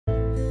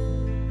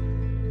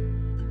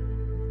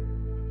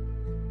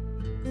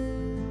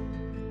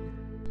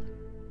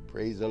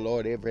Praise the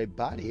Lord,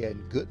 everybody,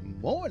 and good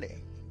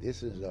morning.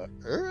 This is an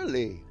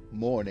early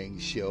morning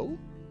show.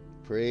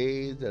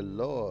 Praise the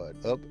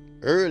Lord. Up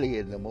early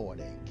in the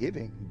morning,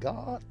 giving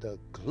God the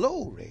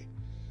glory.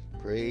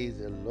 Praise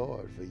the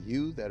Lord for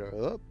you that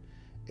are up.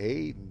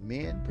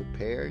 Amen.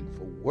 Preparing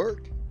for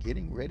work,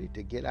 getting ready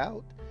to get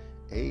out.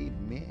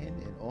 Amen.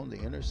 And on the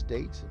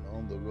interstates and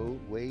on the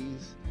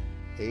roadways.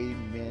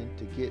 Amen.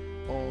 To get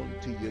on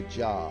to your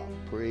job.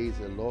 Praise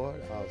the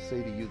Lord. I'll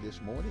say to you this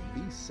morning,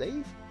 be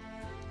safe,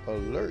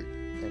 alert,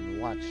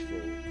 and watchful.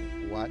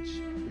 Watch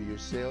for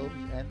yourselves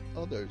and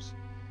others.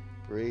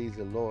 Praise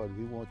the Lord.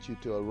 We want you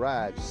to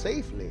arrive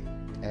safely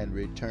and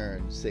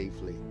return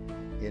safely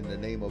in the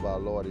name of our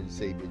Lord and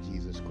Savior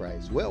Jesus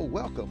Christ. Well,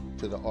 welcome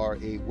to the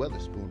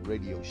R.A.Weatherspoon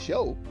radio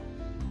show.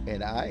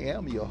 And I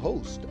am your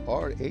host,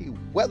 R.A.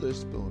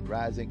 Weatherspoon,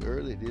 rising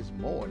early this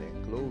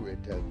morning. Glory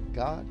to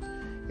God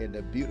in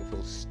the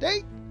beautiful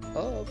state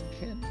of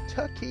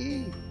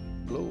Kentucky.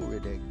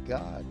 Glory to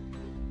God.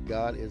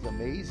 God is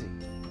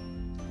amazing.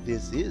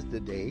 This is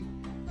the day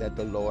that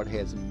the Lord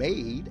has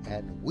made,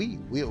 and we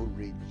will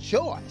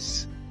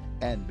rejoice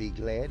and be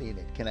glad in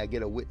it. Can I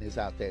get a witness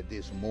out there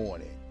this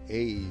morning?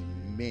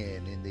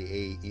 Amen in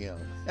the AM.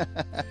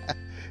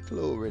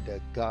 Glory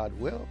to God.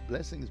 Well,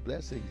 blessings.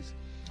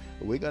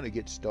 We're going to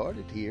get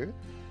started here.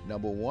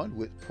 Number one,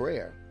 with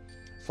prayer.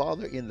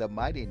 Father, in the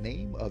mighty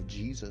name of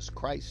Jesus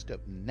Christ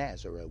of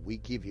Nazareth, we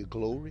give you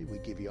glory, we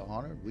give you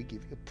honor, we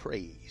give you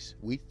praise.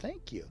 We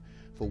thank you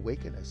for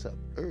waking us up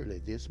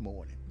early this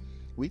morning.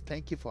 We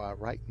thank you for our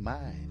right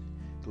mind.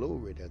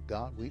 Glory to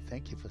God. We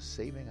thank you for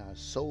saving our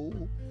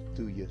soul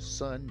through your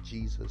Son,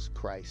 Jesus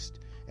Christ.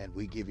 And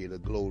we give you the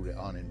glory,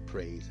 honor, and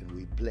praise. And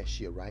we bless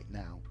you right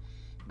now.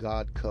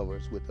 God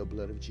covers with the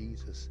blood of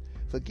Jesus.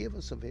 Forgive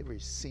us of every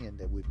sin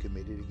that we've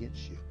committed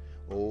against you.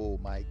 Oh,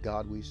 my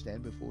God, we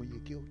stand before you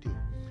guilty.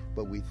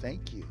 But we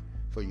thank you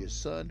for your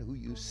Son who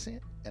you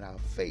sent and our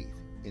faith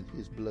in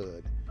his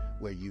blood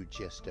where you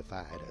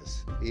justified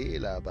us.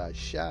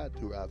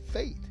 Through our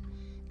faith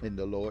in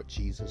the Lord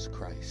Jesus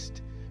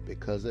Christ.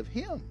 Because of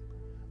him,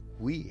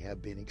 we have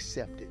been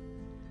accepted,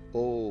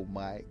 oh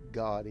my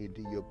God,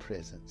 into your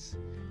presence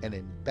and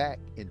back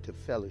into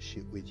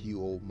fellowship with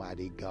you,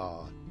 Almighty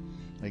God.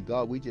 And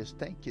God, we just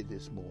thank you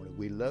this morning.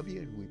 We love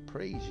you and we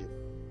praise you.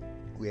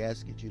 We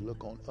ask that you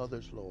look on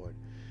others, Lord.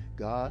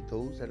 God,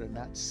 those that are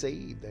not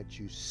saved, that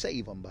you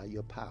save them by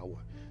your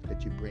power,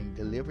 that you bring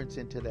deliverance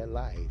into their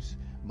lives.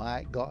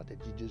 My God,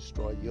 that you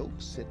destroy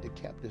yokes, set the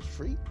captives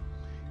free,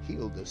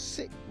 heal the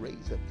sick,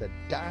 raise up the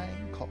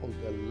dying, cause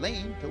the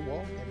lame to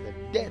walk, and the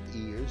deaf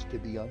ears to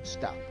be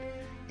unstopped.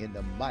 In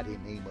the mighty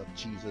name of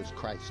Jesus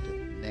Christ of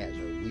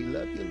Nazareth, we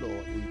love you,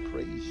 Lord. We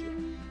praise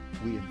you.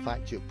 We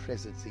invite your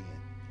presence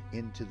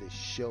into this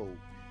show,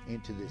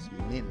 into this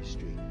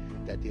ministry,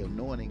 that the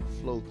anointing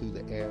flow through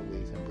the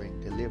airways and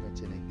bring deliverance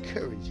and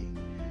encouragement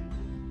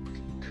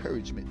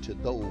to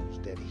those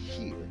that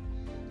hear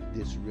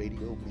this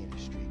radio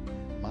ministry.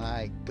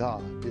 My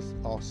God, this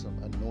awesome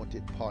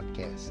Anointed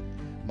podcast.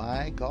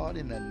 My God,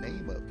 in the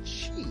name of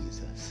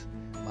Jesus,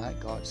 my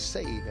God,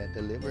 save and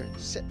deliver and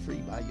set free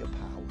by your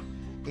power.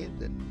 In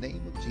the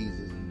name of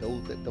Jesus, and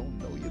those that don't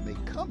know you may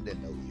come to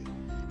know you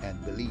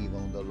and believe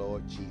on the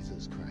Lord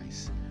Jesus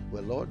Christ.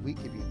 Well, Lord, we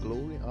give you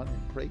glory, honor,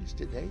 and praise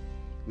today.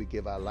 We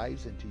give our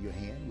lives into your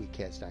hand. We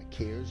cast our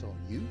cares on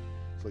you,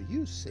 for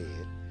you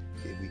said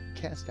that we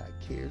cast our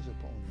cares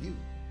upon you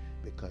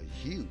because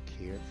you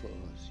cared for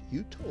us.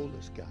 You told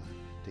us, God,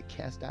 to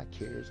cast our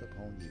cares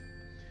upon you.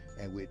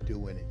 And we're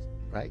doing it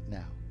right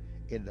now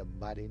in the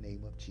mighty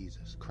name of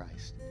Jesus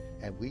Christ.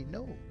 And we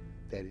know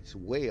that it's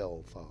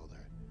well,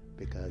 Father,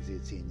 because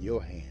it's in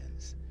your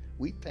hands.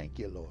 We thank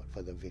you, Lord,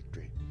 for the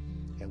victory.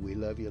 And we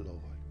love you,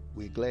 Lord.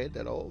 We're glad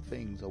that all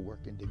things are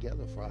working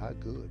together for our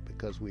good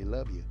because we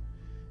love you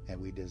and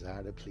we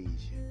desire to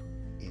please you.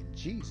 In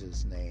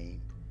Jesus'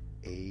 name,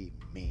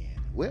 amen.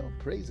 Well,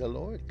 praise the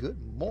Lord. Good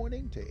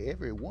morning to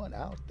everyone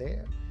out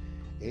there.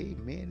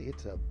 Amen.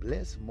 It's a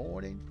blessed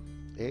morning.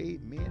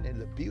 Amen. In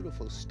the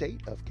beautiful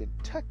state of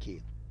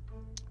Kentucky.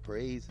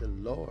 Praise the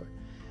Lord.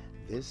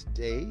 This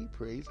day,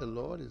 praise the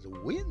Lord, is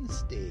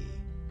Wednesday.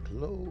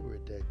 Glory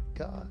to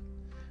God.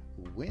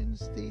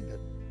 Wednesday,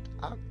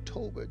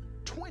 October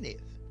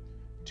 20th,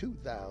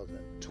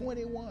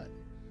 2021,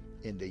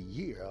 in the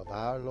year of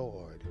our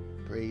Lord.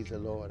 Praise the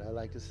Lord. I'd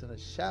like to send a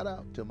shout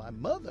out to my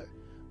mother,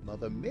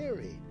 Mother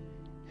Mary.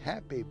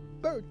 Happy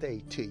birthday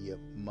to you,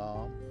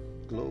 Mom.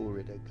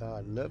 Glory to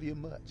God. Love you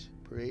much.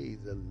 Praise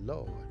the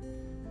Lord.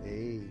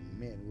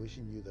 Amen.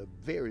 Wishing you the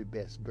very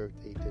best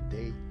birthday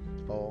today,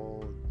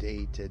 all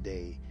day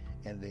today,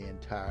 and the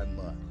entire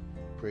month.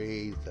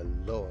 Praise the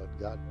Lord.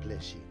 God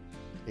bless you.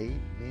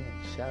 Amen.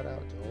 Shout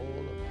out to all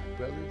of my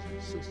brothers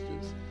and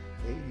sisters.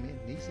 Amen.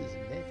 Nieces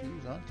and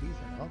nephews, aunties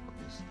and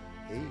uncles.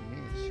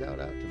 Amen. Shout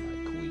out to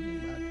my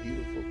queen, my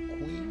beautiful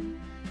queen.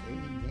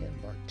 Amen.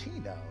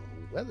 Martina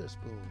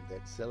Weatherspoon,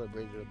 that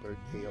celebrated her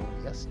birthday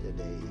on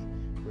yesterday.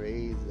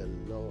 Praise the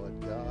Lord.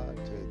 God,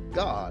 to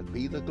God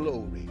be the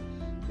glory.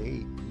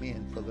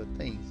 Amen. For the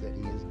things that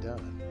he has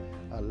done.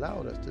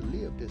 allowed us to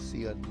live to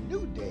see a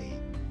new day.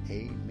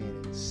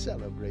 Amen. And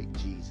celebrate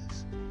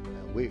Jesus.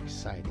 We're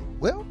excited.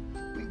 Well,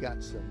 we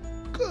got some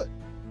good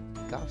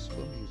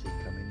gospel music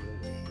coming your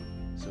way.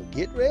 So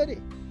get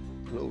ready.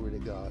 Glory to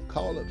God.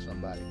 Call up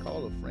somebody.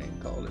 Call a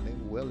friend. Call a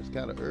neighbor. Well, it's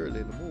kind of early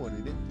in the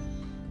morning,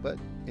 but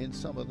in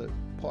some of the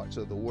parts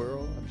of the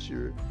world, I'm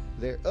sure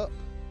they're up.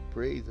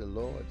 Praise the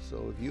Lord.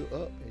 So if you're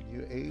up and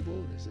you're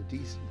able, it's a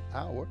decent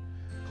hour,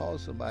 call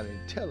somebody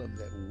and tell them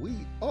that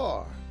we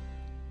are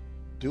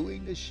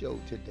doing the show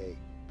today.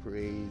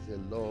 Praise the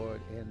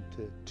Lord, and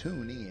to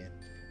tune in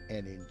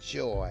and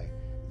enjoy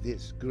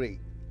this great,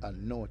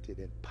 anointed,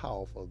 and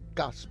powerful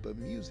gospel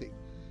music.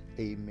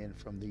 Amen.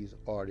 From these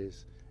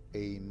artists,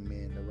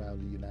 amen,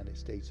 around the United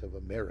States of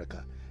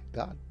America.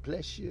 God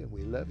bless you, and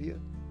we love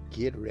you.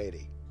 Get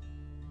ready.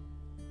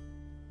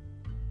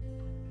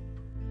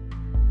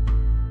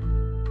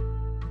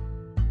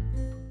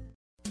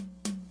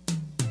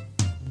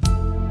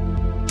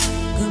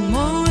 Good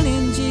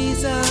morning,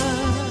 Jesus.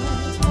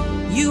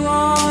 You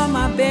are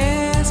my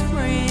best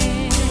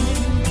friend.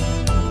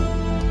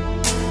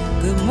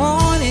 Good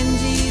morning,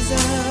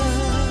 Jesus.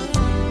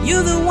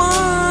 You're the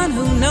one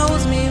who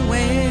knows me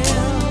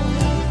well.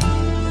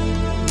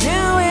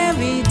 Now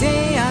every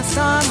day I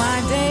start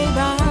my day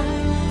by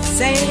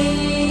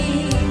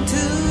saying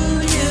to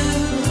you,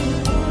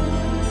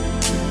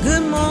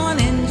 good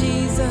morning,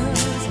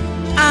 Jesus.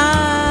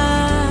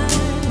 I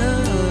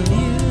love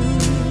you.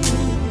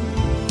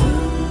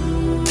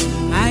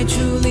 I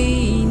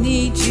truly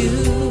need you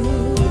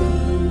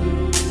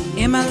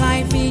in my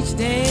life each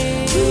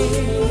day.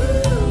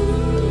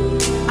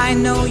 I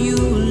know you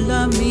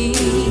love me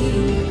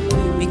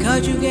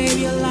because you gave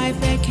your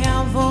life at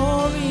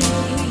Calvary.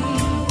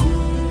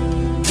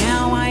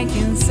 Now I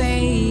can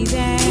say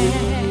that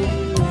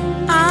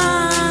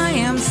I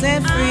am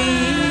set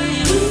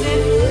free.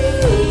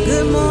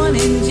 Good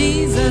morning,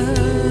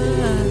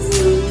 Jesus.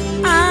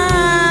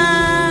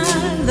 I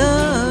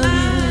love you.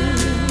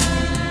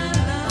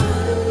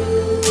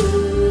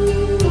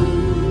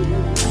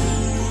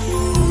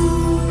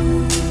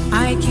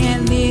 I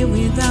can't live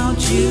without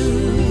you.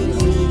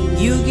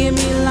 You give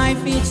me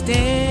life each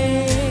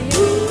day.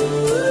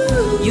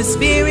 Your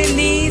spirit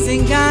leads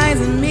and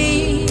guides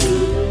me.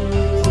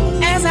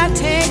 As I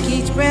take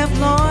each breath,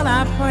 Lord,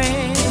 I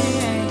pray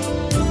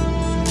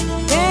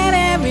that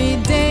every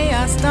day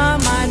I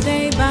start my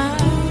day by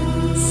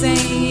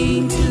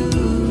saying to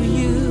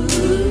you,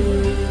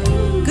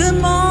 good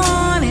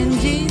morning,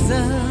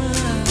 Jesus.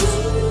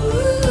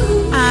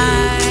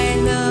 I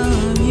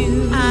love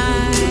you. I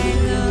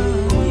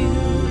love you.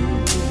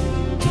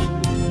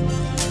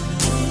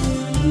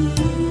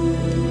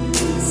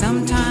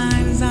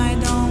 Sometimes I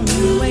don't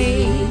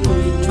wait,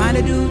 try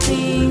to do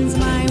things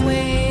my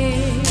way,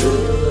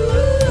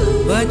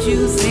 but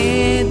you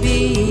said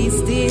be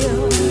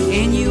still,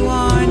 and you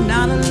are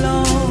not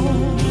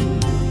alone,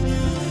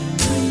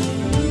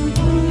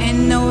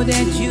 and know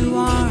that you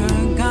are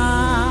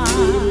God.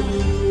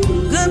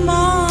 Good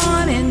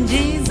morning,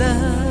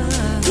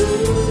 Jesus.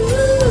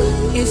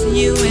 It's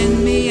you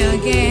and me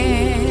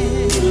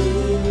again.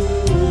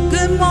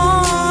 Good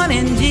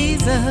morning,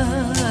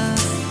 Jesus.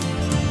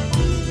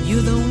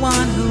 You're the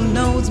one who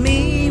knows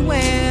me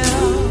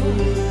well.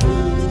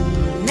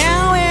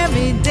 Now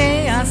every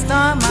day I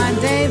start my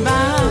day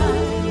by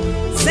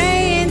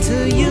saying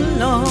to you,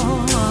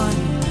 Lord,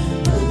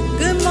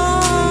 good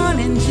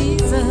morning,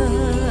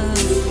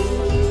 Jesus.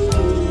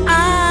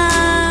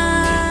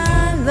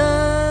 I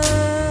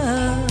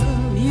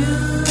love you.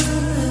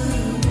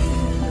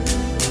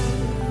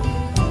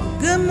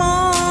 Good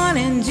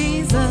morning,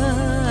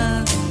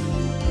 Jesus.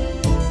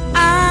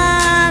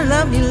 I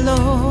love you,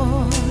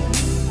 Lord.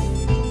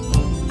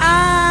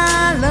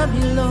 I love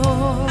you,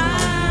 Lord.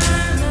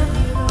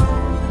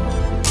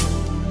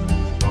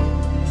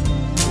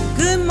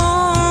 Good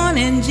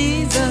morning,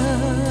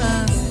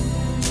 Jesus.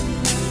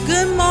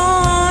 Good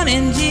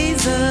morning,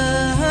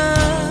 Jesus.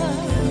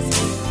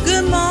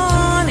 Good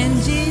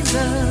morning,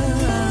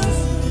 Jesus.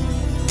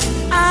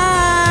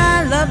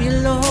 I love you,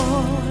 Lord.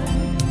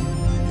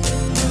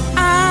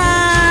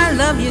 I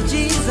love you,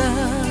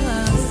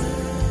 Jesus.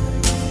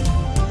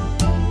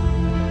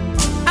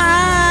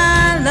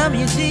 I love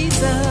you,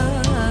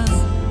 Jesus.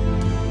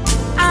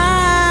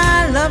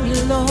 I love you,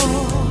 Lord.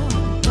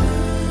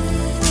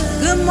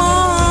 Good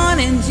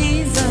morning,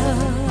 Jesus.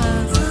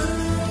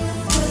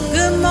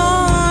 Good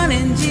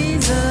morning,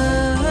 Jesus.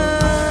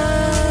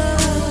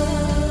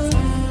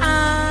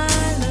 I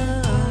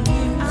love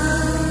you. I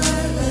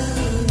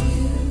love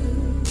you.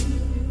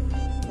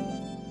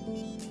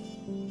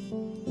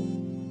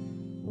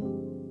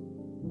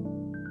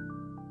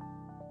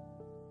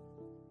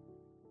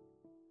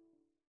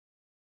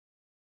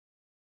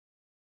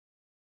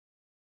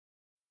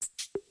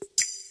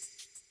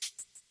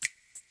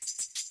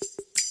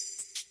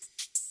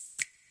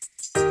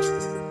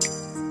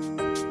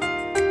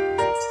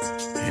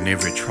 In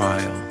every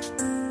trial,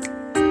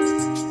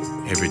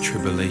 every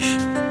tribulation,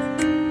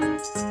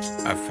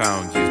 I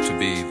found you to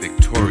be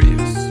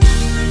victorious.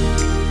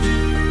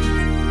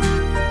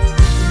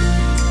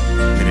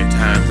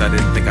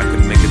 didn't think I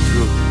could make it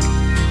through,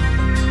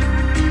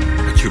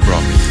 but you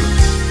brought me through.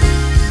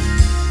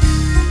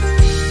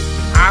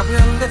 I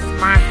will lift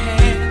my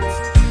hands,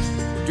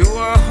 do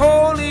a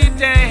holy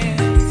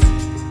dance,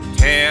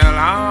 tell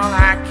all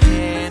I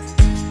can,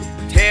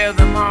 tell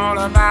them all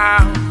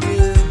about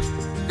you.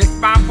 Lift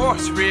my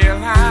voice real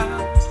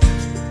loud,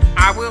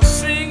 I will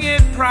sing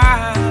it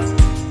proud,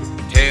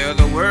 tell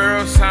the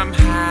world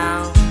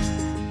somehow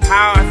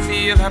how I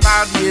feel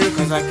about you,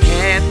 'cause I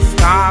can't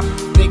stop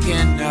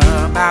thinking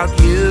about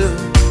you.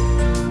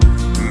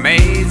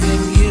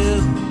 Amazing you,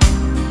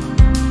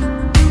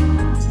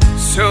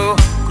 so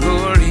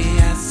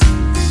glorious,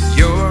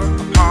 you're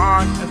a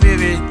part of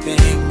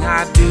everything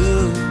I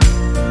do.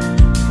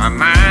 My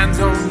mind's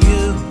on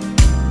you,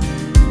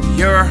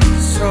 you're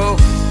so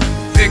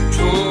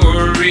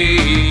victorious.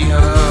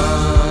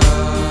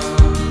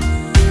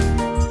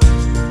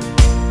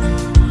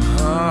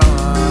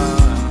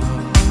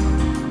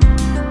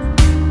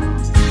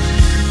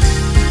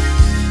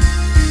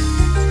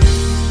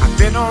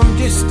 Been on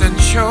distant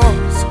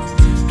shores,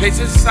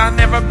 places I've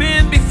never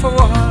been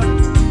before,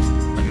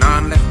 but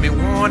none left me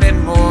wanting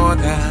more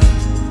the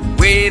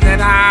way that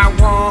I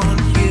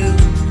want you.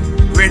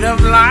 Rid of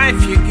life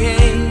you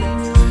gave,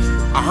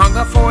 I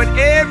hunger for it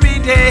every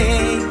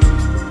day.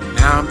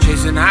 Now I'm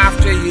chasing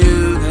after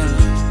you, the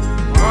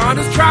one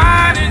is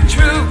tried and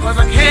true, 'cause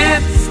I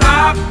can't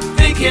stop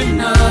thinking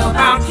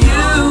about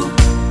you.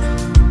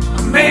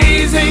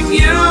 Amazing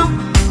you,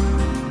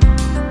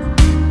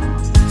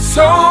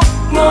 so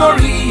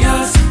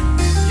glorious,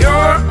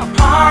 you're a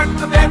part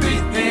of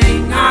everything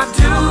I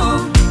do.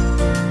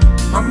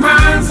 My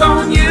mind's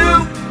on you,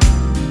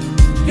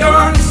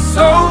 you're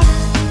so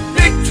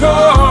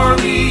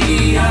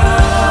victorious,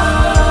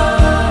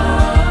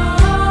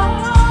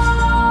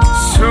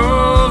 so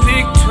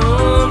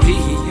victorious.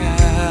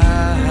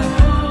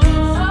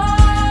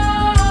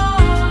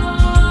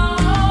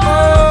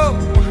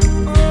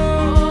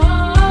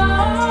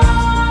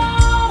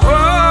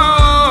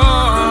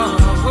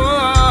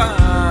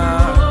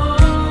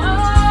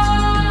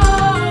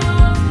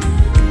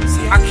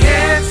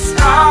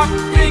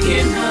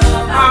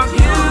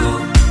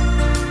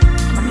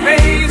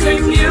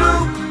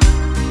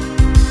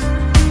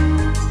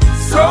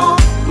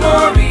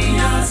 Oh,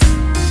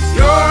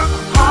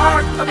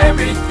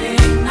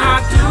 everything I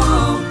do,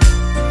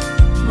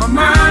 my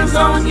mind's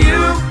on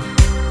you,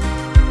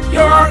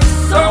 you're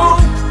so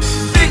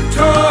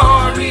victorious.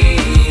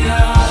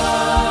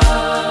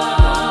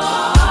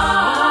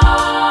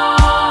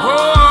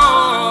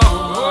 Oh,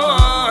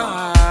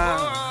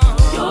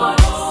 you're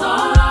so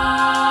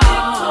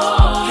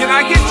victorious. Can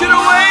I get you to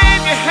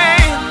wave your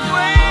hand,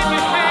 wave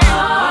your hand,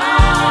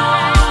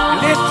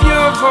 lift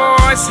your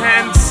voice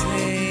and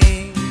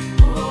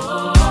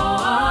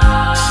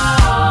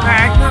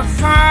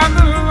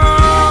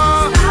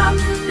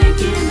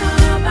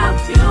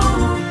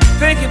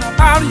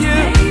about you,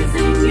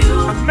 amazing you,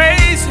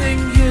 amazing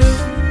you,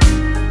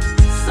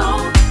 so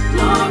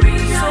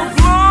glorious, so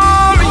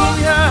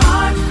glorious.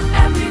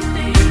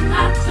 Everything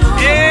I do,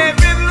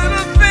 every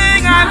little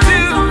thing I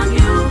do, on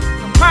you,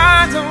 my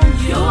mind's on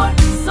you. You're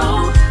so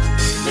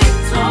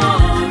victorious.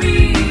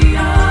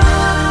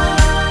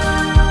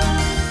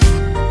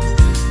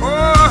 Oh,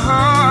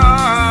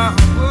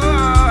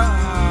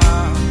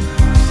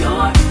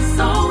 you're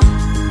so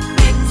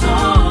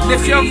victorious.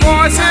 Lift your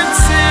voice and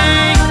sing.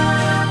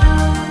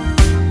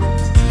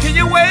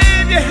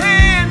 Wave your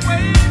hand,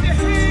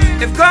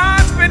 if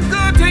God's been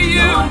good to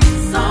you.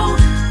 So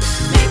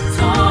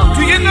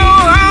do you know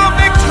how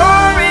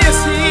victorious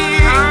He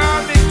is?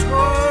 How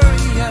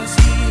victorious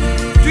He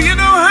is. Do you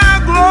know how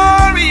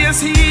glorious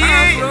He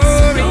is?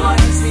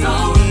 So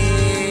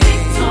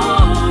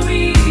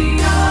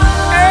victorious.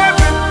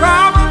 Every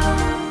problem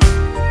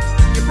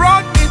you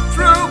brought me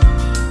through,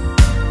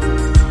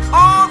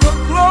 all the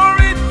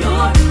glory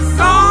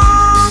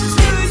belongs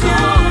to you.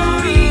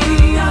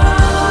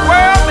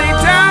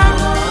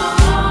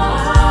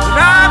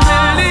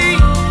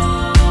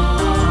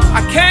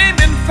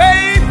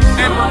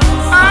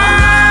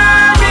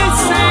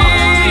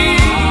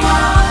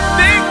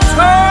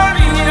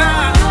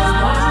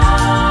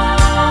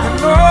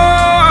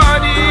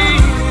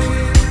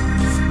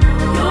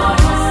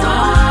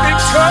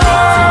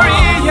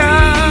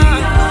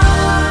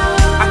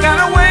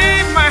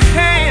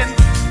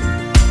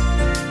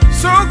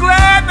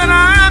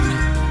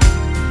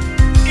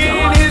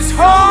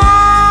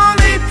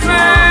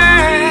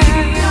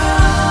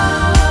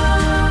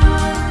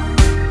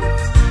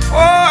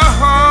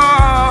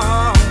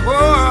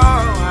 Oh,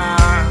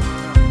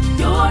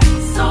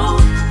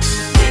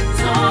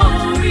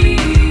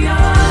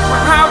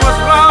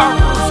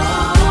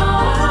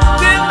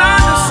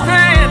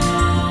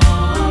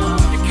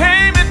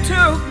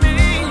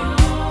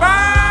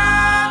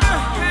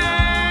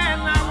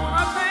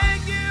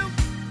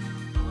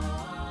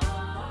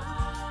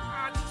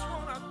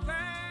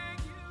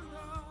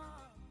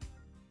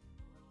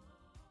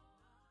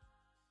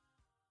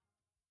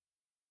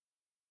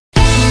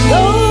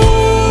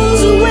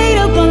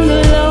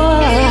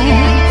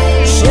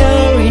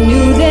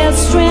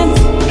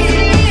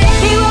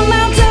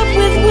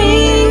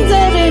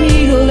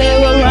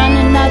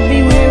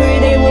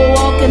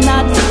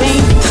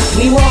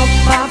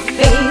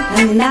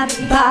 and not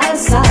by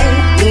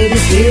sight. With the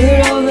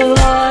Spirit of the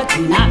Lord,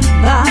 not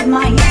by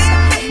might.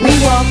 We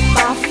walk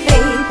by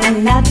faith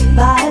and not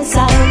by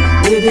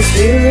sight. With the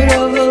Spirit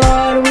of the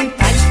Lord, we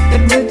fight the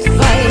good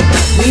fight.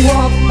 We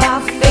walk by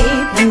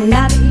faith and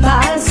not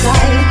by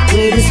sight.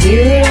 With the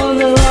Spirit of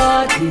the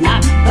Lord,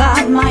 not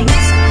by might.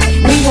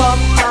 We walk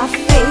by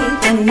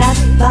faith and not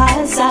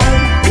by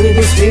sight. With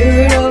the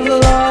Spirit of the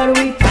Lord,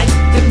 we fight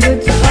the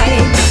good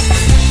fight.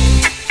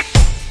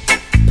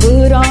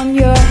 Put on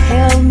your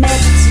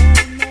helmet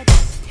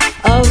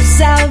of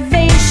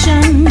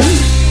salvation,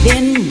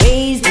 then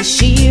raise the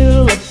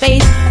shield of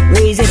faith,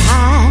 raise it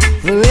high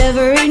for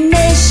every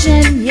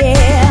nation,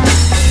 yeah.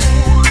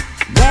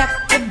 Wrap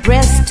the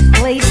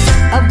breastplate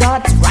of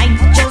God's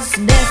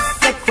righteousness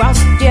across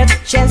your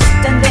chest,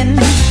 and then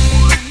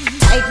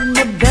tighten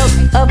the belt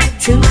of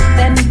truth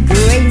and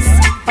grace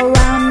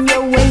around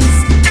your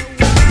waist,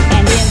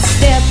 and then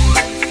step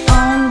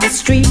on the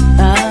street,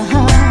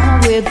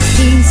 with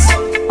peace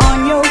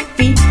on your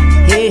feet.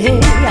 Hey, hey,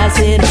 I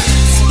said,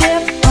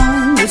 step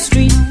on the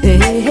street,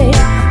 hey, hey,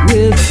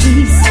 with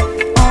peace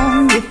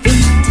on your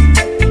feet.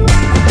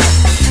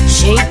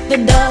 Shake the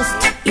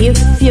dust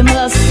if you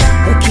must,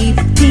 but keep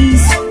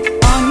peace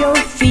on your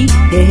feet.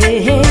 Hey,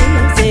 hey, hey,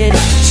 I said,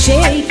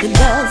 shake the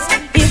dust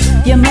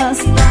if you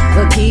must,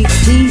 but keep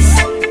peace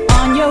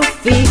on your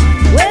feet.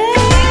 Well,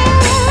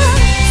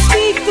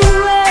 speak the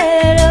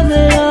word of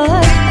the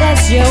Lord,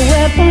 that's your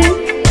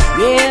weapon.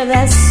 Yeah,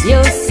 that's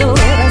your sword.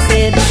 I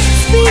said,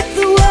 speak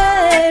the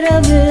word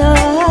of the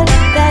Lord,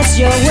 that's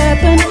your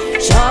weapon,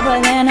 sharper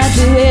than a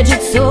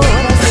two-edged sword.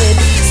 I said,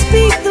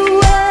 speak the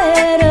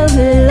word of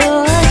the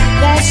Lord,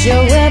 that's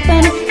your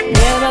weapon,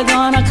 never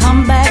gonna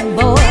come back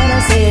bored.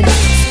 I said,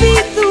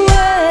 speak the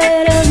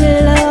word of the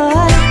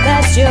Lord,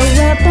 that's your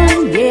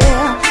weapon,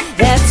 yeah,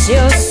 that's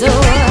your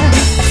sword.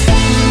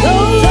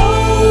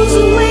 Those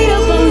who wait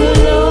upon the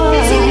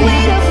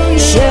Lord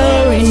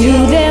shall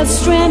renew their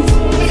strength.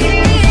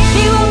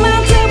 They will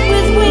mount up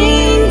with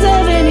wings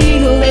of an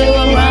eagle. They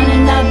will run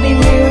and not be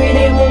weary.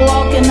 They will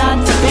walk and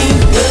not faint.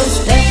 They'll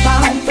step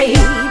out on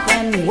faith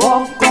and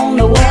walk on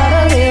the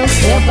water. They'll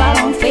step out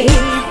on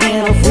faith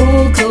in a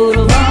full coat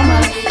of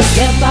armor.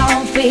 Step out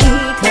on faith,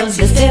 cause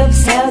the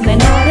steps have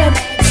been ordered.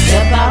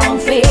 Step out on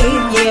faith,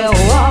 yeah,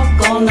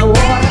 walk on the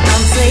water.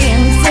 I'm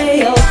saying,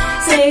 sail,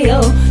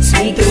 sail,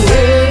 speak the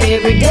word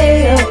every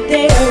day, oh,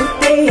 day, oh,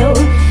 day, oh.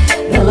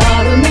 The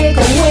Lord will make a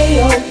way,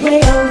 oh,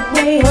 way, oh,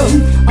 way, oh.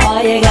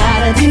 All you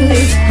gotta do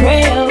is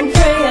pray, oh,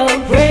 pray,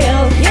 oh, pray,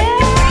 oh, yeah.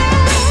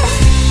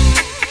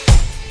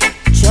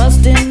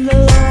 Trust in the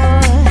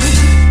Lord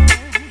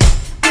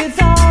with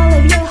all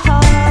of your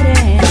heart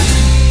and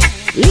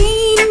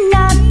lean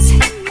not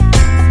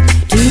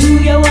to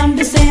your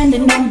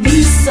understanding. Don't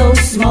be so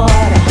smart.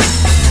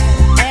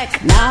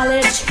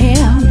 Acknowledge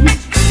Him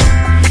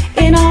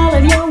in all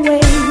of your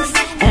ways,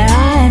 and I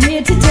am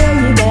here to tell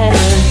you that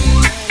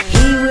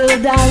He will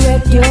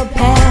direct your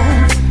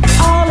path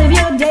all of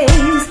your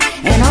days,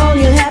 and all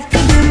you have to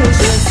do is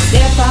just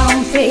step out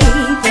on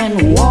faith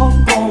and walk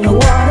on the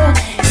water.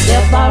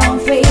 Step out on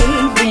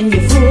faith in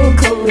your full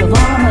coat of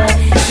armor.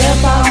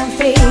 Step out on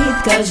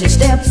faith, cause your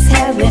steps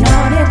have been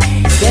ordered.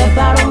 Step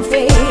out on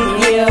faith,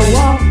 yeah,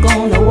 walk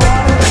on the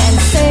water and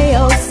say,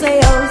 oh, say,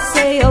 oh,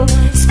 say, oh,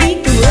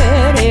 speak the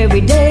word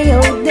every day,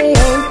 oh, day,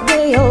 oh,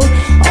 day, oh.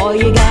 All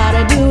you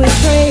gotta do is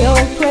pray,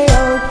 oh, pray,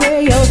 oh,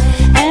 pray, oh,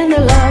 and the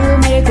Lord will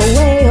make a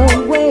way,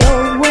 oh, way,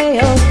 oh, way,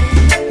 oh.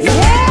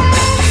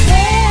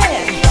 Yeah,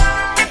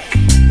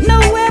 no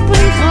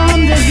weapon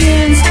formed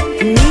against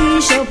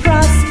me shall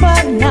prosper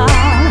now.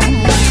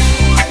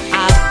 I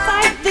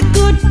fight the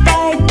good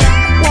fight,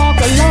 walk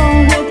along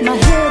with my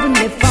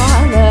heavenly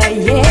Father,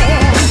 yeah.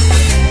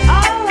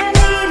 All I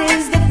need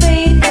is the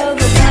faith of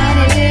a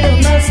tiny little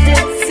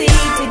mustard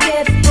seed to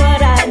get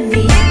what I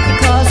need,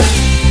 because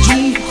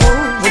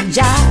Jehovah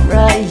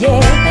Jireh,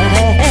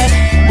 yeah,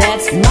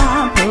 that's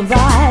my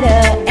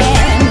provider.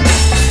 And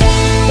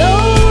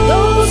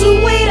those who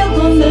wait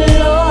upon the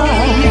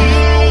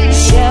Lord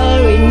shall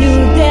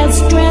renew their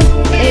strength.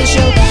 They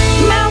shall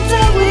mount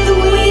up with the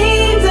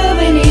wings of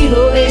an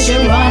eagle. They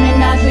shall run and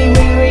not be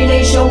weary.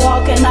 They shall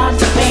walk and not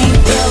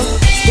faint. They'll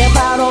step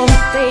out on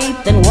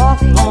faith and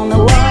walk on the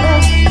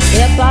water.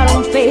 Step out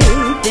on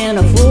faith in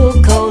a full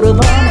coat of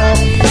armor.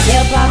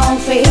 Step out on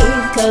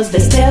faith, cause the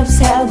steps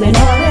have been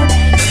ordered.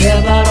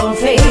 Step out on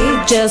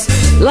faith, just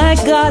like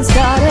God's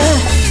daughter.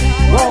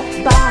 Walk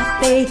by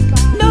faith.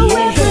 No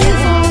weapon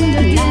formed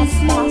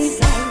against me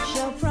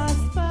shall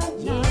prosper.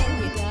 Yeah,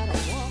 you gotta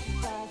walk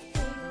by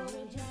faith.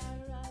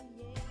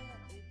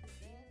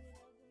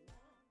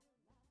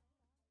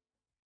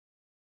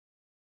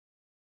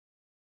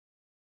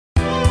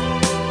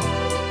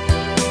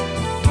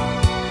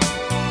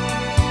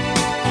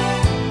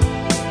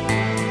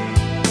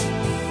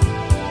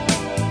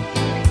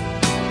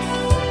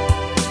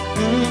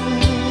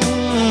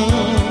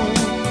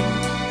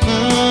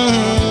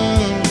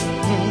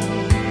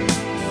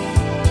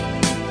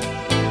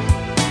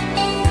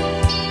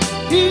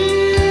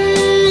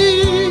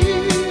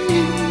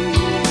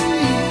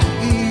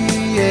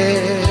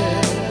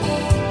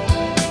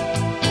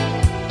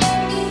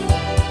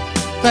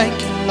 Thank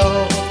you,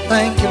 Lord.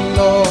 Thank you,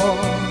 Lord.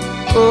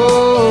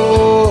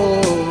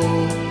 Oh,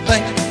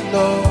 thank you,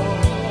 Lord.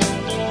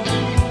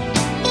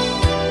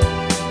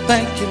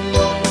 Thank you,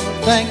 Lord.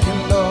 Thank you,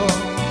 Lord.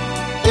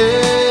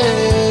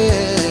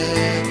 Yeah.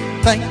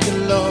 Thank you,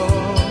 Lord.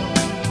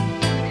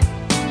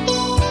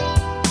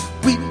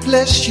 We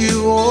bless you,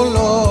 oh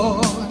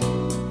Lord,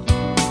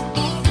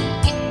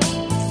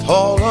 with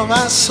all of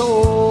our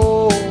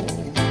soul.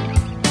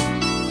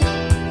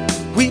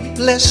 We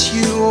bless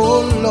you,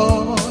 oh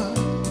Lord,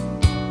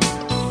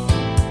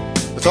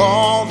 with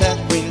all that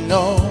we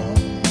know.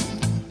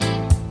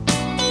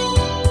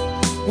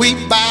 We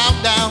bow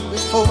down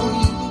before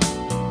you,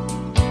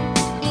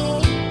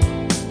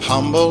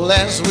 humble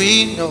as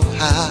we know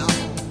how,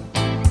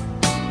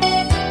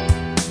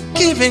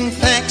 giving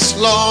thanks,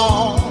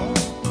 Lord,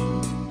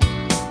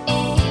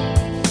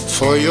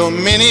 for your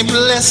many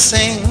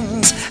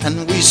blessings.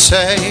 And we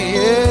say,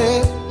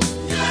 yeah,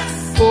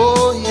 yes.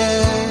 Oh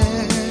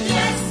yeah,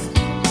 yes.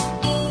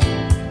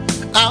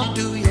 I'll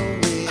do your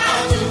will.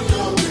 I'll do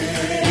your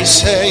will. We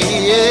say,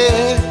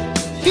 yeah,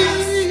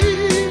 yes.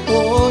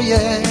 Oh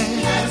yeah,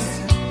 yes.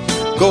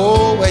 Go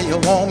where you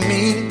want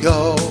me to go.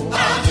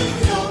 I'll do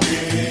your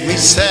will. We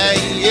say,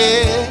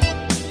 yeah,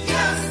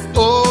 yes.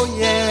 Oh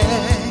yeah,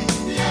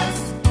 yes.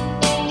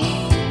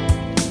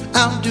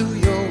 I'll do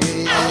your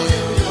will. I'll do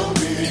your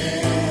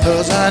will.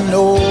 'Cause I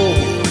know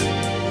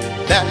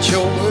that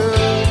your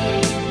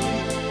word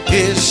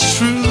is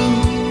true.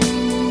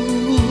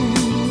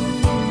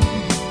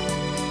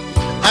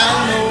 I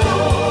know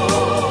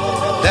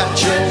that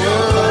your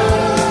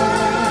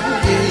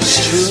word is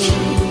true.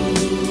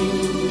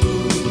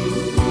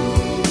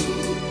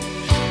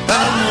 I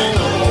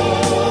know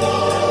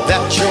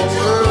that your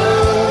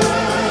word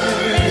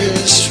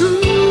is true.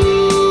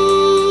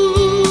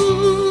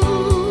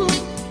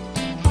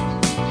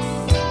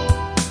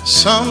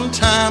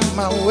 Sometime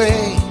my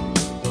way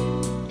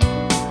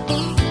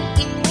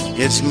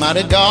it's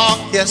mighty dark,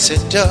 yes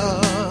it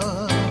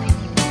does.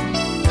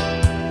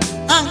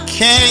 I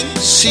can't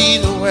see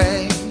the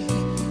way,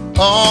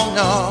 oh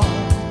no.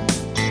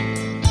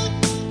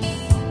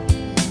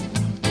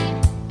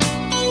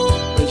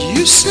 But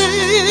you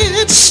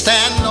said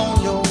stand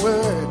on your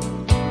word,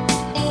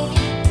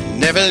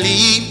 never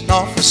leave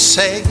nor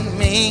forsake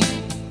me.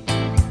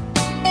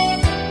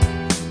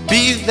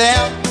 Be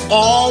there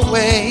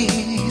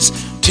always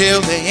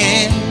till the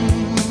end.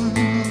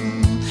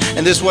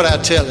 And this is what I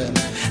tell him.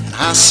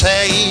 I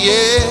say,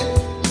 yeah,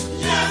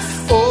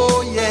 yes.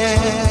 Oh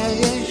yeah,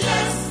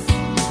 yes.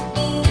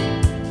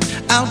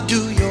 I'll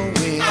do your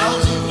will.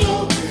 I'll do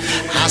your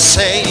will. I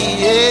say,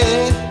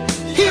 yeah,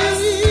 yes.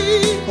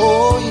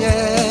 Oh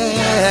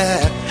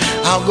yeah,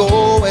 I'll go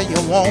where you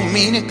want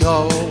me to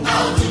go.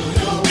 I'll do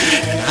your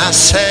will. I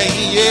say,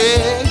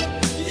 yeah,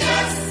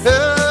 yes.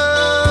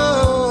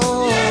 Oh,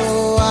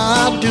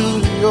 I'll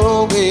do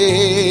your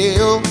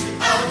will.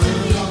 I'll do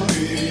your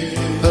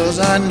will. 'Cause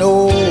I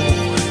know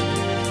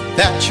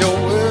that your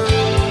word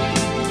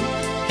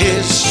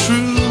is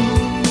true.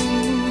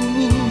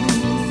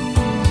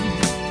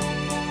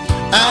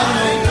 I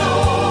know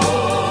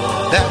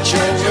that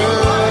your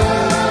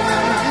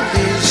word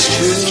is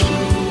true.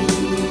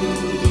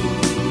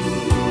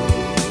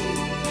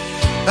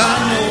 I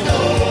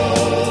know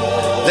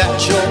that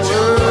your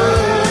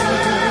word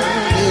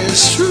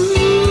is true.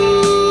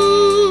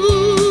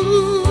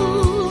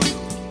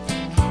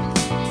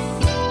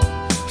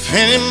 If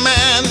any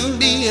man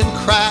be in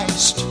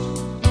Christ,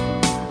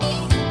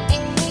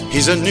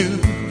 he's a new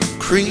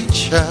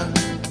creature.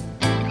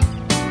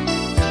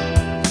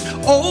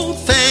 Old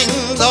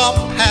things are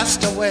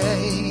passed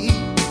away.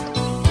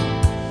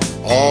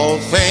 All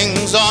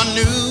things are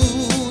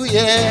new,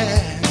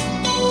 yeah.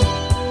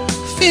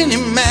 If any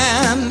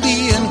man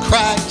be in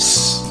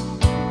Christ,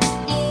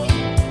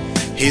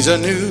 he's a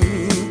new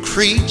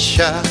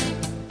creature.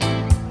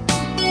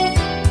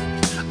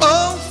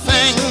 All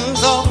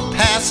things are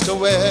passed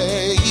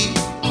away.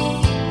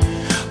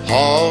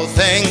 All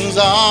things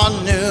are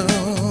new.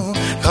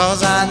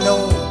 'Cause I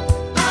know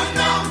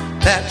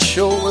that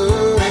your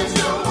word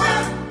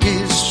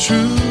is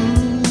true.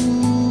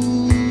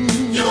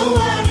 Your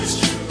word is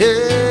true.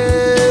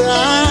 Yeah,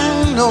 I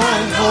know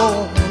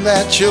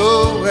that your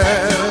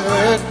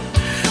word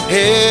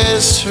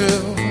is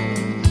true.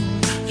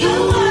 Your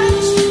word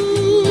is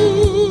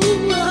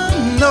true. I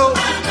know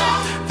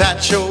that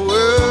your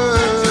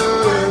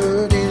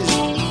word is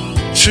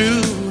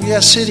true.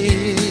 Yes, it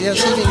is. Yes,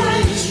 it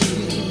is.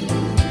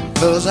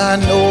 'Cause I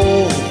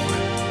know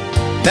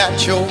that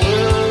your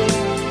word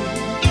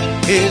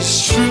is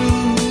true.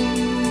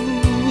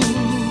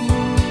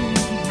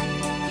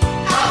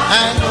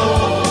 I know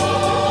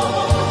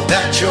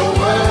that your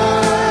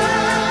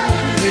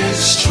word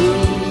is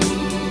true.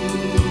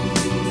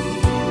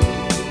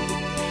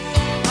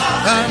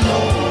 I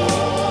know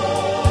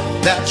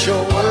that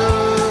your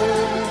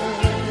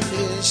word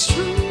is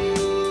true.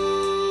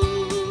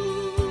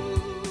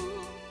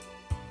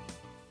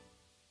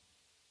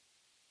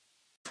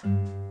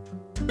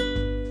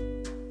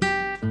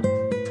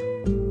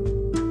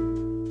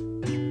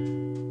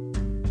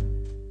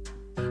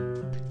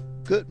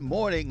 Good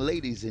morning,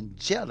 ladies and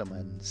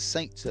gentlemen,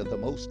 saints of the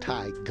Most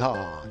High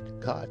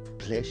God. God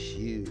bless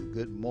you.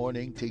 Good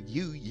morning to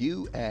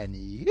you, and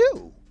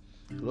you.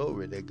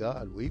 Glory to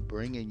God. We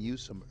bringing you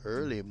some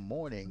early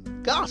morning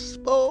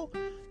gospel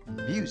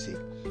music.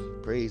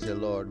 Praise the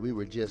Lord. We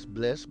were just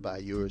blessed by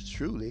yours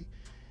truly,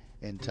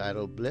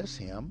 entitled Bless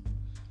Him.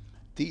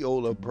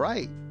 Theola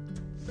Bright,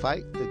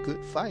 Fight the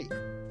Good Fight.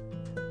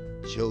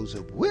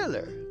 Joseph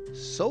Wheeler,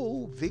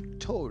 So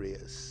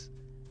Victorious.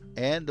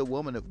 And the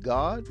woman of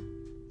God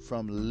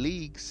from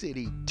League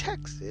City,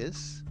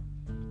 Texas,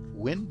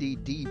 Wendy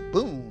D.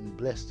 Boone,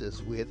 blessed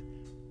us with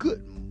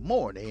Good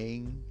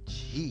Morning,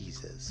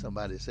 Jesus.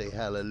 Somebody say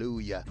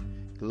hallelujah.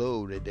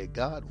 Glory to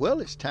God. Well,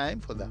 it's time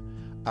for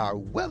our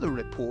weather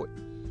report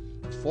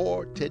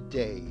for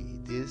today.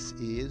 This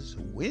is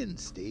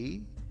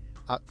Wednesday,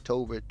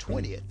 October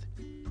 20th,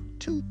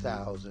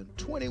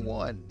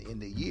 2021, in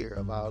the year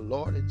of our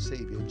Lord and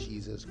Savior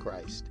Jesus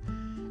Christ.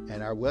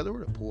 And our weather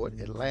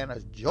report,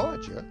 Atlanta,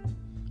 Georgia,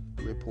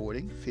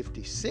 reporting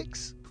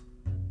 56,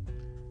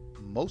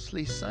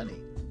 mostly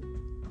sunny,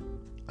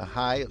 a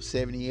high of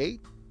 78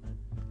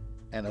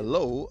 and a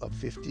low of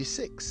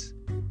 56.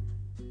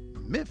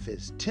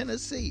 Memphis,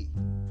 Tennessee,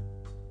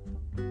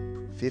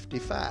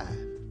 55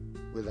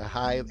 with a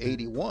high of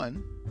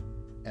 81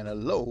 and a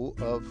low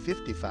of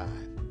 55.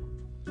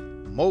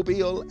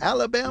 Mobile,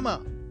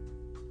 Alabama,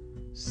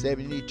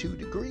 72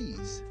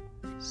 degrees,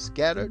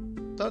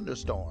 scattered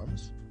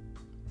thunderstorms,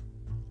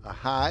 a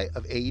high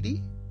of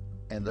 80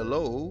 and the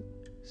low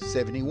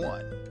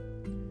 71.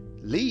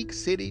 League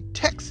City,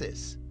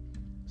 Texas,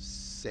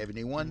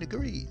 71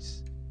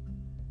 degrees,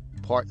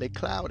 partly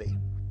cloudy,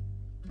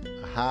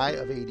 a high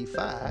of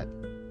 85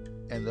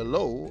 and the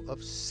low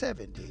of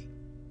 70.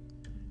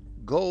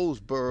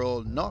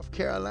 Goldsboro, North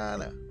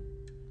Carolina,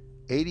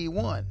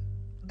 81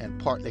 and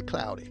partly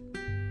cloudy,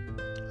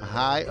 a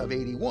high of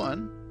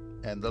 81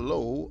 and the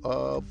low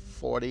of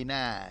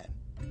 49.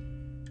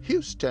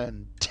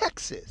 Houston,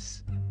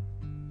 Texas,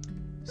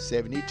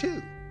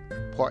 72,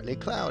 partly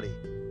cloudy,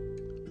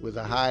 with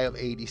a high of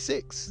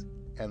 86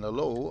 and a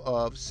low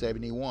of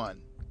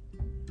 71.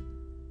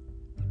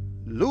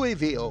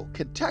 Louisville,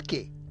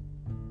 Kentucky,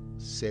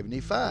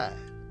 75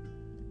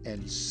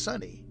 and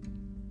sunny,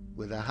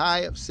 with a high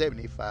of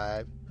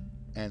 75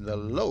 and the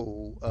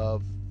low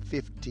of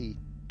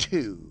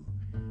 52.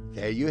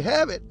 There you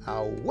have it,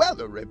 our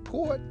weather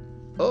report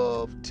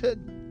of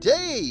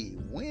today,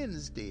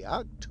 Wednesday,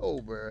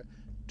 October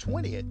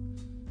 20th,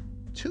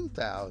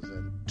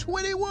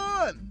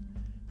 2021.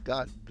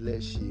 God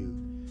bless you.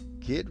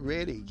 Get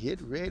ready,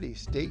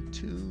 stay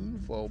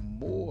tuned for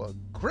more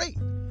great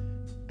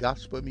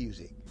gospel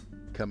music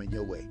coming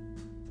your way.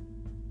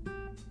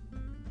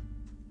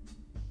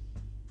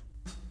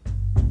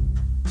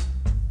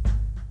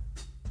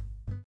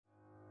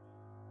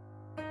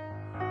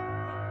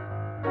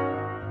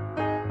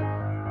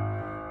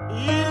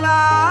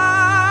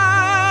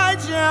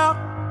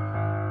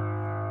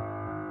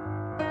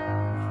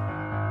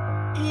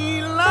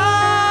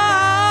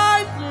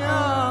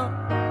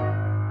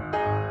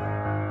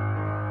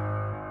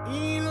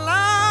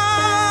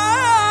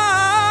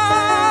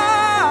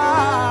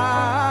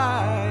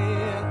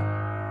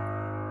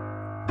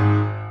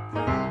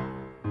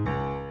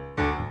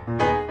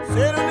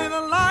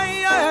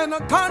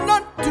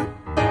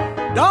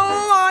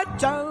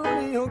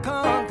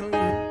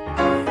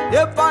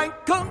 If I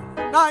could,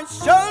 I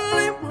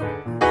surely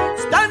would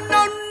stand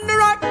on the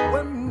rock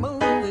where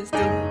Moses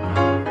stood.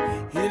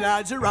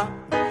 Elijah rock,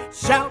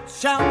 shout,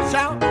 shout,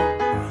 shout.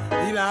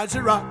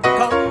 Elijah rock,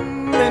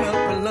 coming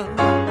up along.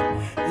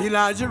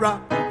 Elijah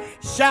rock,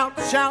 shout,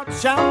 shout,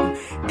 shout.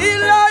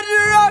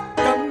 Elijah rock,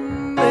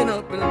 coming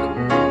up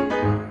along.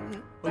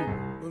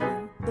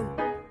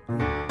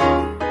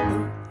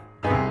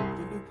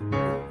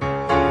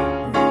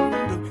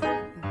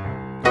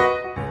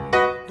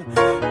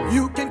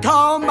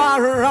 Call my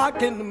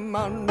rock in the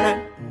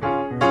morning,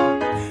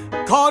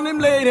 call him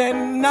late at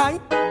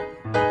night.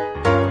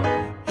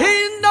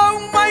 He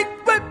don't wait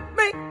with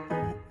me,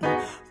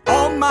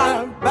 all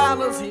my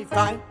battles he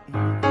fight.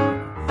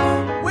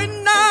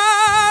 When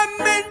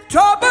I'm in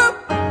trouble,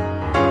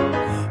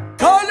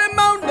 call him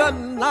on the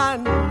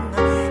line.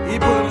 He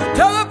put a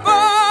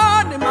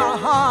telephone in my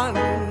hand,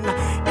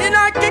 and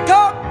I can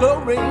call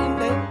glory in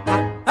that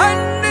time.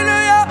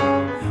 Hallelujah,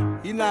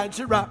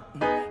 Elijah rock.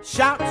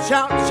 Shout,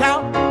 shout,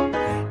 shout.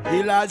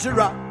 Elijah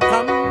rock,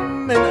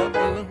 coming up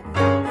along.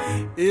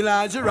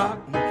 Elijah rock,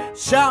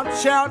 shout,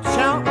 shout,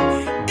 shout.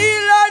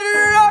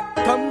 Elijah rock,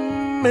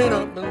 coming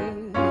up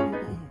along.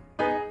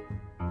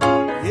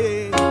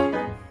 Yeah.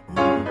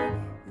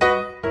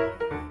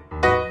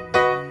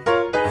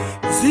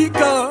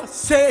 Zika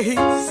say he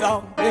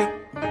saw me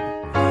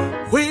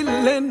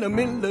wheel in the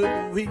middle of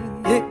the week.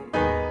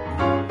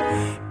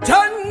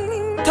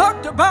 John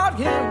talked about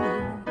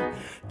him,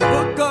 the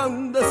book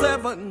on the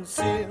seven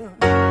seal.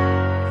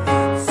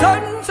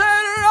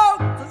 Sunset road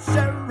to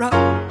Sarah,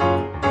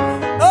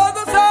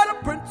 other side of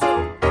Prince.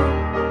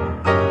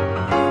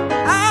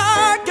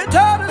 I can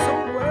tell you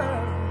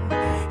somewhere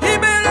he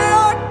been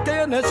locked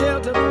in the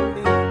shelter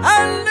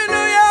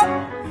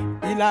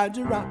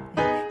Elijah Rock.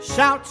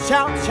 Shout,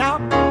 shout,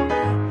 shout.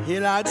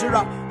 Elijah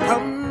Rock,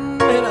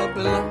 coming up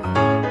along.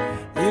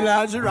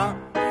 Elijah Rock.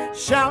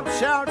 Shout,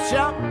 shout,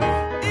 shout.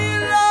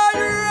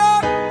 Elijah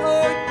Rock,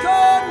 oh,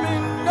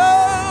 coming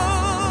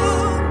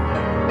down.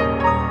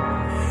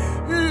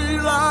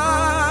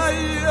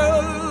 Elijah Rock.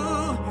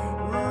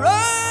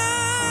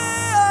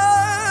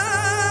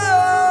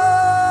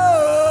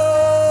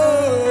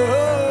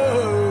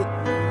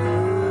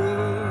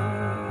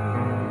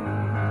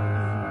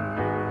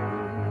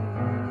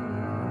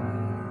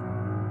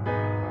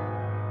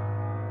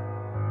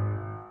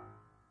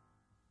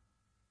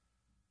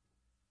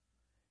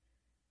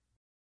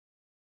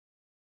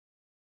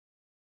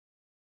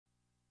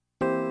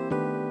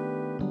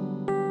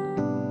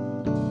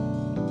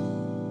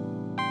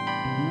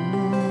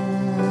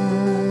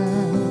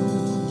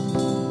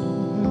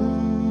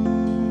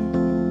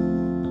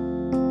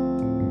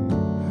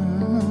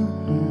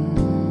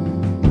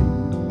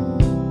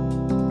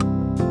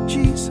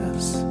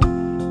 Jesus,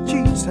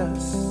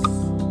 Jesus,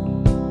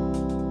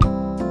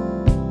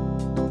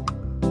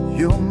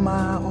 you're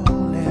my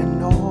all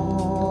in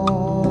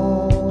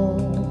all,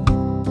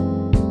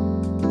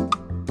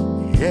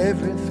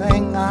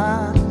 everything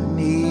I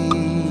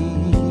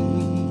need.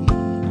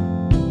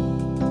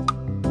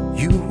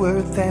 You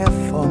were there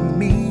for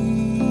me.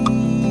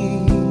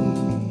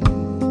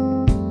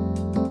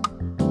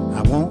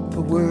 I want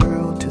the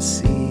world to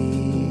see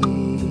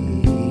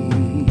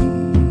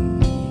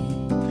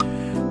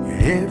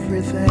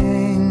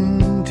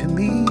everything to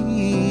me.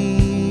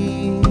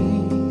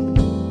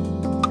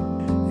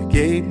 You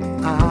gave me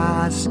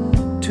eyes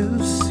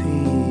to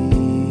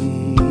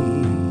see,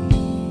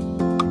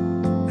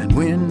 and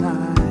when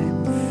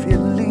I'm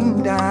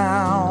feeling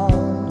down,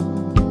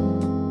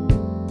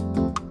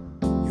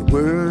 your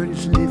word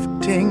is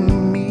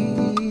lifting me.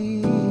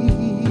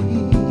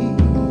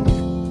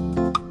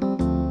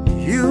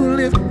 You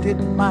lifted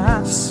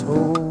my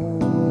soul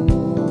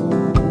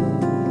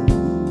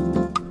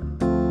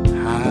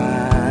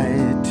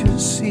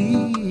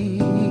see.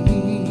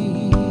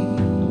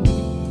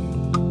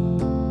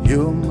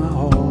 You're my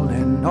all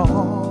in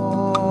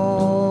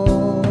all.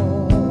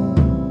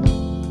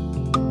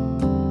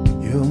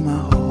 You're my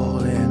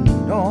all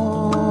in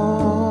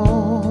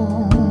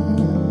all.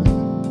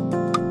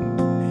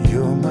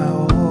 You're my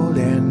all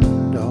in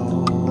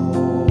all.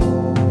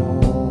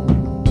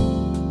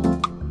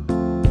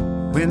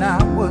 When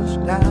I was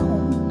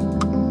down,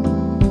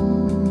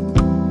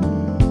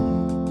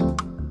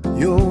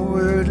 your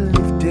word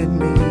lifted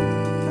me.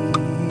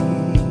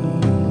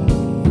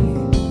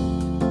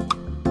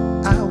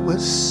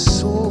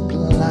 So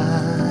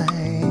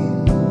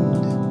blind,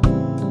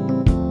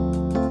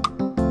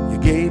 you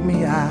gave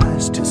me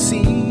eyes to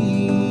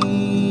see.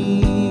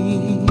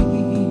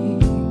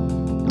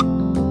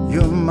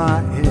 You're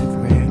my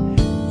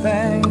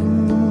everything.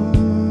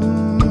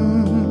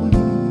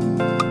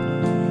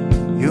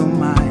 You're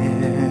my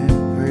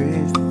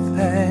everything.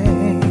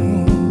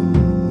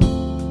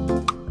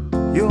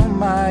 You're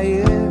my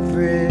everything.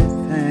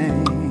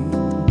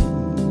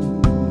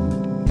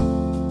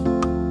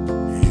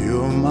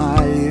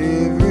 My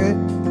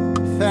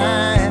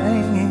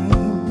everything,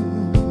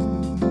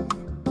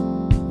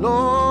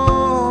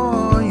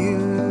 Lord, you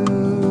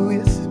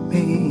with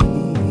me,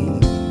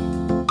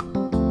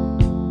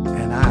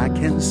 and I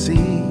can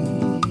see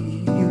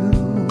you,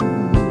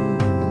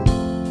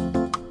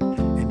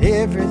 and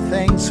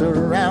everything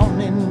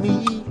surrounding me.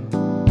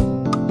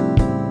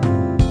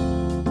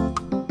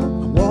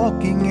 I'm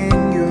walking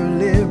in your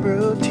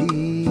liberty.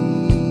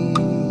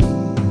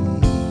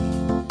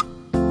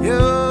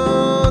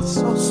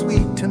 So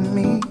sweet to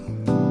me,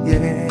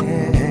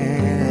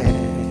 yeah.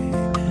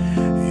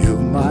 You're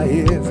my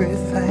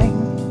everything,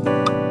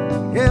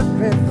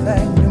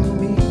 everything to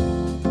me.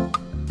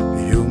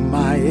 You're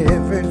my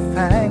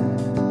everything,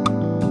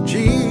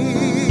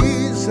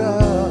 Jesus.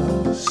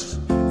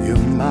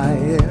 You're my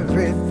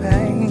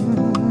everything.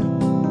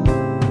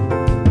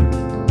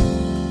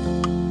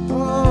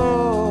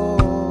 Oh,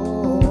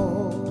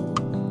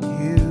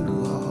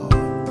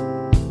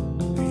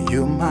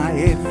 you're my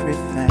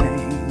everything.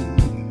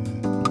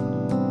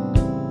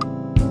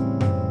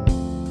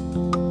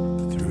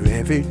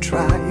 Every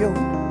trial,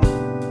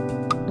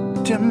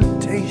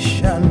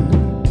 temptation,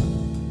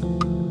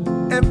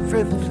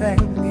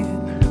 everything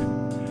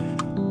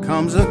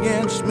comes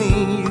against me,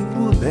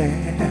 you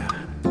there.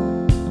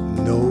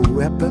 No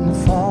weapon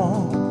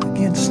formed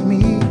against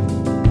me.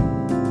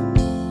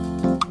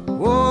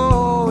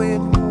 Oh, it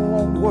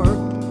won't work.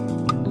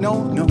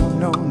 No, no,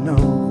 no, no.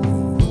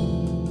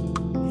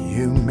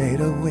 You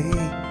made a way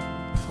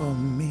for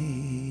me.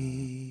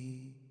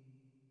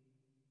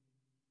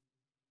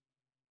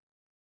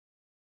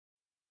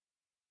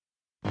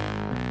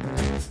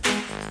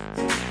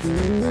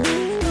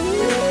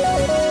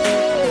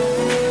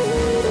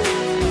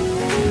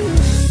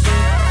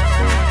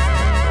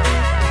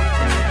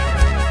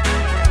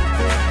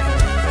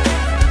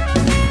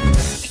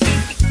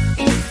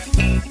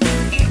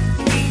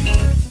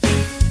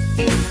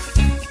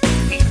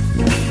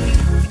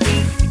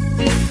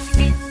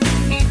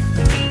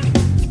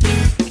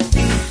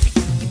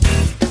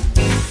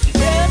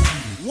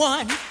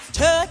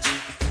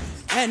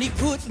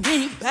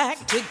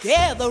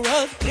 together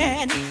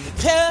again.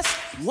 Just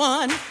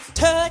one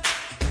touch,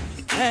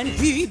 and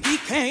he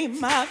became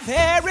my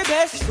very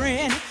best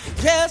friend.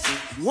 Just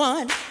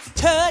one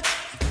touch,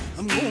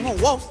 I'm gonna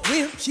walk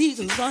with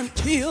Jesus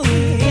until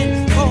the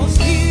end, 'cause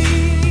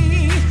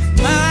he's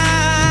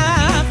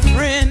my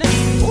friend.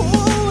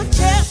 Oh,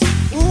 just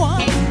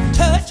one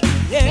touch,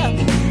 yeah,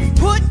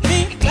 put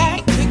me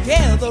back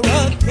together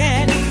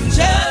again.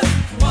 Just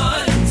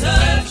one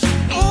touch,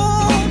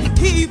 oh,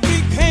 he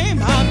became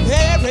my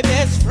very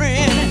best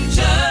friend.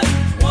 Just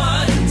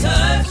one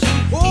touch,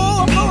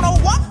 oh, I'm gonna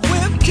walk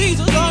with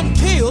Jesus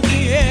until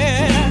the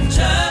end.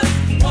 Just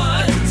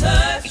one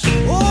touch,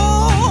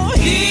 oh,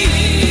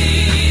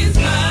 he's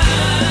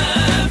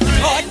my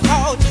friend. God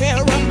called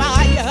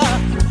Jeremiah,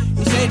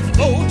 he said,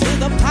 go to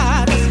the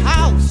potter's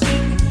house,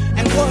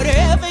 and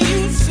whatever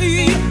you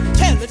see,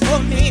 tell it for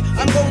me.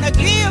 I'm gonna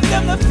give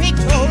them the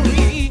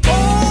victory.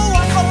 Oh,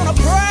 I'm gonna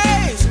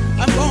praise,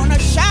 I'm gonna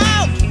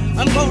shout,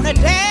 I'm gonna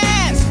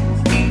dance,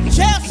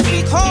 just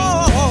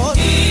because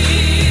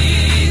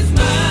he's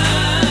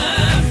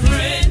my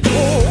friend.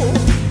 Oh,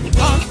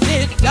 Humpty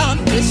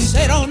Dumpty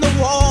sat on the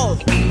wall.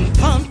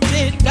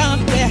 Humpty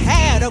Dumpty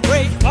had a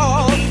great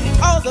fall.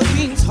 All the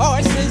king's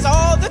horses,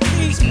 all the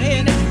king's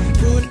men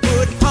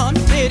put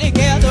Humpty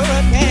together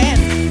again.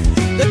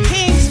 The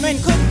king's men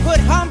couldn't put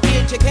Humpty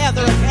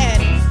together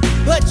again,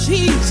 but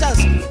Jesus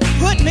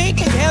put me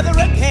together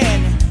again.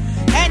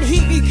 And he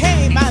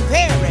became my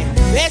very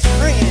best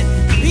friend,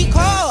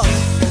 because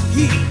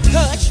he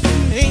touched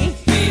me.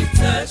 He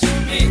touched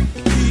me.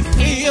 He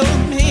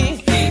filled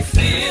me. He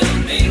filled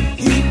me.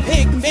 He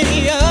picked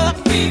me up.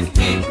 He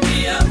picked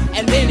me up.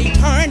 And then he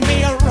turned me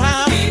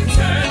around. He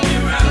turned me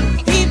around.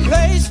 He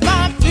placed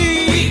my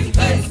feet. He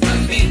placed my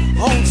feet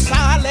on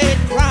solid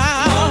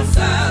ground. On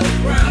solid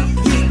ground.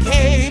 He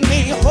gave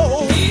me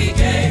hope. He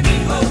gave me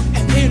hope.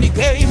 And then he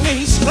gave me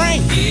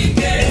strength. He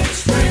gave me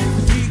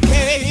strength. He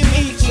gave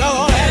me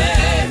joy.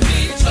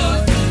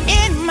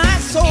 In my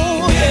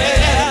soul,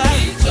 yeah.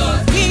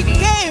 He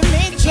gave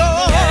me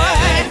joy.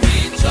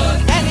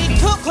 And he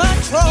took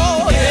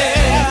control,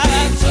 yeah.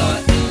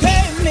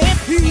 Gave me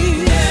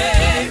peace.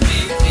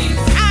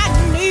 I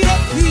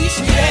needed peace,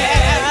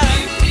 yeah.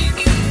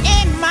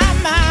 In my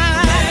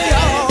mind,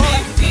 y'all.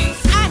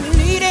 I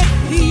needed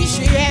peace,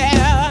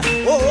 yeah.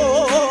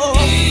 Oh,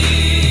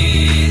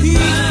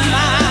 he's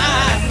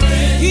mine.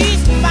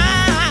 He's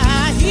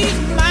mine. He's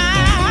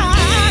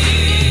mine.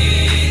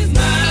 He's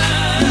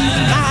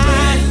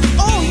mine.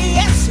 Oh,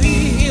 yes, he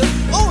is.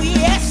 Oh,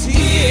 yes,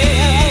 he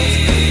is.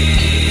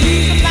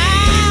 He's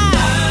mine.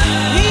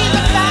 He's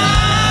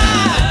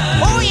mine.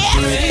 Oh,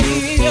 yes, he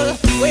is.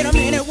 Wait a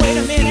minute, wait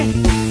a minute.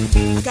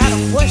 I got a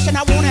question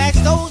I want to ask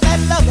those that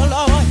love the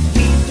Lord.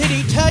 Did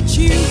he touch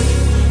you?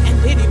 And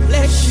did he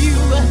bless you?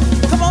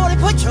 Come on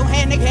and put your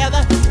hand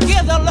together.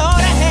 Give the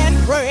Lord a hand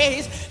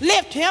praise.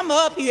 Lift him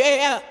up,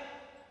 yeah.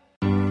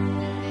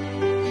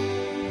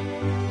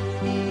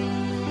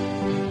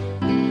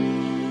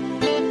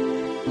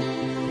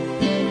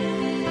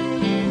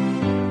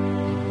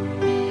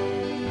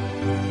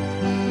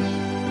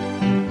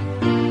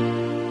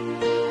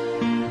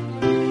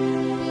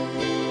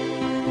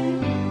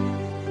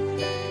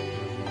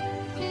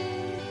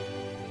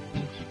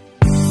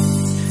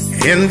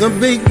 In the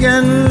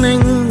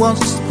beginning was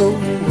the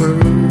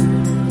Word,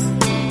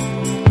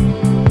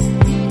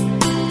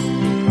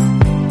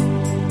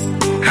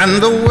 and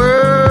the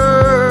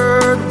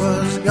Word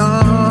was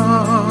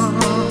God.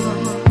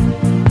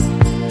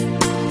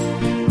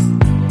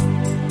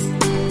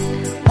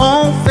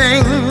 All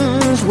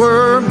things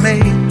were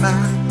made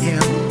by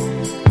Him,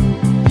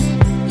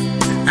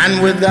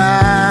 and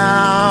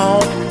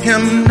without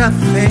Him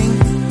nothing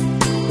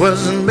was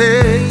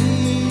made.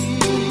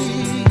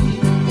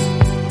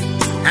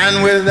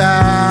 And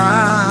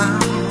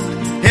without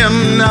Him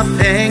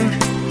nothing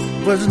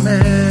was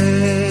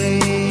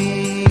made.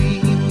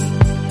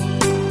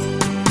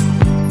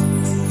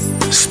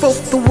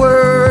 Spoke the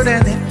word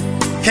and it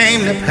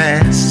came to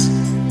pass.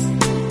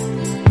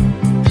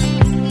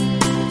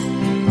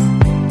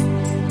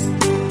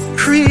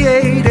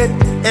 Created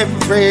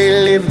every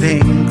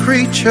living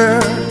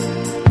creature.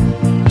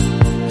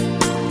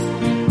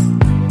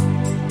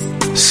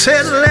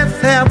 Said, let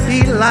there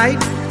be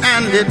light,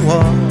 and it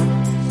was.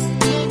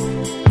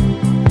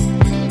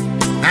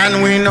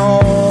 And we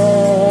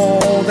know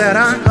that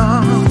our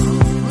God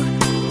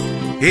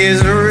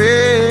is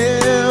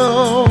real.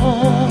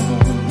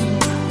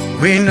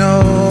 We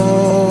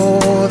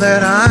know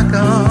that our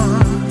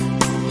God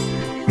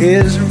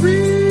is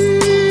real.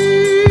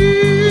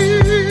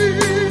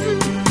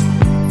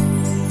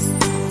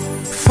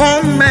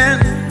 Formed man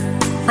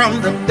from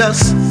the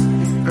dust of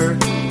the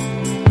earth,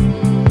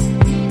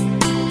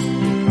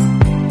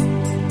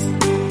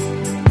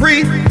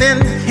 breathed in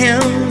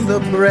him the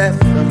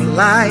breath of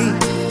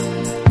life.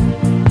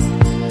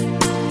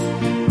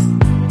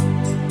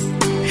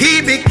 He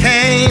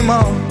became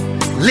a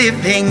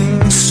living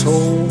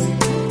soul,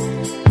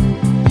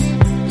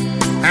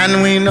 and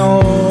we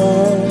know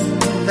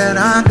that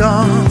our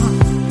God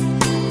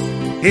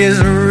is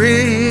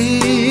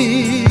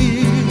real.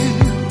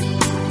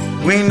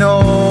 We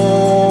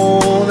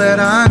know that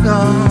our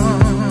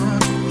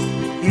God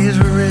is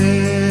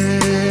real.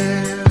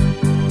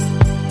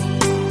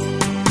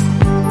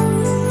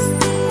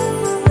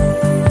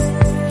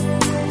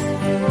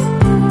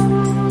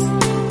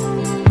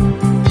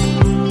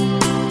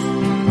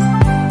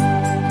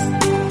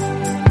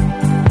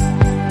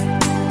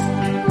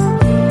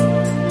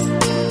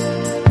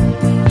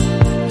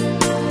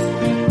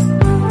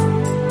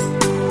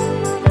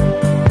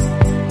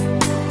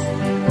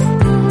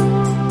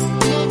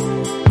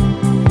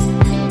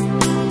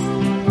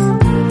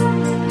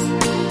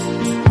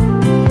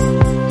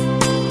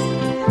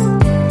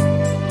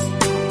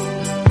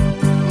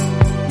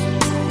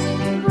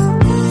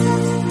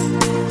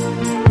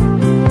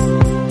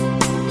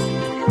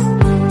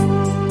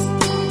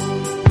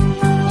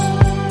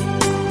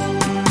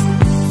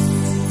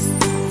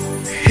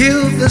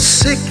 Heal the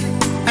sick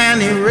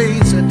and he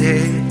raised the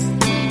dead.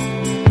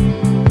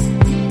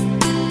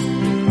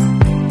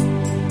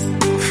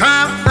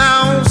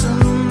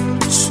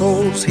 5,000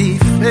 souls he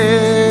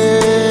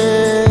fed.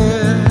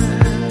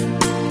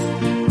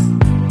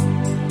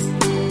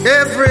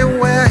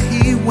 Everywhere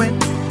he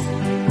went,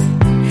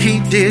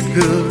 he did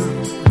good.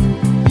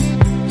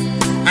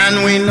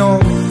 And we know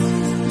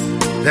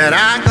that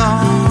our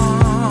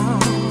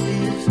God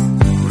is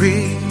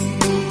real.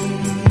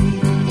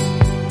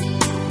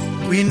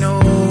 We know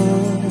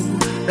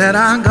that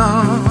our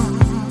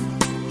God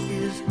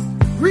is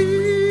real.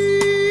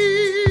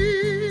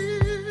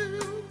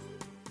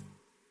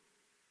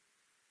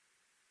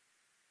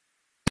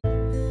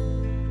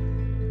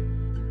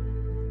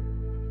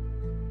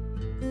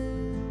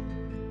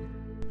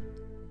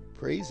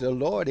 Praise the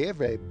Lord,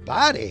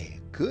 everybody.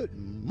 Good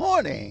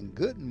morning.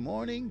 Good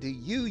morning to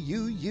you,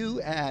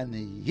 and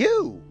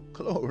you.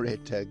 Glory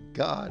to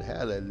God.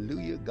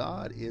 Hallelujah.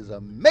 God is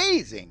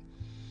amazing.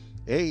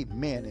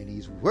 Amen. And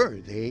he's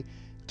worthy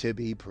to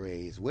be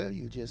praised. Well,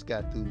 you just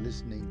got through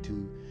listening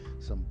to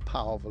some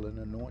powerful and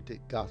anointed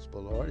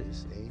gospel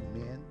artists.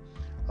 Amen.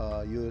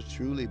 Yours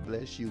truly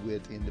bless you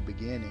with In the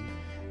Beginning.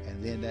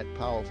 And then that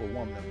powerful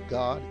woman of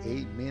God.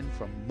 Amen.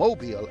 From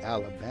Mobile,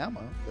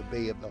 Alabama, the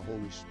Bay of the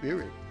Holy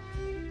Spirit.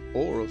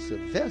 Oral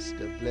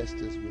Sylvester blessed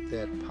us with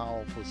that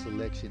powerful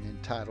selection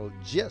entitled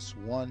Just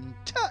One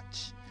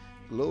Touch.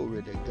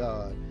 Glory to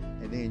God.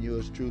 And then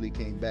yours truly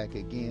came back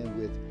again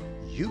with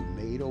You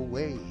Made a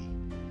Way.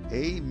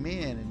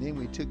 Amen. And then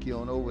we took you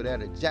on over there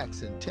to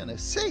Jackson,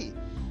 Tennessee.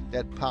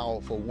 That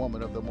powerful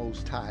woman of the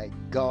Most High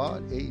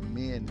God.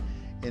 Amen.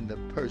 In the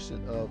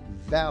person of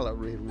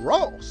Valerie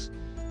Ross.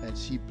 And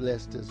she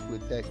blessed us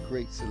with that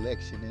great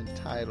selection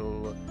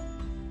entitled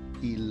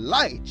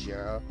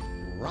Elijah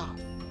Rock.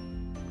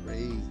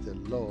 Praise the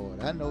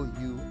Lord. I know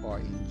you are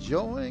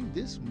enjoying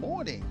this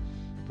morning.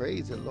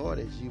 Praise the Lord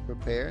as you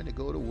prepare to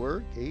go to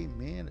work.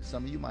 Amen.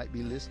 Some of you might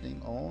be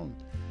listening on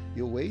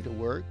your way to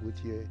work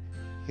with your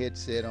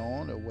headset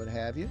on or what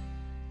have you,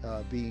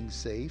 being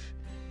safe.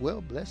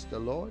 Well, bless the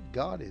Lord.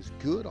 God is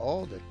good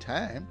all the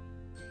time.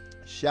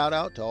 Shout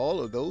out to all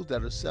of those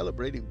that are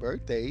celebrating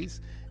birthdays.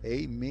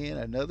 Amen.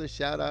 Another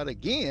shout out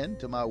again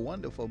to my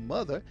wonderful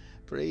mother.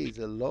 Praise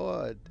the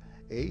Lord.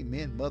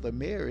 Amen. Mother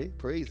Mary,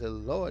 praise the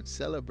Lord,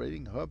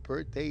 celebrating her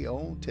birthday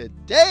on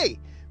today.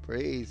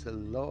 Praise the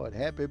Lord.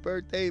 Happy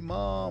birthday,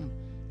 Mom.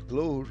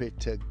 Glory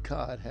to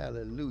God.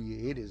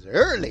 Hallelujah. It is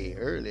early.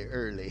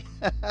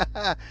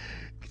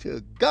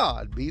 To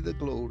God be the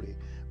glory.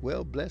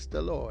 Well, bless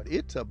the Lord.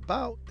 It's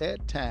about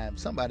that time.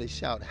 Somebody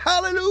shout,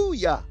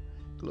 hallelujah.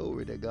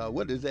 Glory to God.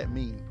 What does that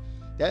mean?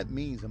 That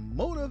means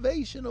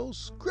motivational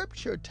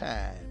scripture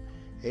time.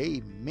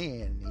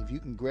 Amen. If you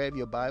can grab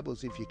your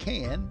Bibles, if you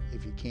can.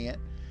 If you can't,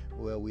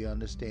 well, we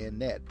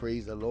understand that.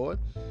 Praise the Lord.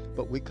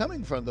 But we're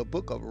coming from the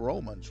book of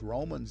Romans,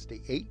 the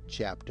 8th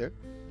chapter,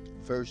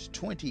 verse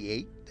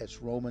 28.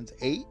 That's Romans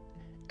 8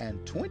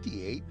 and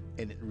 28.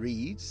 And it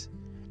reads,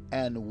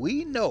 And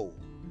we know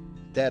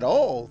that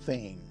all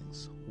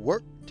things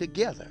work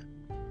together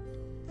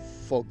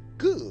for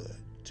good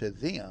to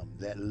them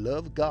that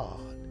love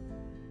God,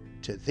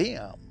 to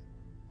them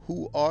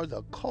who are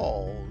the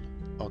called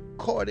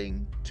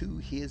according to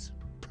his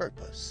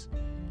purpose.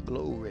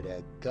 Glory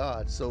to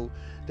God. So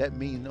that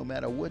means no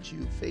matter what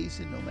you're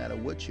facing, no matter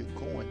what you're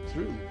going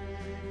through,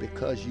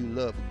 because you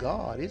love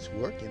God, it's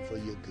working for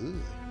your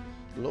good.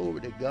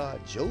 Glory to God.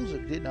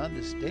 Joseph didn't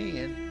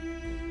understand,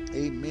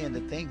 amen,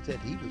 the things that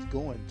he was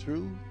going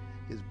through.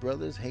 His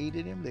brothers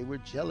hated him. They were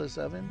jealous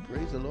of him.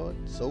 Praise the Lord.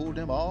 Sold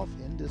him off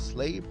into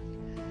slavery,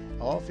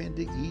 off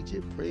into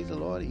Egypt. Praise the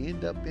Lord. He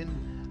ended up in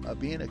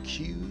being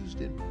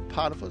accused in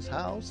Potiphar's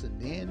house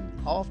and then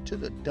off to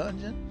the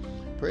dungeon.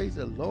 Praise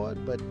the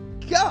Lord. But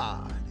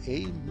God,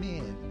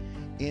 amen,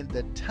 in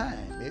the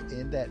time,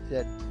 in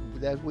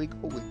that we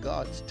go with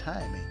God's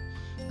timing.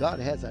 God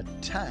has a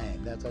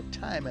time. There's a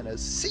time and a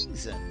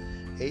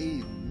season.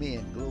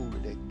 Amen.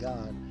 Glory to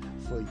God.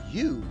 For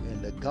you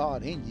and the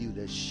God in you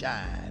to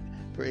shine.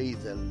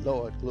 Praise the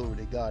Lord. Glory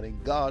to God.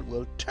 And God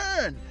will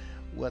turn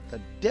what the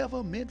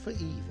devil meant for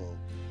evil.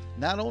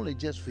 not only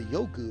just for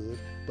your good,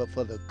 but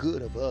for the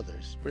good of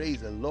others.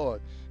 Praise the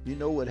Lord. You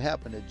know what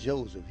happened to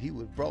Joseph? He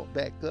was brought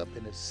back up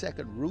in the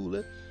second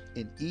ruler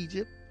in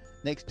Egypt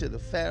next to the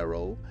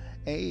Pharaoh.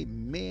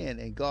 Amen.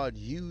 And God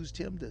used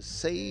him to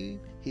save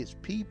his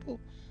people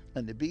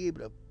and to be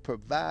able to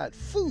provide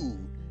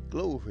food.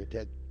 Glory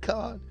to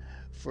God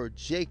for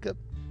Jacob.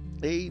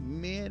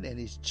 Amen. And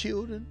his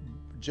children,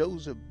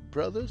 Joseph's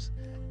brothers.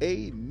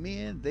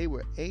 Amen. They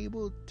were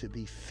able to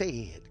be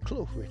fed.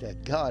 Glory to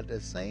God. The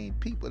same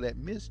people that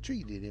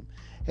mistreated him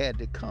had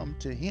to come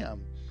to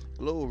him.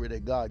 Glory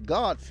to God.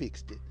 God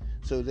fixed it.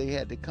 So they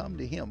had to come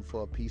to him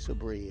for a piece of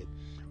bread.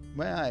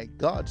 My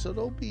God. So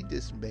don't be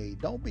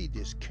dismayed. Don't be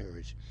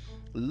discouraged.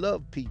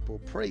 Love people.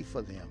 Pray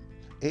for them.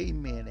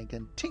 Amen. And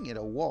continue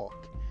to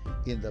walk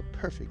in the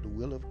perfect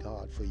will of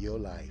God for your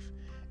life.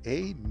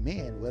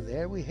 Amen. Well,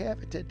 there we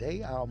have it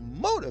today. Our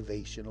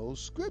motivational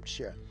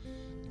scripture.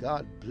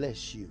 God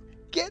bless you.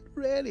 Get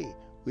ready.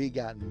 We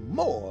got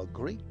more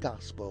great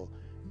gospel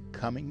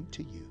coming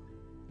to you.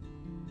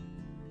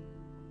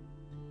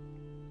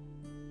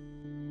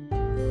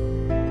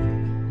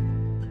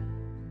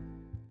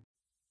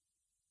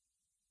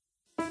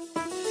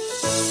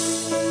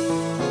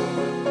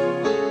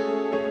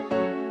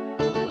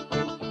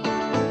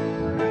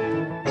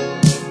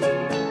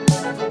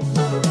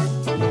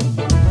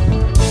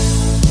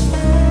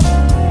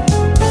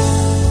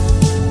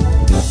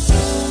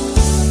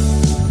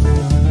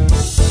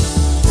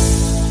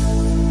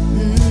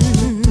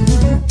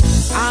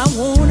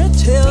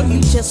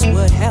 Just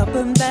what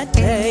happened that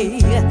day,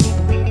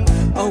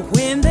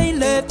 when they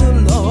let the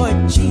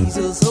Lord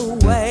Jesus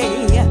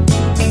away.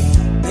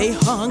 They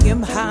hung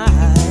him high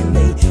and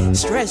they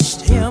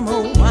stretched him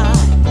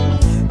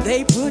wide.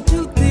 They put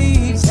two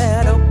thieves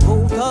at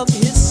both of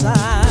his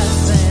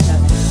sides,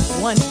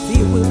 and one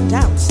filled with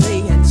doubt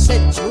saying,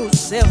 "Set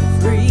yourself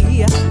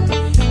free."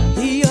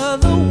 The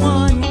other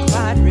one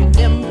cried,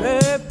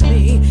 "Remember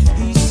me."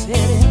 He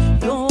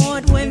said,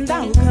 "Lord, when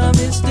thou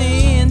comest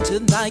into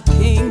thy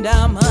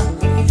kingdom,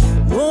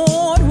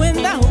 Lord, when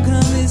thou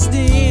comest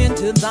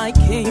into thy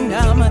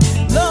kingdom,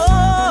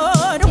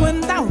 Lord,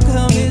 when thou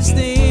comest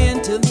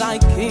into thy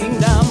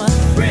kingdom,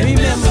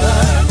 remember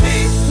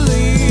me,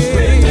 please."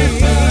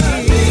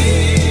 Remember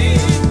me.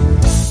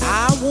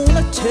 I want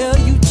to tell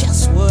you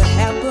just what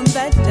happened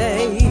that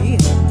day,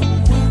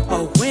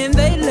 when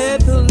they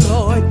let the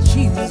Lord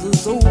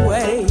Jesus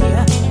away.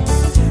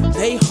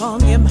 They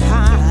hung him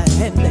high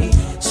and they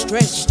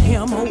stretched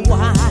him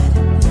wide.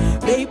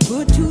 They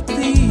put two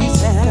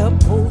thieves at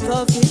both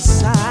of his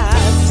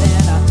sides,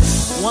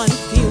 and one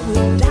filled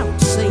with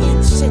doubt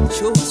saying,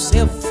 "Set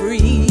yourself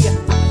free."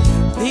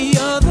 The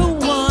other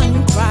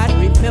one cried,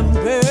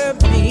 "Remember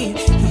me."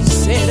 He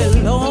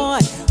said,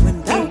 "Lord,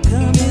 when thou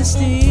comest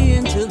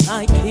into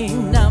thy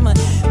kingdom,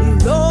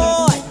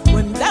 Lord,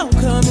 when thou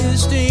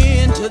comest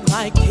into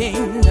thy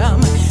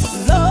kingdom,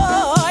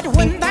 Lord,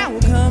 when thou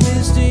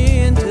comest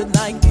into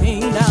thy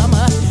kingdom,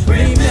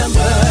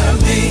 remember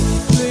me,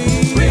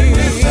 please."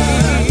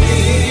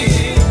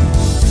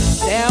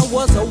 There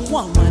was a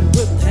woman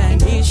with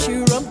an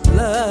issue of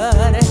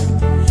blood.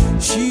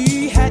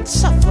 She had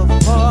suffered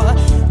for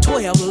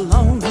 12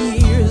 long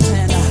years,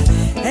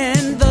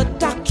 and the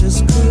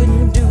doctors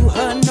couldn't do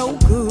her no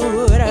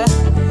good.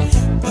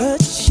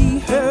 But she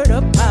heard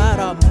about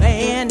a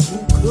man who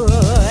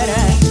could.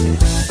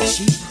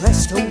 She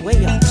pressed her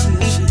way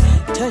until she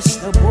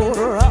touched the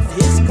border of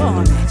his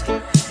garment.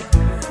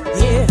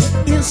 Yeah,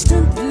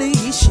 instantly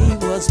she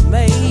was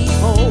made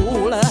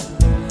whole.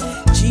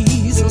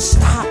 Jesus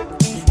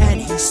stopped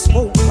and he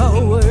spoke a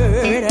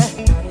word.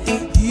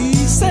 He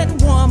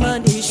said,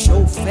 "Woman, it's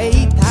your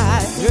faith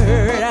I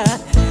heard."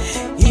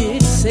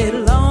 It said,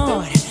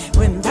 "Lord,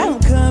 when thou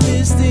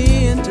comest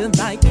into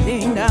thy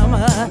kingdom,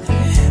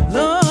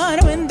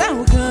 Lord, when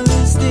thou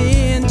comest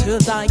into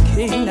thy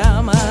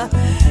kingdom,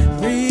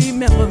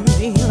 remember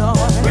me,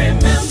 Lord.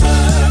 Remember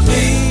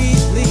me,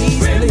 please,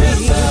 please.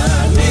 Remember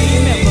me,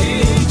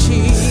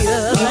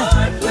 Jesus.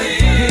 Lord,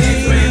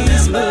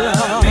 please,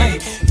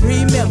 Lord,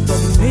 remember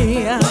me.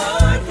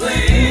 Lord,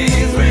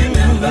 please,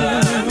 remember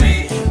me.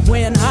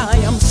 When I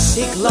am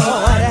sick,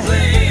 Lord,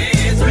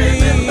 please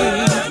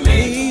remember me.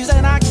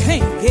 And I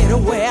can't get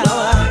well,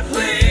 Lord,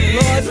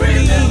 please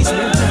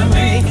remember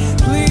me.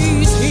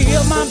 Please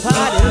heal my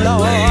body,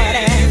 Lord.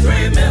 Please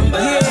remember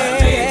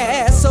me.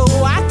 Yeah, so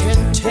I can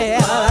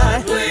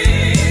tell.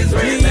 Please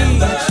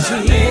remember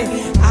me.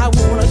 I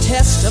wanna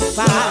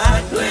testify.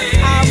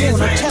 I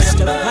wanna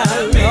testify,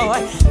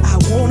 Lord. I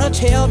wanna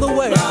tell the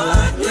world.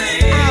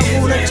 I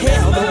wanna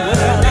tell the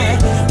world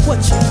what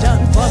you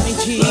done for me,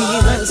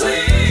 Jesus.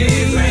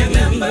 Please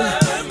remember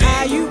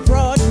how you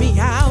brought me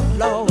out,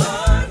 Lord.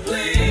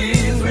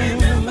 Please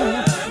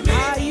remember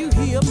how you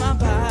healed my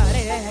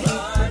body.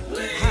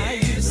 How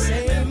you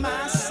saved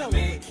my soul.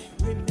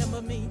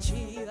 Remember me,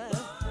 Jesus.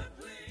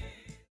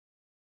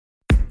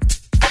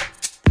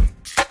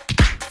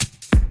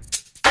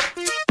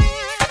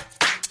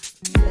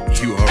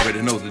 You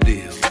already know the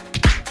deal.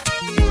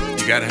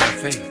 You gotta have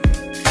faith.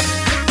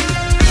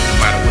 No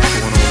matter what's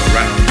going on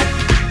around you,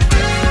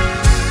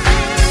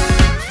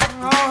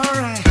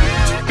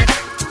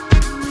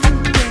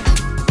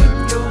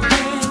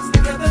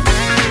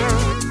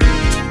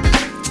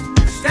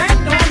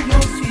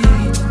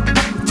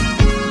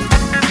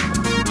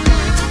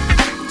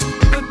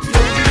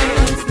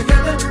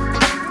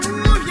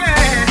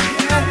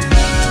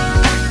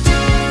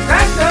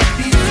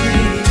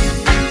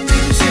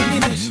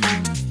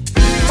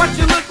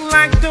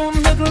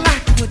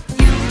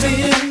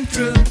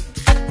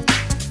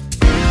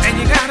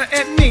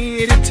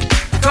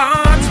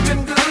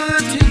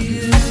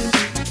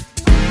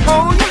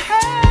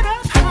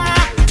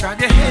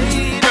 drive your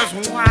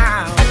haters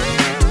wild.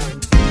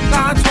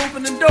 God's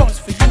opening doors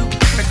for you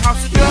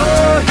because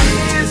you're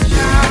his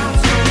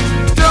child.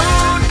 So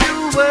don't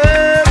you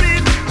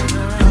worry.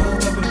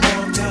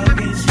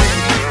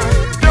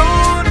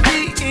 Don't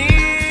be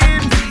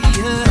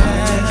envious.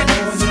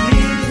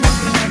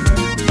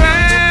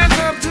 There's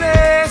a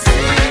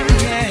blessing,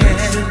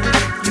 yeah.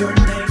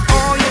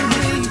 All you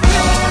need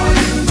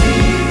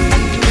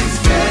is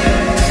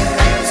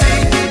faith.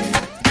 See,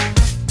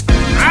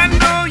 I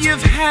know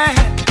you've had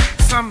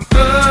some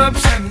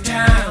ups and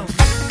downs.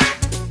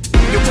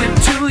 You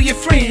went to your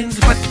friends,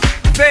 but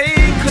they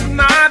could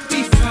not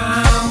be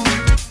found.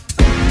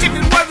 If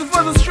it wasn't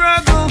for the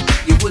struggle,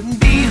 you wouldn't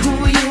be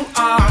who you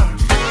are.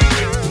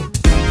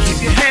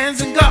 Keep your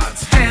hands in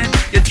God's hand.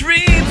 Your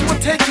dreams will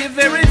take you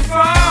very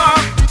far.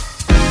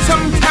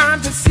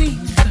 Sometimes it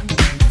seems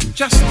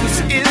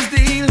justice is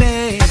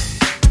delayed.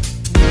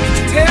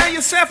 You tell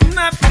yourself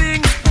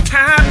nothing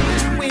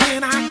happened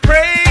when I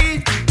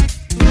prayed.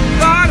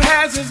 God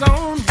has his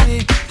own way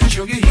to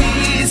show you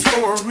he's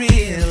for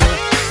real.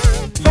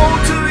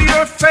 Hold to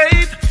your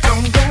faith,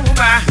 don't go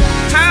by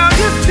how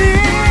you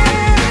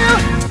feel.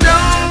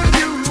 Don't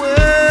you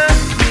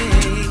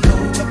worry,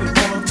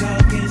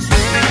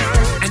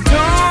 and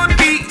don't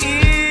be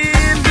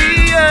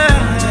envious.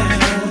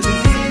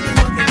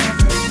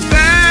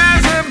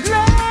 There's a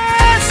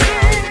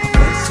blessing.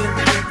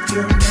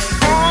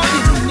 All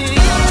you need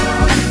is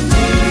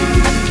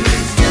faith.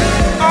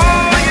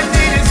 All you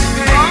need is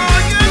faith. All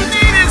you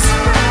need is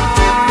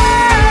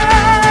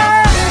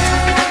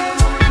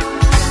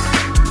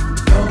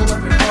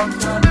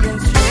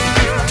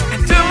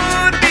and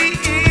don't be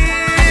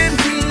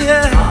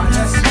envious.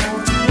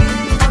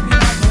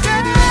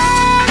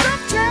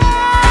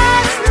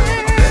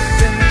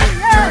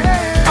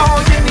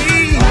 All you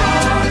need,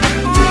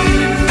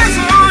 that's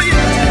all you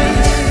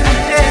need.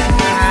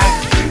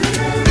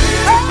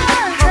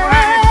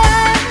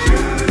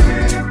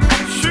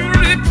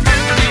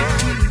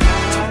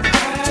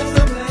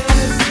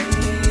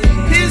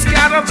 He's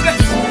got a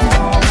blessing.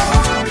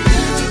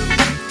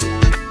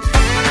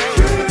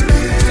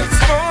 That's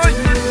for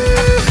you.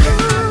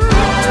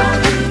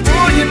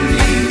 All you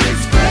need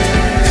is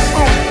faith.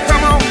 Oh,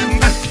 come on.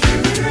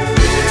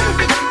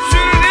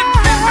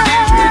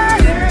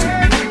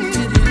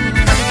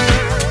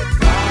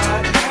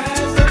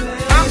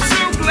 I'm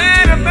so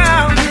glad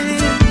about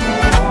it.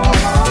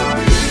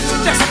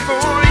 Just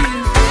for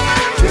you.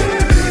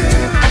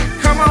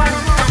 Come on,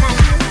 come on.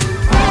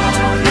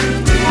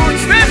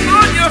 Stand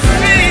on your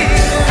feet.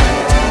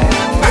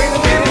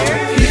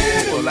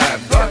 People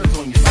alive, God is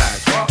on your side.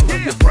 Swallow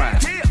your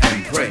pride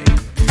and pray.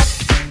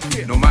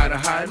 No matter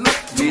how it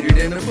looks, read it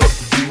in the book.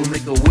 You will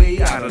make a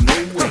way out of no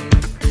way.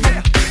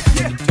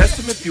 Test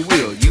him if you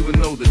will, you will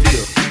know the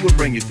deal. He will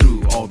bring you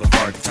through all the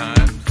hard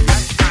times.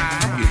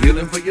 You're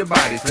healing for your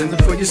body, cleansing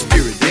for your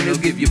spirit. Then he'll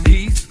give you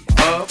peace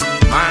of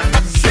mind.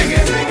 Sing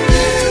it.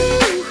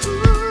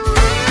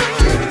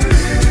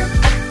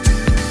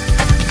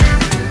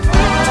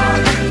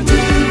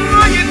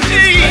 All you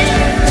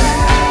need.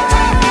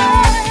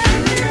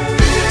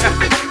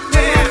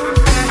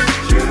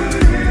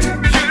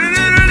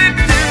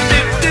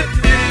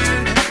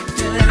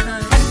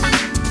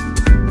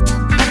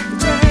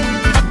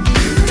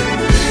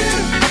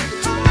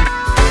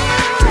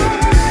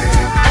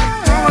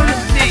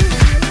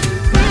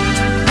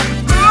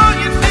 All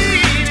you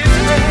need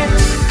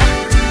is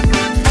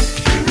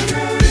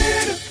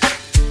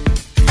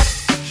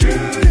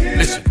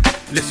Listen,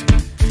 listen.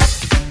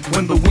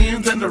 When the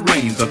winds and the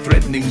rains are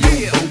threatening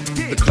your boat,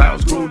 the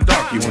clouds grow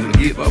dark, you want to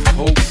give up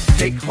hope.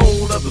 Take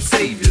hold of the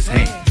Savior's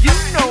hand. You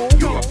know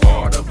You're a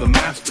part of the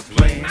master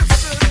plan.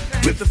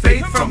 With the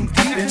faith from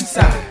deep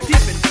inside,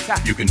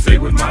 you can say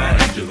with Maya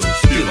Angelou,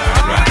 still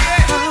I ride.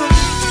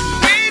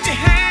 wave your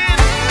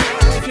hand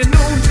if you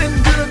know it's been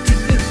good to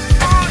do.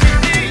 All you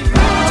need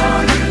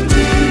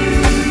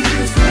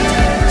is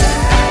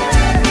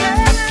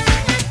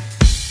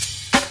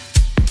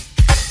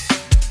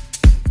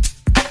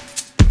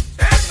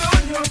stand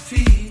on your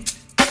feet.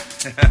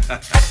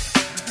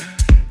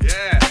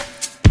 Yeah.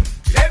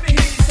 Let me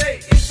hear you say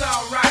it's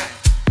all right.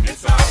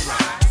 It's all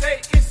right.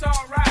 Say it's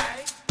all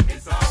right.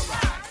 It's all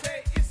right.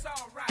 Say it's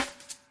all right.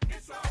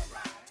 It's all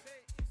right. Say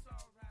it's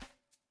all right.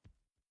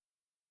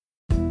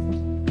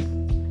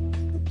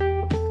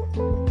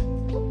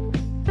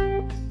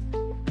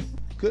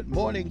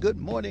 Good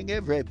morning,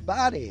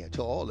 everybody,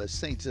 to all the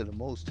saints of the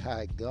Most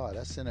High God.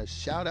 I send a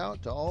shout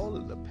out to all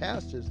of the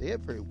pastors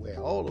everywhere,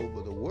 all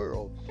over the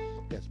world,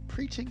 that's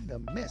preaching the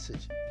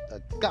message,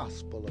 the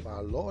gospel of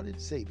our Lord and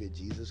Savior,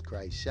 Jesus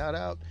Christ. Shout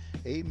out,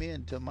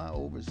 amen, to my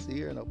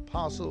overseer and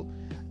apostle,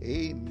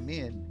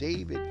 amen,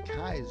 David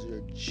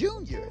Kaiser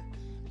Jr.,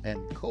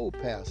 and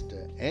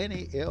co-pastor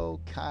Annie L.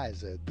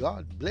 Kaiser.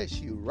 God bless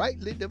you,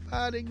 rightly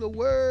dividing the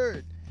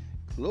word.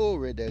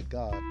 Glory to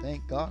God.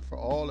 Thank God for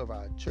all of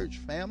our church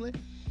family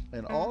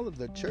and all of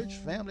the church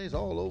families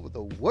all over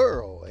the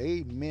world.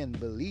 Amen,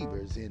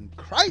 believers in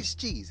Christ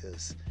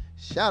Jesus.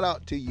 Shout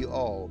out to you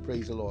all.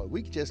 Praise the Lord.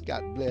 We just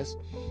got blessed,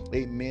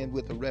 amen,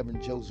 with the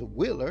Reverend Joseph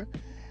Wheeler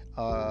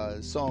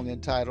song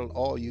entitled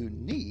All You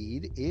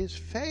Need Is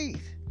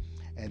Faith.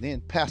 And then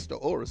Pastor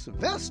Ora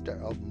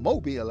Sylvester of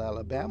Mobile,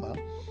 Alabama,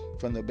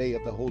 from the Bay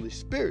of the Holy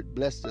Spirit,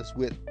 blessed us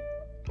with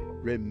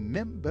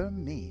Remember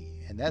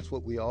Me. And that's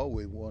what we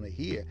always want to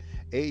hear.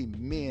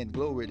 Amen.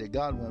 Glory to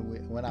God.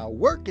 When our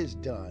work is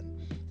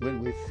done,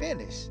 when we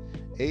finish,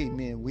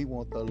 amen, we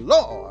want the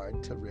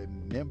Lord to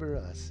remember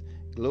us.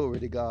 Glory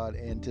to God.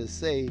 And to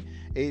say,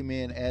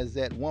 amen, as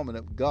that woman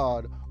of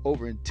God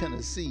over in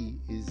Tennessee,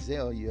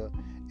 Azalea,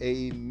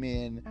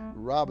 amen,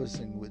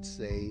 Robinson would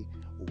say,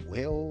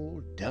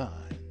 well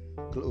done.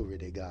 Glory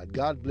to God.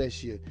 God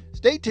bless you.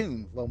 Stay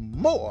tuned for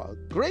more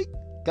great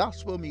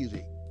gospel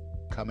music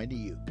coming to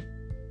you.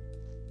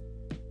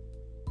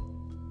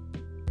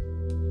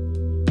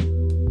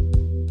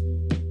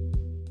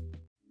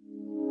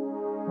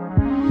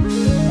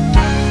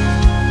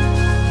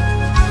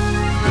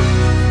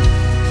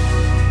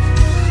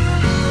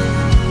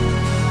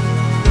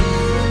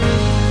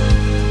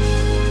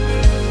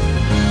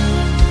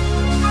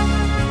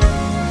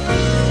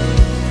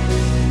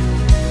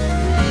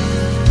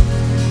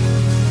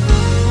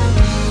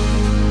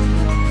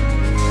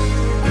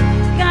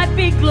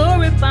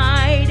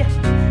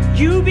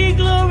 You be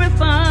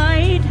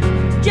glorified,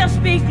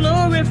 just be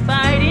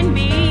glorified in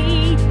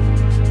me.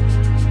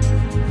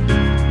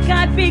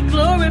 God be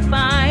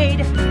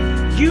glorified,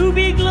 you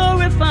be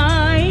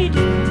glorified,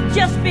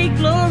 just be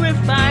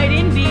glorified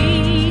in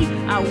me.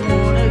 I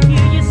wanna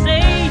hear you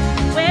say,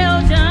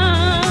 well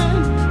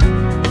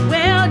done,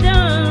 well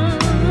done,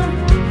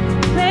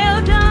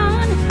 well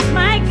done,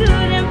 my good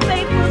and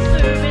faithful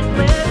servant,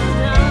 well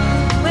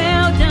done,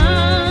 well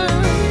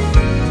done,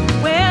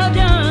 well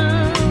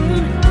done,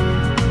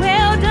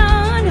 well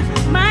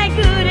done, my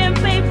good and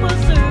faithful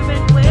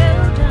servant,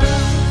 well done.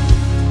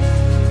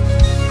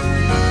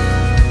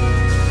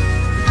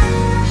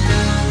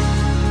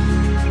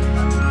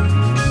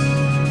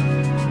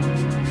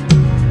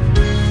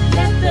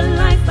 Let the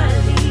life I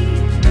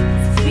lead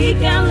speak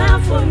out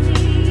loud for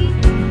me.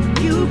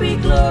 You be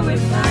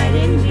glorified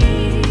in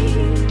me.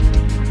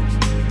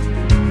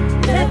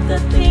 Let the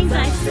things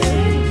I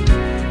say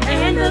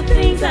and the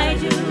things I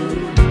do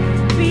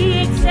be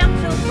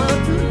acceptable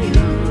to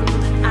you.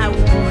 I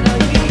wanna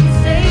hear you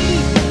say,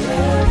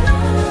 well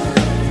done,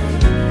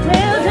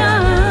 well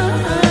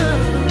done,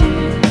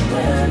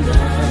 well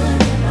done,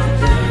 my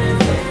good and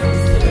faithful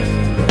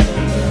servant.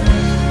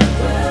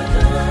 Well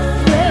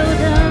done, well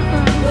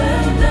done,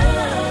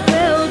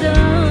 well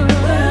done,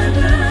 well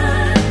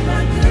done,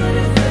 my good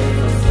and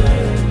faithful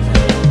servant.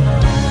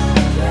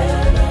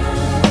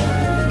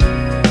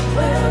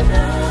 Well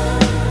done, well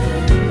done,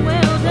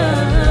 well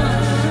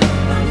done,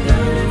 my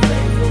good and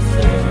faithful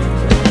servant.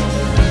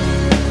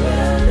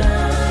 Well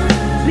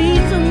done, be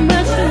so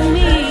much to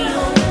me.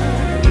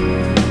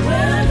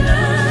 Well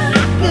done, I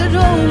could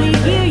only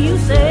hear you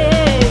say,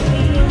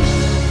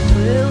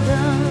 well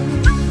done,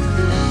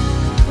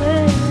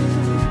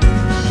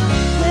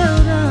 well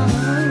done.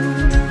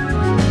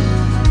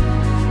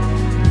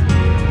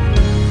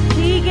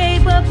 He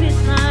gave up his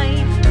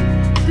life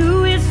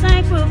through his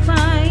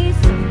sacrifice,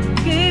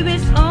 gave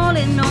his all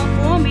and all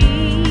for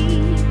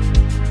me.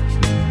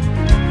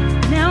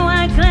 Now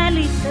I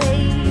gladly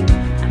say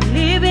I'm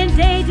living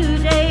day to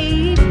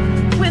day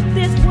with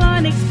this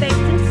one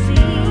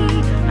expectancy.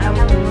 I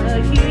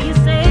wanna hear you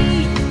say,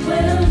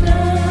 well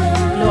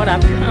done, Lord,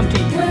 I've come to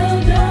you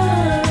well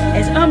done,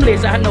 as humbly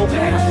as I know how,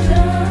 well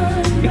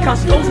done,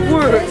 because those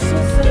words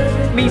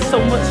mean so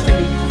much to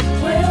me.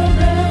 Well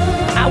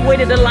done, I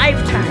waited a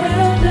lifetime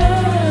well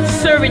done,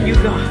 serving you,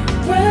 God,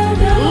 well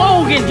done,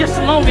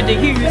 longing to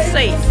hear you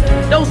say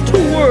those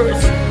two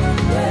words,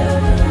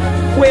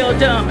 well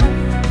done,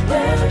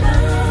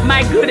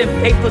 my good and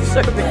faithful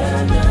servant.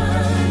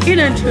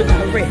 Enter into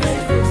my rest.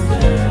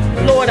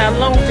 Lord, I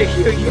long to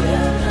hear you.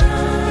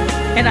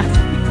 And I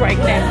speak right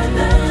now.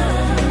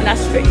 And I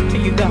speak to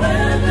you, God.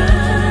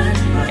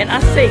 And I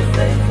say,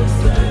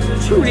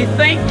 truly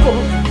thankful.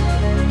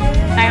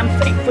 I am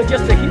thankful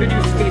just to hear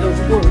you say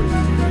those words.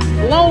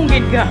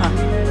 Longing, God,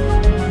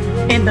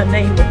 in the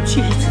name of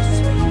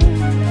Jesus.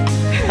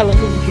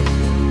 Hallelujah.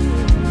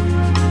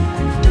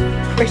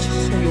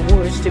 Precious are your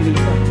words to me,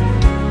 God.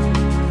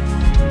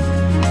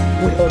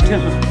 Well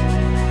done.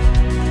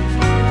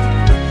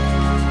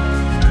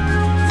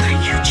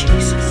 Thank you,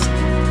 Jesus.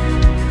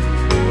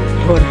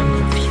 Lord, I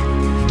love you.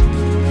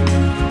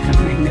 I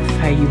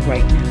magnify you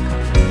right now,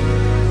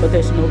 God. For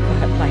there's no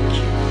God like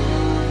you.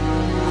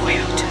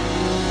 Well done.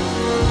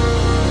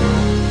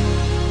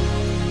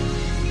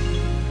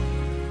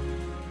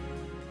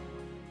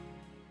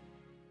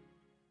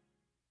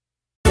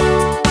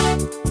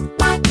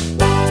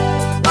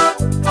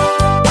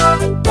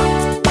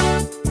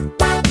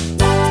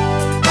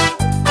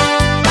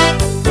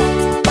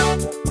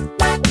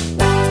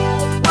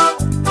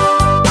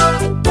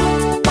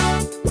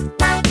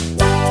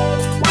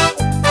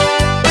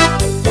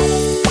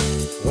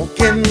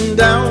 Walking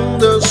down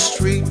the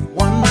street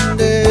one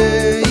day,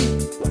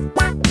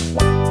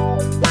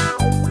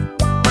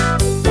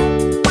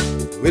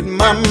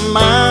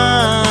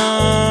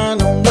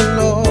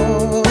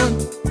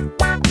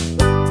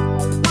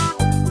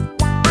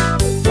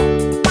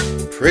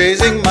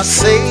 praising my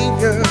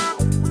Savior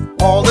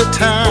all the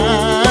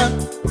time,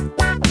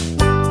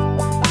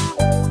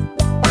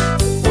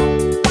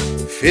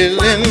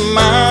 feeling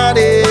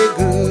mighty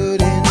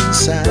good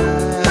inside.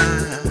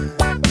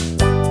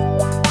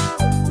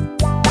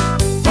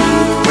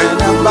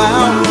 When I'm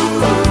bound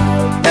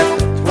at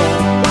the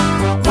throne,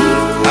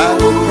 I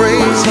will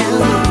praise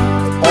Him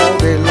all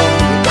day long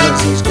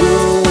because He's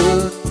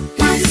good.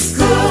 He's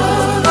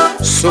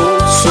good. So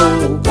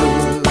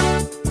good.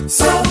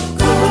 So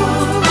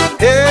good.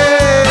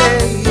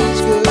 Hey,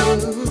 He's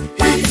good.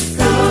 He's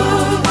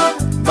good.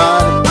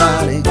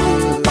 Mighty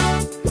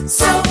good.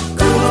 So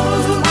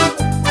good.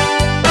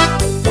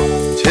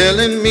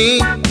 Telling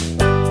me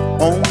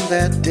on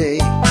that day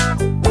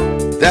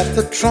that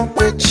the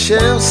trumpet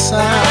shall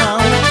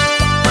sound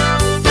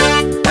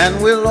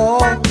and we'll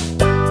all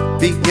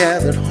be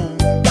gathered home.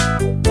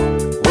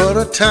 What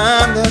a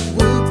time that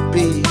would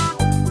be.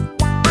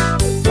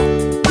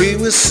 We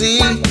will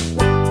see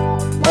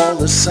all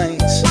the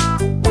saints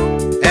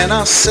and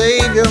our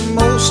Savior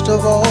most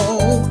of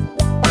all.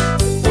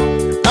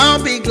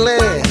 I'll be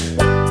glad,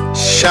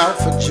 shout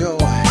for joy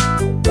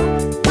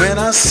when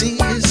I see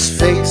His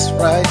face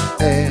right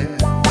there.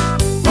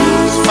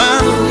 'Cause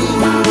finally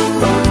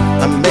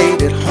I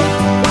made it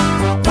home.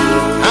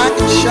 I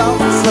can shout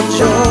for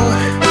joy.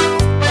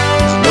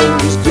 I know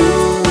He's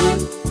good.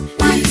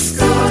 He's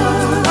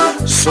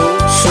good. So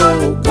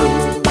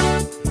good.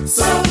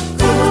 So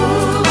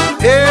good.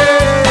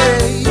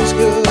 Hey, He's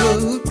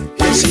good.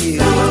 Yes, He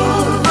is.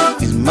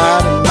 He's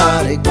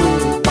mighty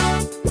good.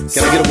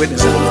 Can I get a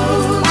witness out?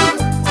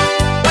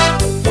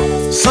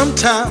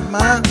 Sometime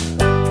my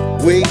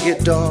way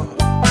get dark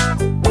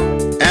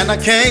and I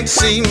can't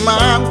see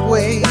my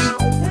way,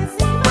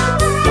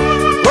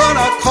 but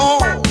I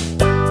call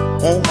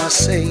on my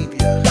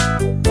Savior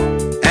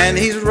and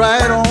He's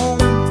right on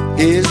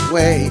His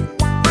way.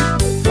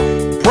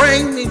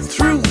 Bring me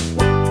through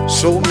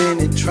so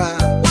many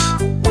trials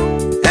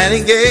and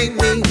He gave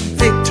me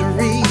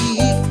victory.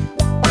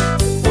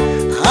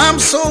 I'm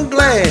so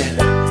glad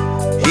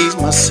He's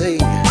my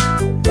Savior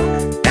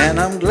and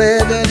I'm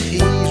glad that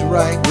He's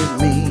right with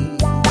me.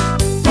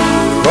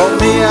 Brought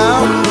me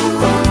out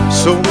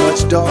so much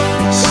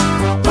darkness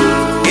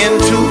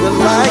into the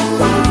light.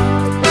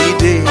 He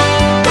did.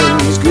 Oh,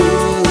 He's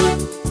good.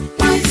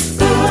 He's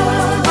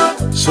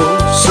good. So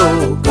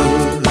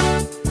good.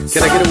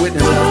 Can I get a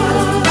witness out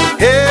there?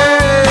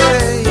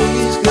 Hey,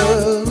 He's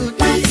good.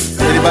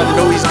 Anybody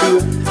know He's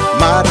good?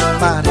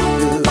 Mighty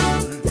good.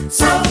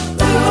 So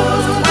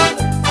good.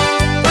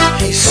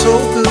 He's so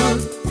good.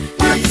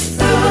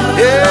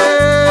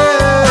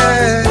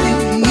 Yeah,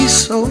 He's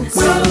so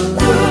good.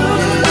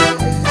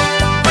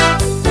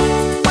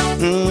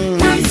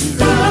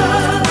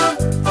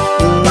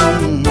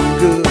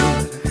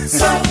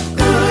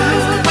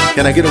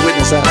 Can I get a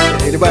witness out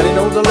there? Anybody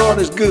know the Lord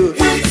is good?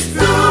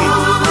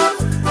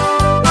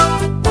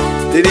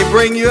 Did He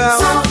bring you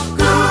out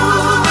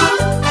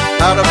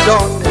of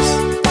darkness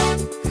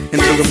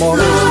into the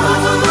marvelous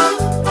light?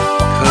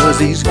 'Cause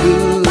He's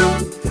good.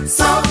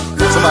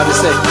 Somebody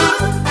say,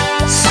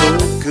 so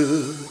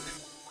good.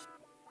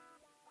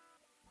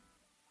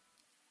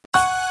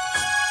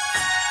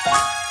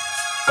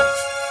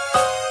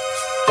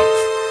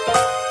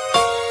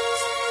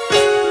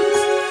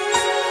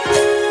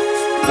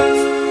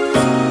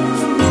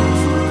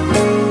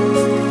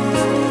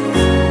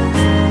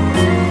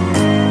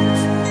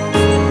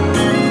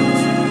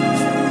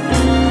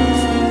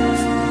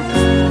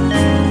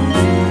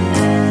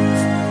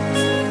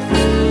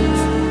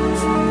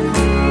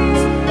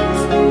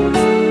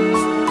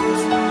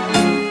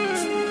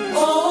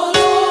 Oh,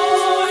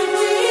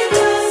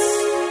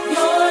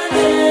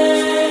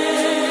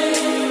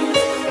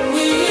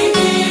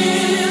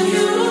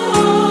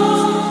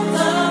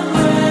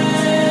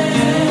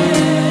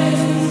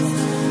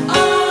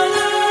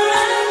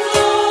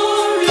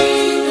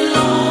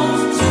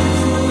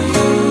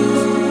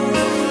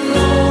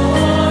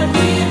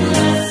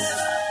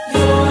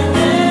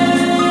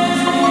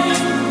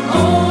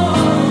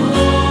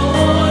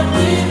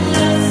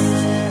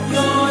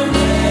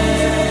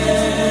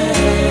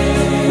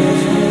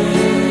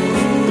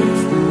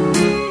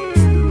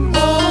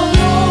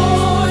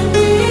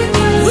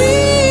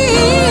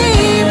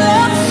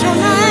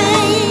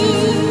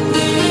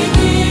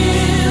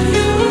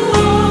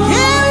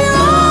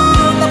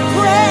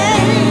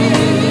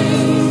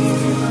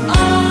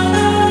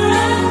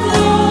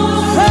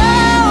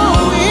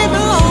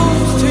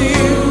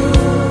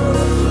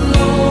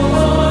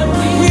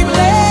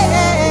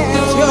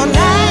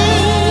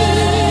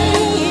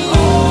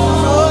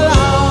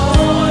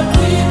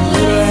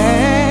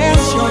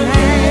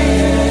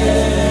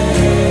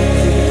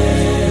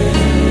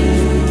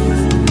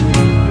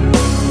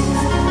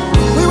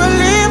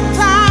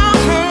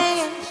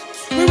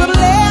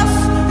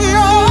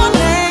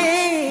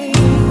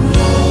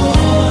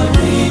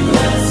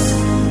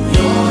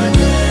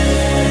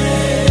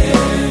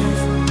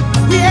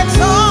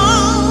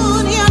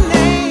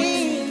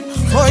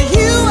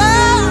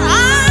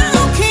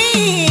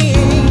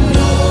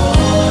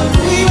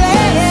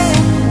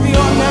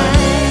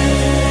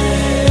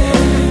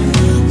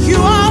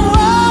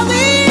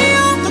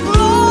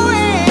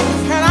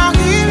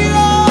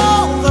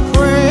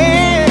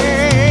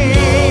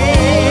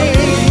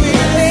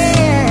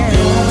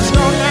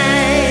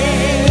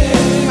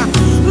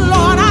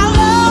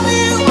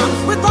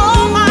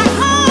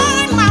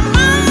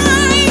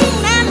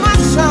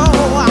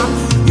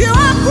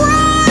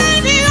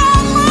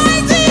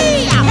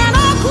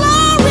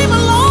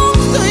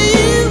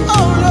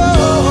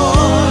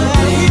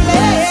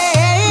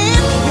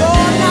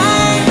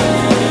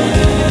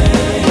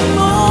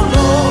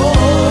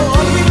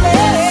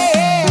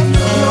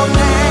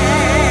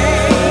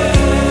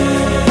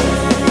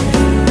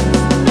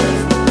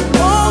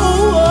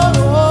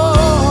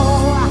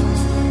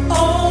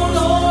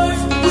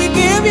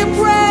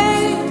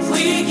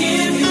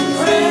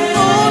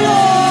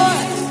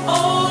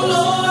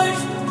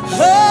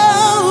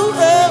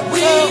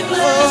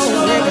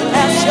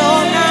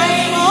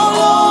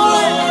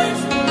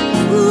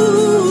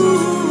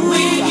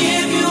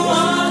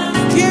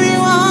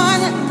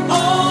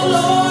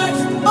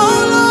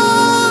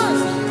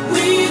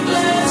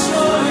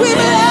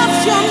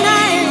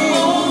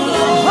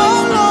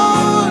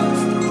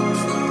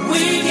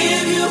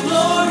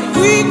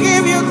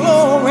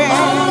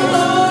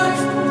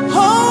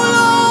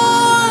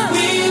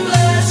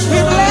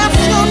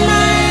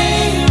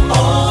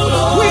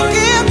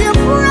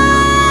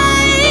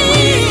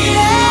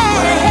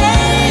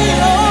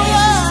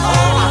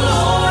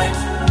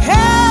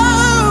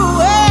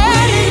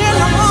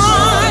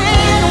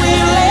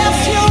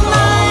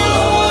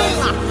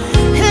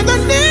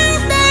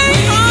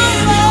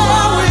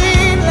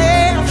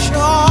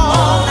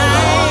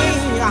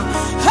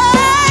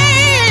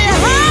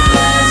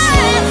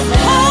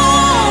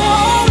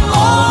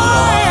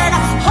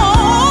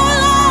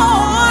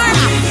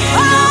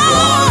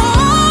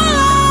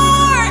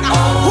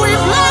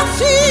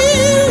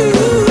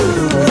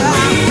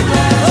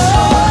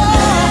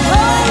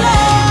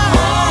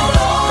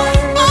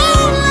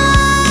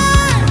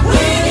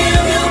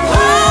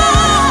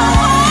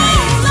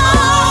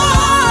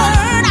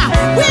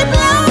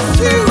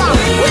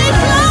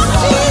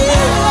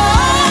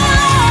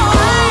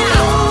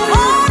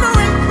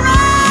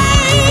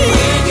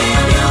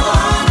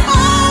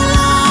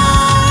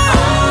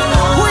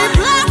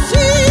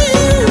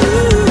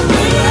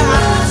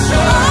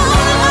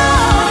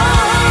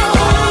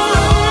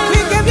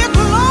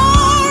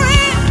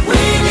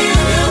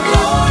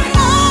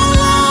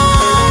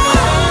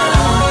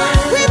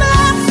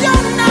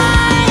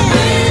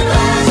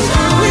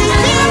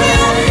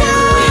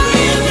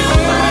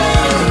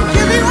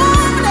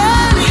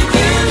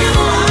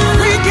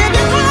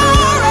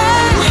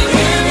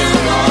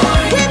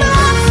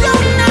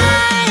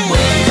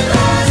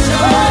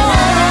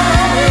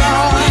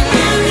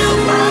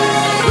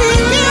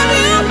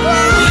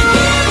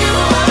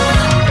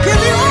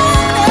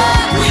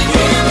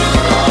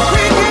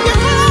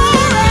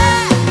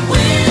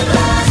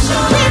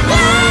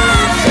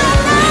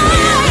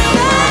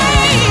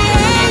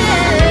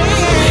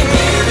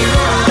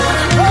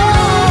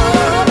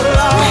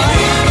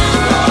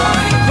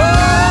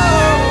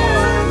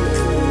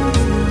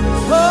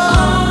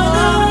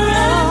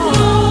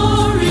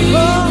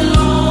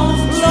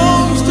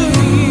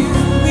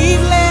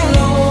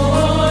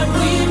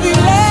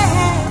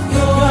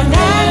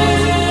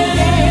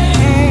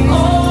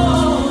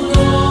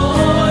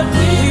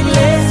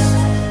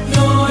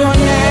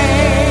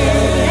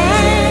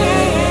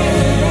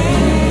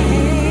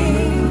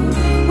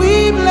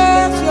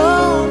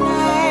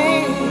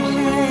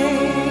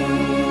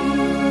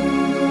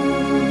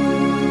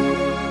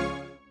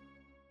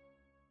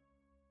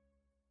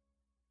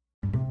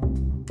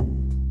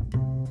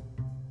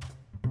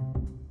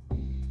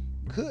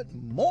 good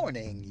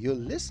morning. You're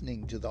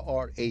listening to the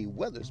R.A.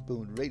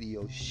 Weatherspoon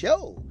radio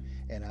show,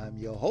 and I'm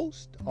your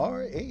host,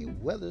 R.A.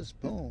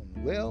 Weatherspoon.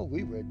 Well,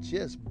 we were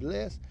just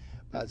blessed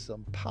by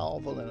some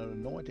powerful and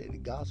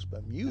anointed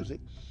gospel music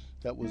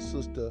that was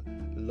Sister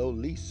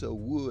Lolisa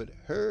Wood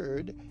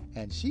Heard,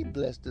 and she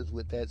blessed us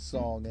with that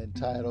song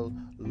entitled,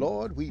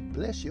 Lord, We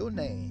Bless Your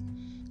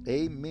Name.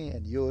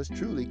 Amen. Yours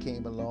truly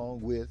came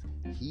along with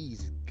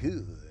He's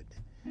Good.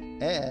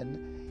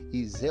 And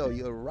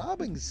Ezelia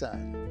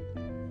Robinson,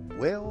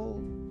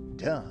 well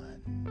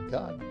done.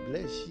 God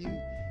bless you.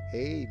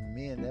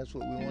 Amen. That's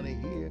what we want to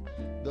hear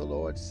the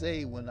Lord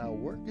say when our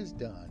work is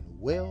done.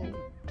 Well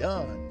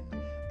done,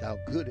 thou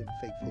good and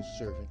faithful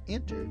servant.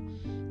 Enter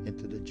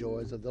into the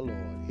joys of the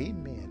Lord.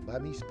 Amen. By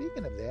me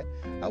speaking of that,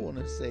 I want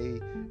to say,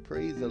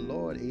 praise the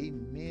Lord.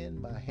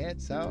 Amen. My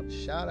hat's out.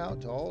 Shout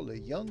out to all the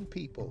young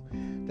people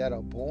that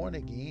are born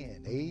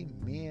again.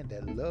 Amen.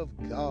 That love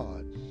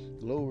God.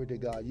 Glory to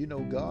God. You know,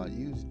 God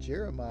used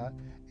Jeremiah,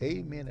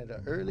 amen, at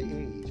an early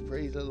age.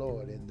 Praise the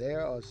Lord. And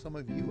there are some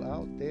of you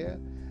out there,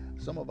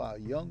 some of our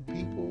young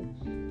people.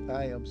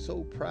 I am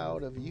so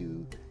proud of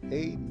you.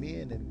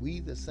 Amen. And we,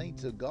 the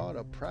saints of God,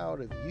 are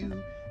proud of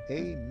you.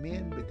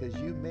 Amen. Because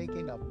you're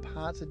making a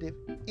positive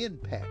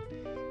impact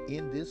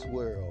in this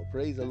world.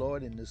 Praise the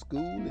Lord. In the school,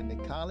 in the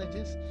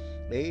colleges.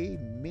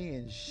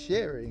 Amen.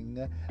 Sharing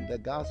the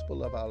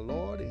gospel of our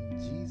Lord and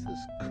Jesus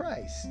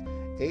Christ.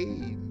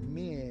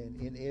 Amen.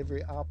 In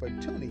every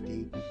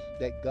opportunity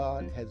that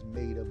God has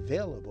made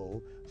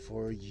available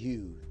for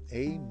you.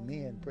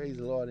 Amen. Praise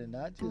the Lord. And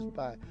not just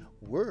by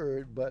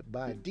word, but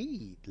by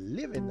deed,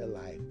 living the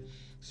life.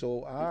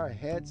 So our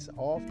hats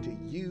off to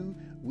you.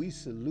 We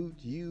salute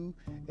you.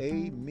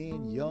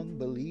 Amen. Young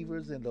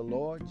believers in the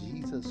Lord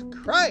Jesus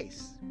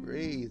Christ.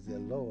 Praise the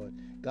Lord.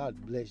 God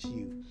bless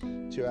you.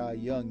 To our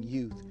young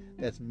youth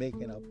that's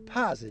making a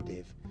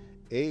positive,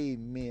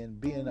 amen,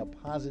 being a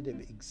positive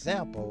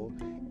example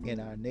in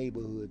our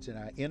neighborhoods, in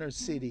our inner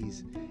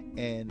cities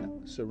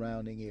and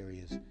surrounding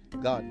areas.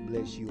 God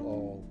bless you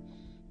all.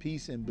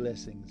 Peace and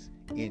blessings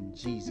in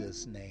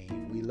Jesus'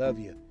 name. We love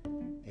you.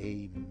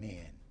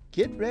 Amen.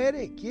 Get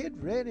ready. Get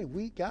ready.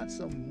 We got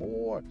some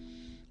more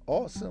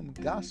awesome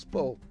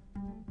gospel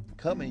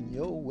coming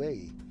your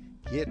way.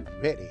 Get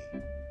ready.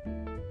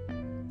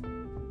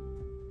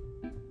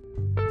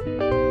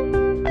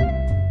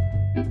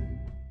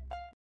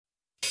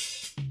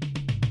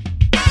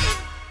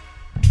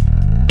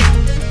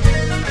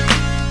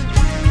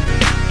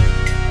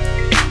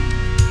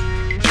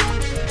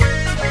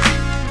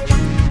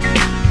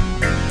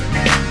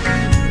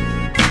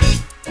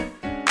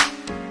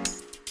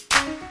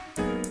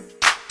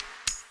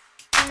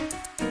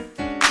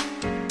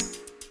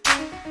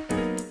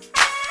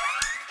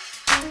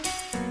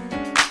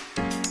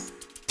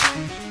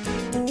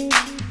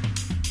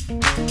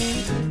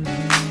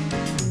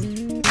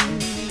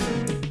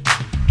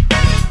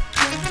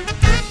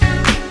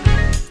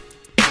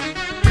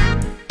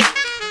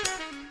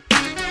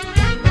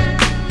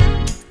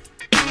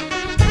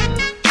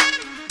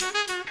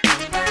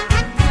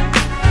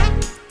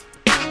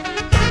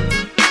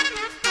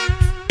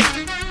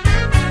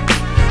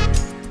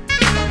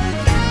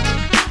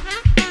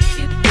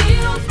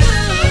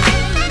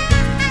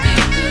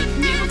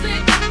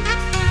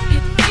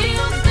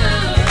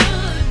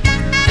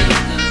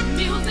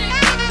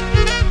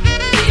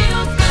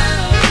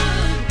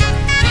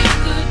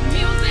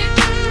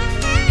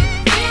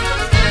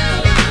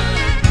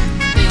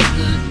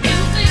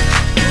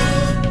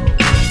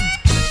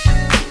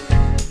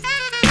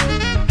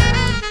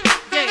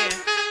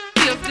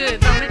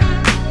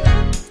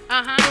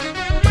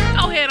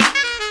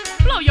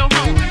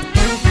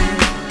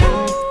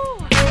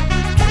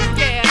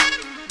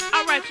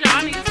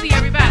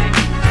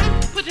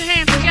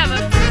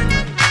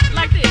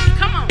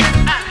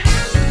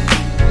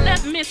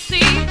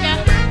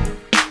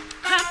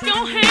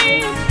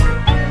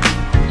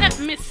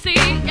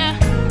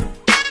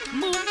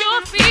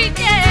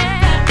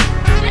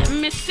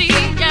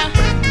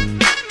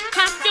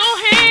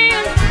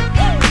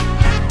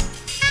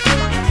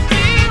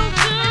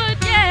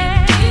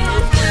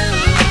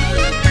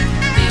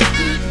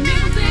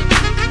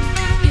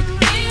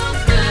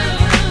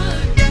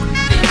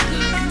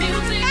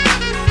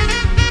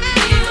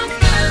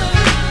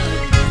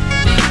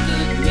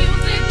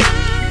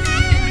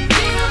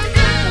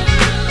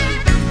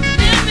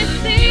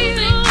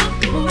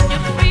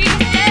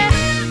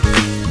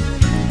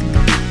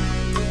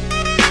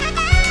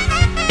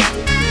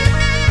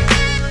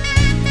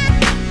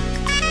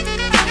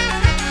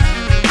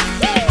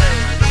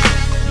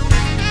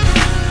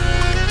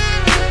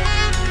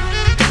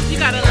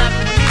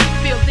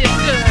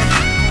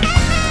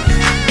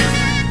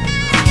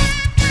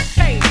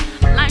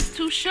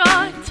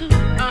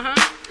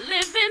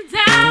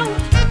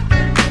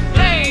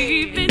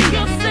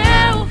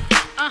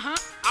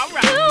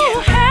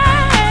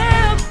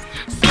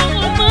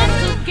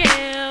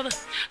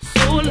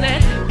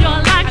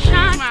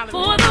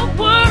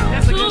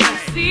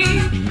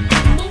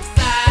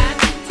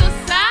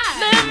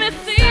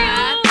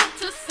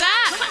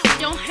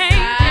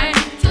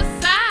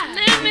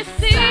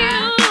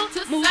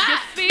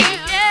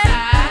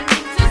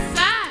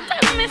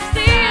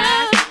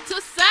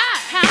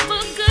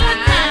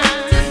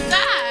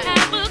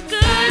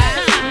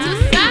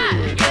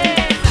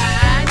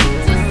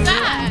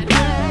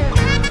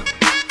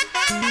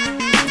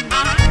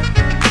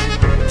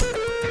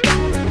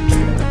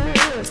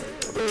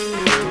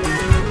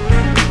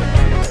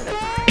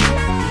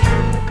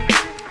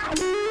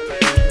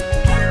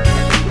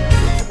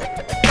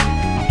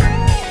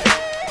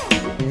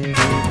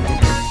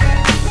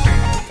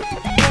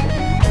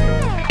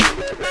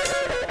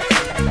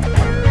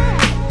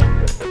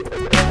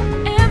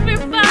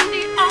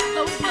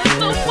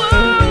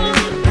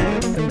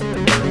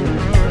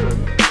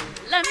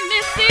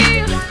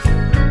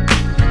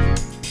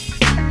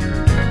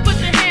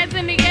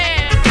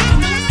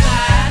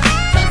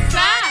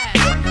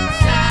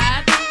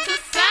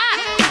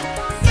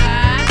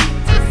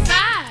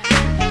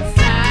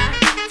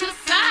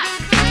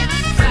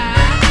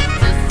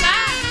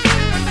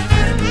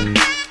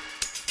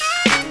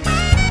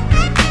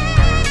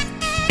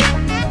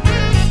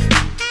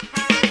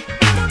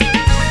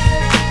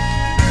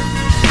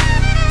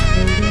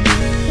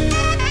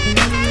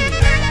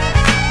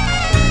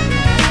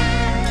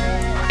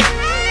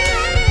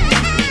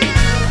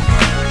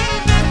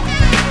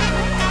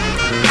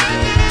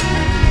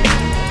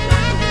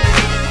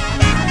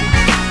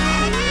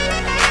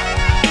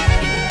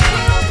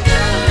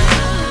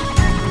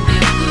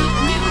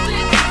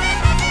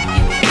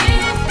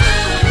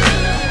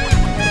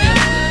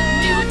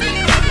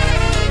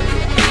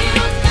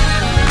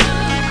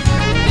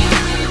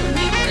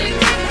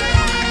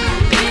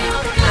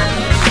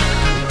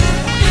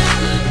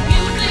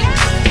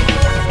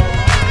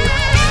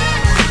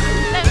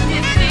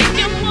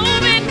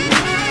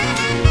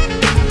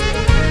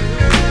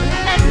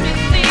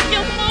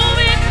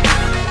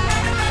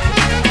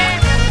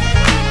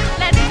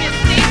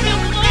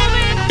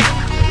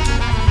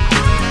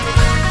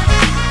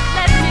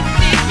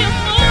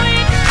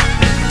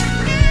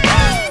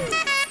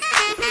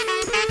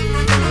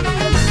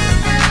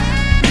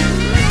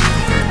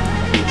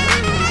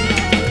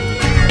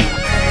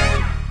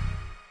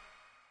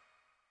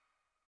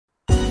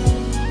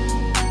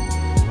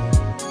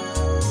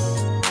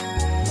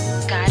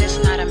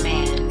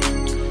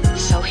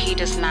 he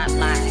does not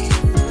lie.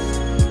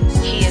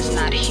 He is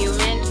not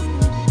human,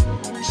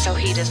 so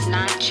he does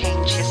not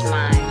change his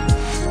mind.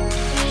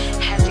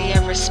 Has he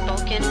ever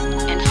spoken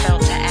and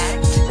failed to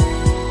act?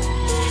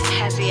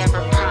 Has he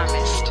ever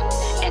promised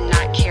and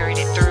not carried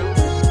it through?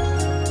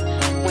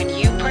 When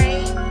you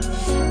pray,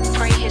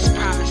 pray his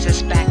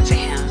promises back to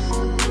him.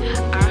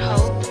 Our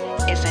hope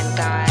is in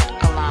God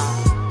alone.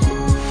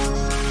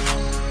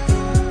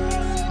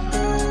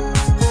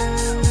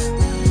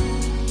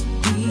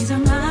 These are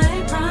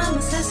my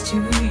promises to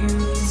you.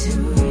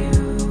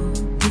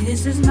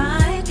 This is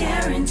my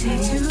guarantee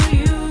to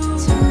you.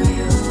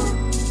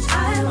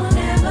 I will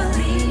never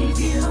leave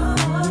you.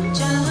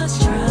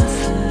 Just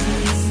trust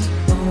us.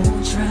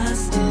 Oh,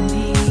 trust in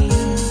me.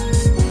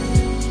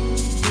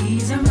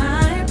 These are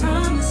my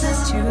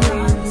promises to you.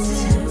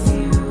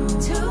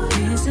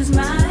 This is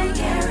my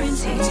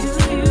guarantee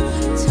to you.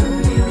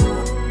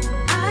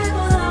 I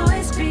will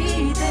always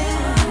be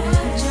there.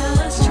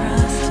 Just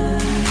trust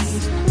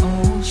us.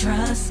 Oh,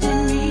 trust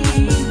in me.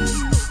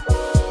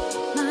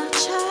 My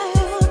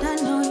child, I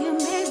know you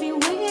may be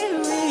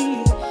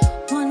weary,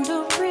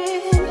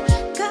 wondering,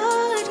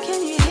 God,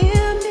 can you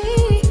hear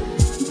me?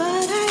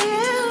 But I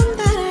am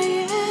that I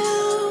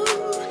am,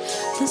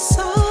 the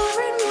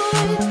sovereign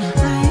one. I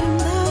am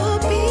the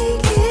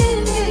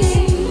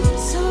beginning.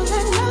 So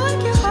let not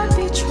your heart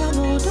be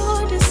troubled or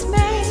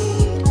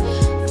dismayed,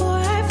 for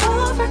I've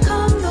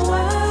overcome the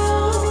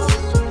world.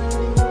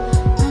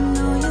 I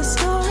know your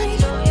story.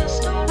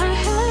 I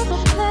have a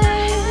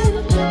plan.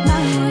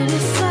 My word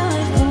is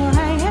solid, for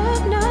I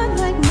am not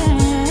like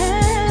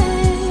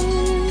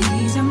man.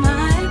 These are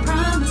my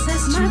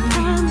promises to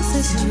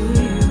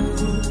you.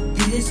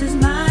 This is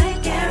my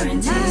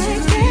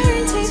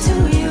guarantee to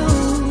you.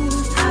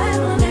 I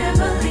will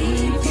never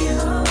leave you.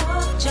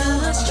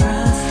 Just trust us.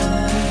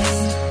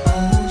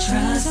 Oh,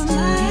 trust me.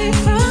 My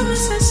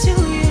promises to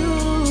you.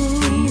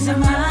 These are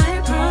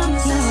my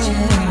promises to you.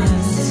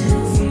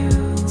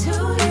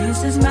 This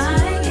is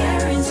my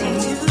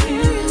guarantee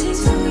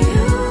to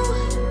you.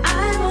 I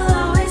will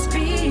always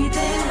be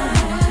there.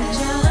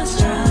 Just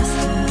trust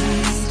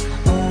us.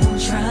 Oh,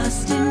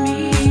 trust in me.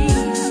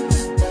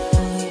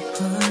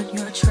 Put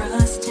your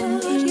trust in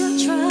me.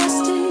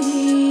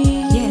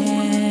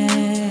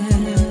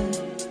 Yeah.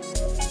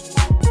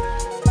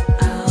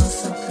 I'll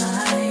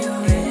supply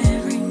your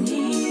every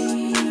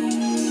need.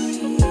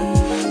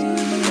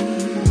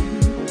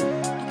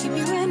 Keep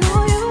you in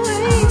all your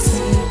ways.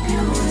 Keep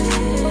you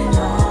in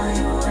all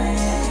your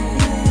ways.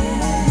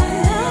 My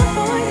love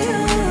for you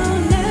will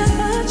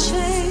never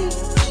change.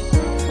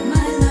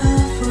 My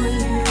love for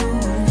you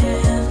will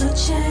never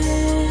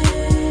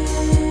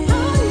change.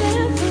 I'll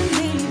never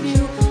leave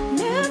you,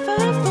 never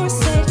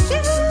forsake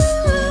you.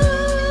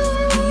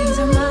 These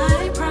are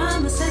my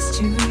promises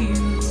to you.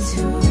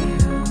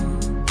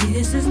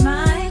 This is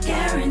my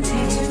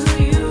guarantee to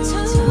you.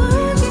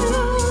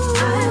 I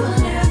will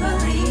never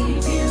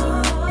leave you.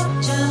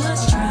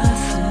 Just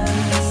trust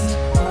us.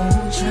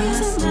 Oh,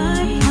 trust me.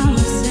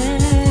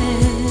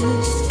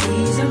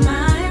 These are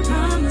my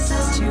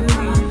promises to you.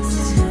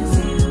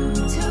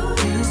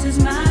 This is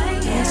my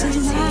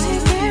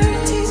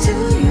guarantee to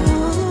you.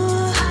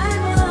 I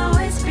will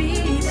always be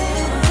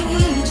there.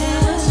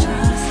 Just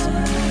trust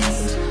us.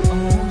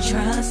 Oh,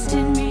 trust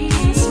in me.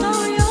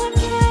 Store your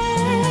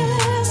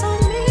cares on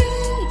me.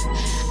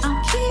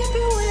 I'll keep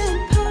you in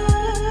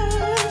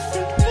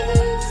perfect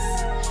peace.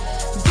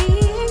 Be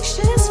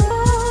anxious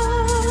for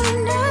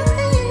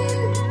nothing.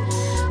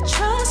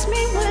 Trust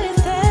me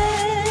with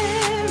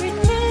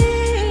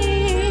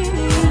everything.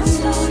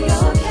 Cast all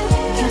your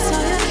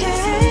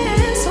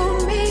cares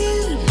on me.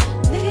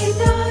 Lean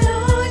not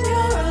on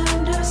your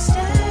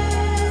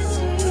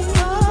understanding.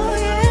 Oh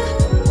yeah.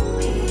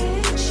 Be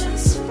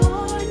anxious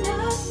for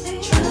nothing.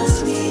 Trust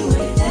me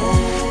with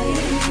everything.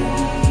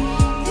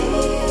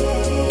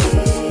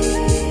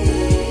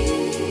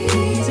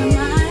 These are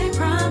my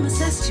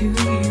promises to you.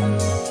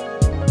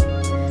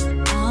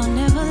 I'll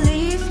never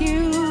leave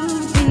you.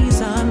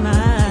 These are my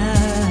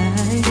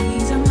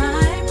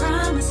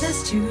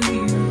promises to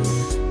you.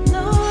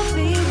 Lord,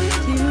 be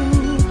with you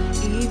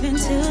even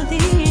till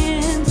the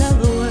end of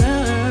the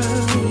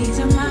world. These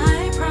are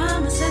my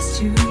promises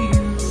to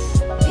you.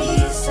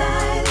 Peace I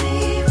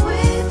leave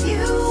with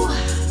you.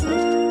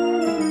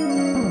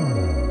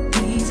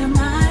 These are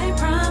my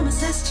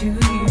promises to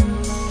you.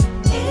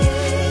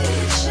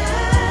 It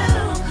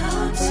shall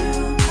come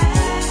to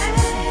pass.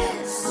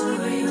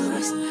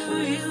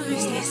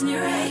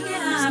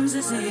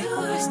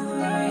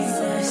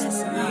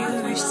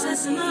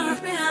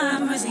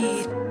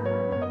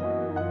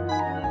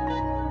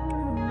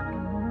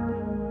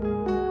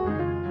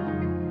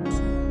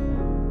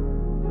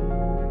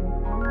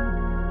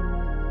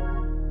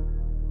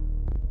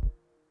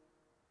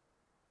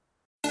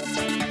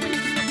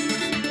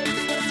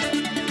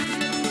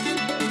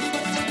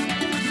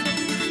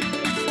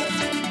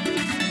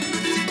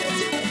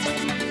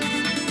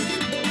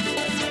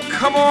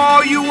 Come on,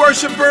 all you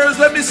worshipers,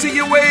 let me see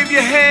you wave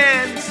your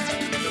hands.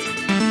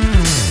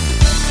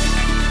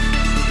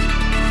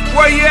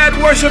 Where you at,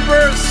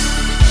 worshipers?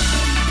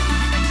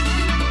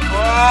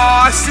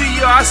 Oh, I see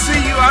you, I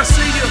see you, I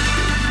see you.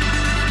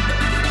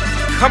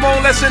 Come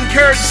on, let's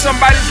encourage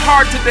somebody's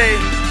heart today.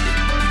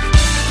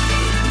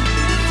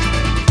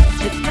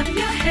 Lift up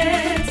your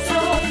heads,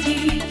 all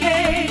ye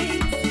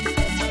gates.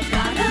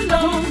 God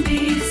alone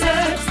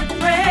deserves the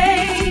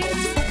praise.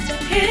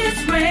 His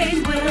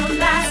reign will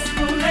last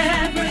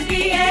forever,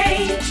 the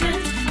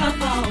ancient of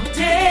all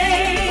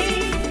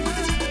days.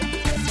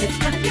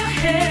 Lift up your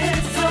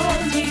heads, all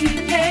ye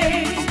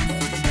gates.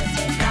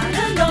 God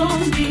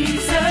alone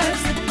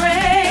deserves the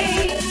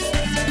praise.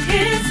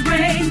 His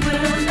reign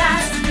will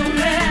last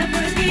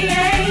forever, the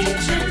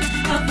ancient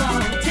of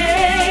all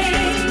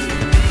days.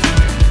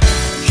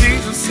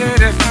 Jesus said,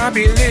 if I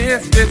be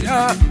lifted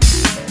up,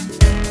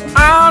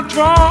 I'll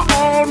draw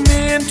all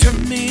men to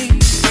me.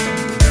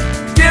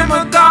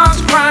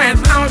 Demagogues crying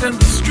out in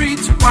the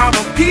streets while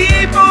the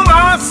people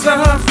are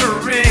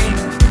suffering.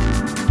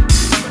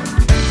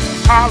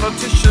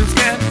 Politicians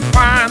can't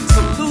find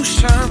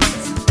solutions.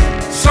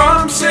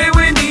 Some say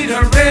we need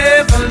a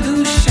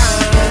revolution.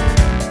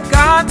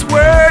 God's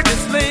word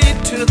is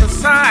laid to the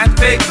side.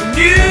 Fake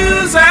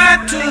news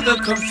add to the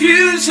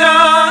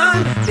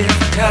confusion.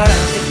 Lift up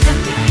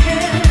your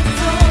heads,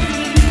 all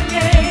ye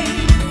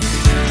gates.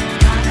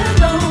 God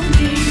alone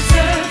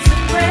deserves the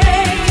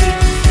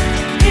praise.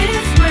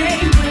 His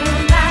reign will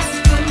last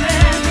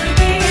forever,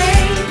 the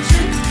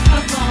ancient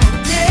of all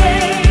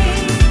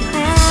days.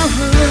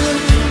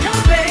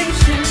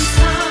 Generations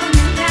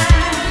coming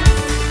last.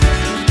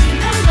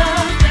 The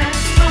love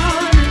that's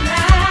gonna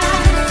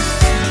last.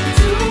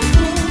 To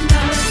whom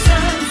the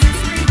Son is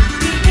free,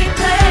 He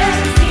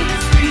declares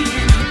He's free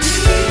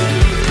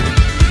indeed.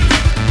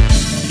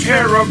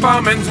 terror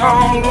bombings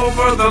all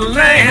over the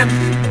land.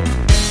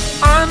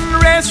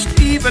 Unrest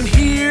even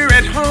here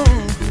at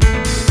home.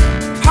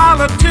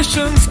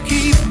 Politicians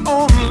keep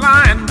on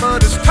lying,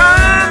 but it's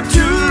time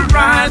to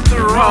right the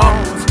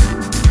wrongs.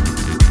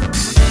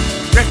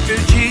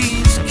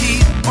 Refugees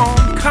keep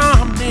on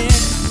coming,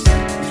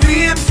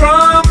 fleeing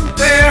from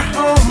their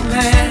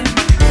homeland.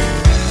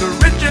 The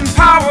rich and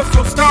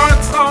powerful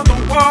starts all the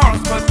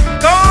wars, but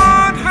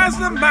God has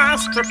the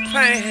master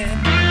plan.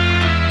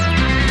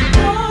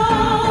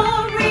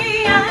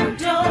 Glory and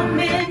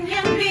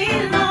dominion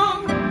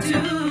belong to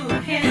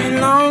Him.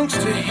 Belongs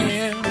to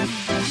Him.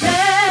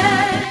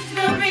 Let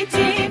the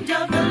redeemed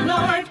of the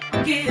Lord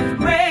give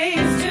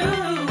praise to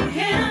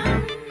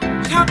Him.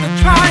 Shout the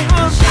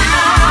triumph.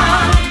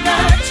 Shout the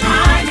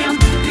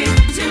triumph,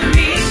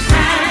 victory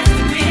has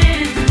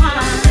been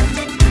won.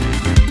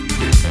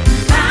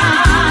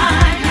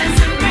 God has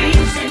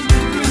arranged it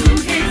through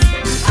His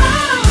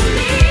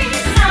only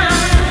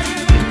Son.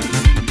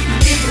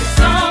 His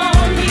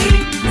only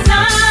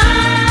Son.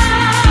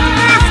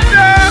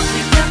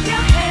 Lift up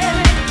your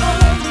head,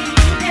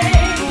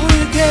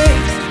 holy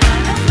gates.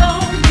 God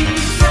alone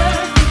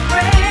deserves the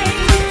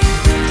praise.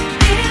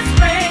 His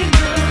reign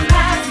will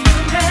last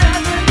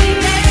forever, the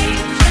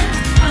ancient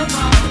of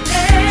all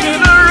days.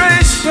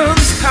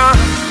 Generations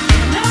come.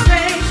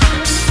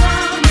 Generations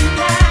coming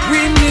back.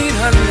 We need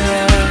her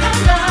love. A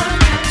love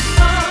that's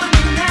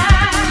gonna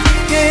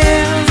last.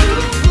 Yeah. To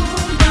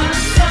whom the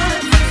Son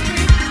sets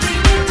free, He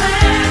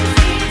declares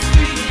He's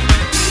free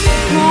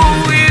indeed. Who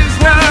is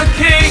the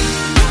King?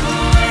 Who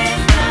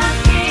is the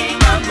King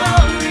of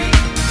glory?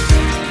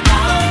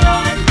 The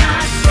Lord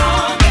God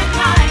strong and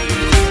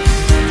mighty.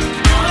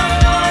 The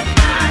Lord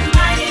God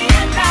mighty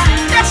in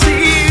battle. Yes, He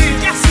is.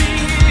 Yes, He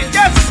is.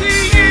 Yes, He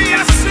is.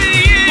 Yes, He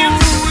is.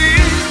 Who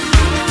is?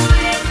 Who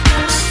is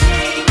the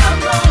King of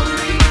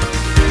glory?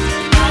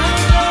 The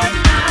Lord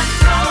God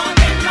strong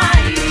and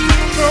mighty.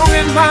 Strong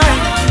and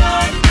mighty. The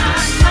Lord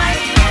God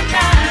mighty in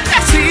battle.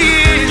 Yes, He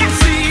is. Yes,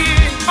 He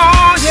is.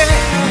 Oh, yeah.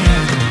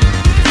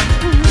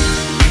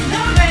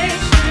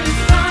 Generations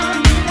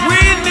coming back. We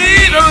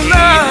need a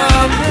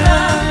love. A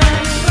love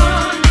that's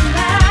gonna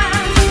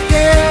last.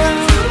 Yeah.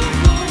 To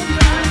whom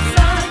the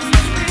Son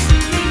sets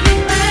free, He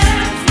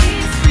declares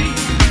He's free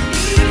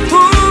indeed.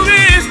 Who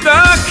is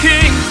the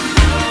King?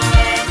 Who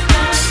is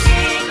the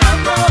King of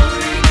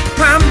glory?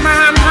 My, my,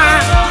 The my.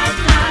 Lord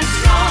God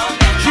strong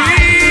and mighty.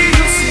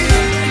 Jesus is.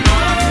 The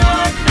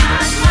Lord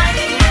God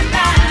mighty in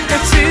battle.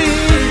 Yes, He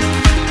is.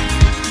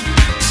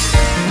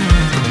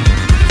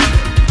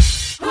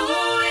 Who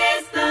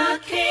is the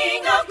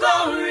King of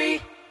glory?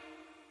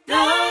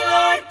 The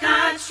Lord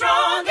God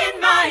strong and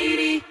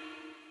mighty.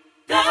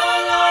 The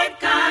Lord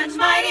God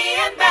mighty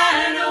in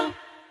battle.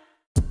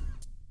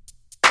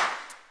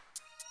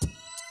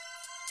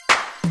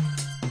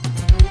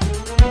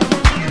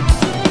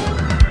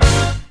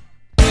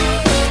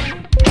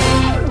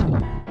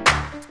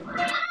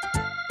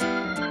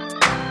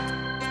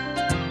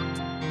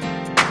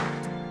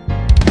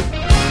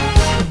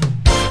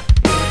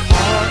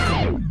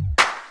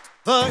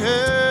 The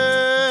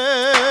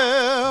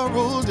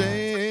herald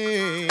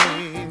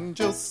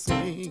angels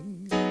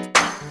sing,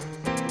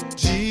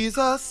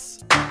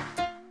 Jesus,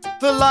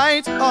 the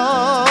light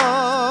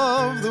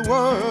of the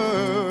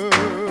world.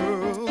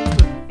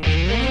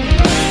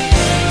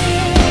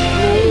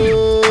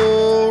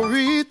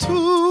 Glory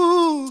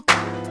to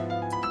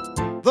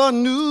the the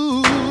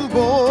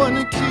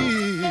newborn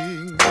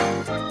King,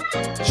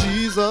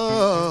 Jesus,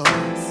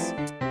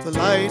 the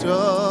light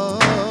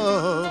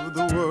of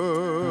the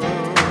world.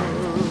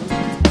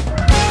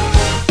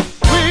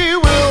 We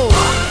will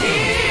walk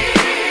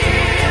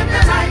in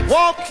the light.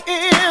 Walk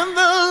in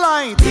the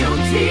light. Beautiful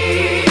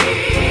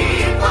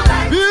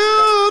light.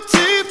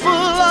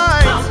 Beautiful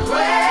light.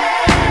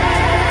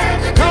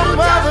 Come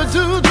where the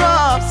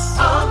dewdrops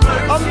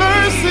of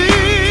mercy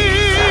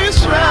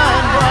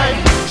shine bright.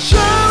 Shine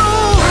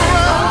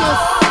around us.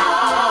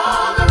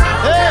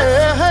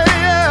 Hey, hey,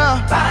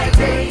 yeah. By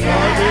day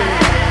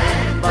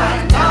and by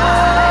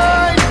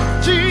night.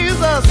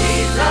 Jesus.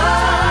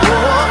 Oh,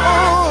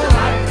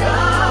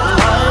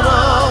 light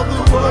of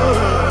the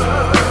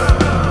world.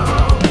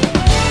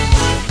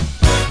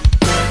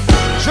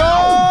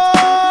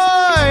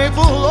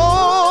 Joyful,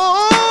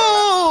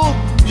 oh,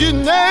 ye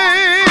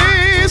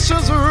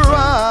nations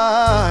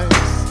rise.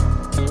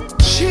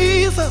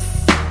 Jesus,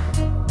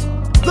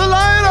 the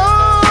light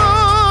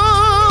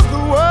of the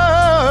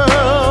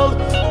world.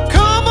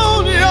 Come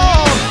on,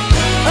 y'all,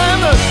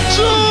 and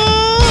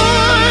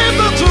join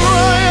the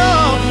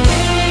triumph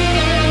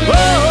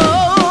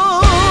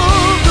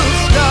of the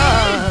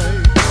sky.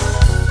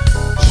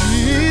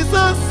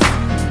 Jesus,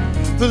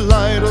 the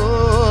light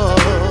of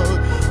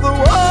the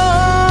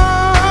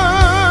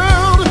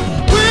world.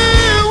 We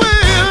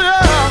will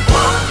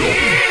walk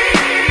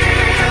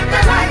in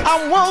the light.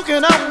 I'm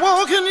walking,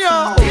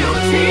 y'all.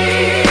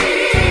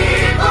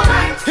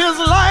 His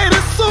light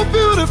is so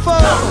beautiful.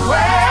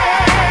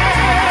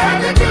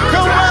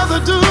 Come where the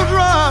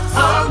dewdrops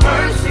of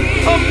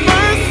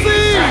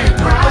mercy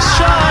are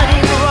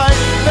shining bright.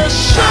 They're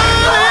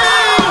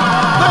shining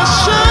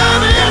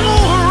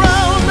all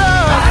around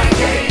us.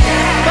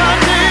 By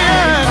day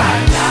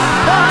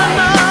and by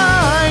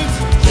night.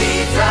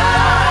 Jesus,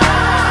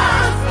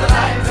 the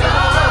light of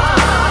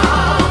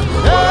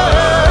the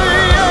world.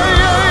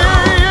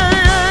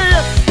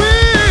 We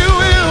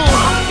will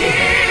walk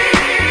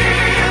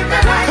in the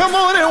light. Come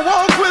on and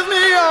walk with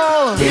me,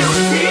 y'all.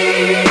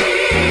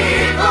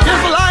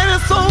 His light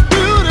is so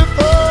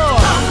beautiful.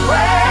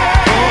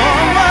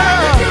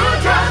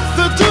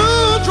 The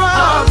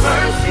dewdrops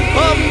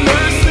of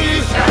mercy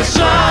are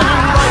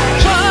shining bright,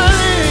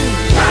 shining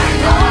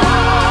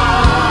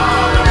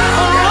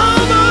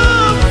around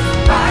us.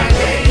 By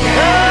day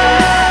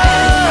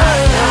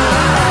and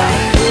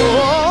night.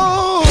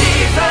 Oh,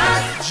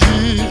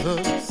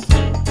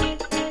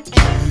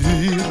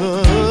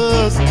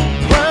 Jesus,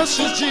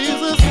 precious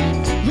Jesus,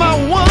 my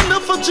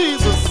wonderful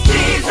Jesus,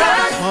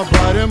 my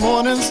bright and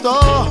morning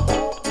star,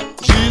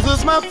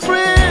 Jesus, my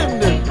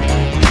friend,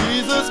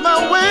 Jesus,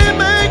 my way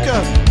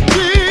maker,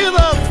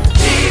 Jesus,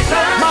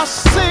 my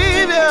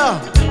savior,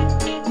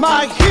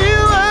 my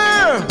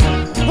healer,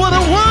 what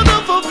a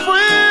wonderful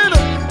friend,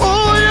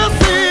 oh yes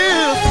he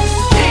is,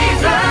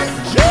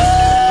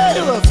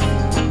 Jesus,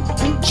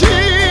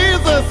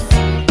 Jesus,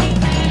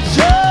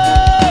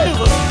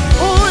 Jesus,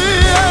 oh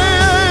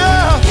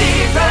yeah,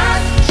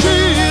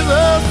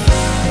 Jesus,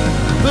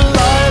 the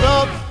light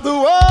of the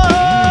world.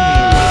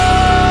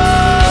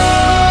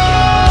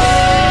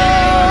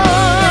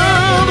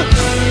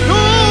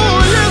 Oh,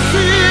 yes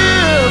he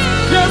is.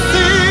 Yes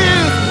he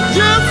is.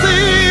 Yes he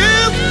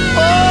is.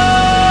 Oh,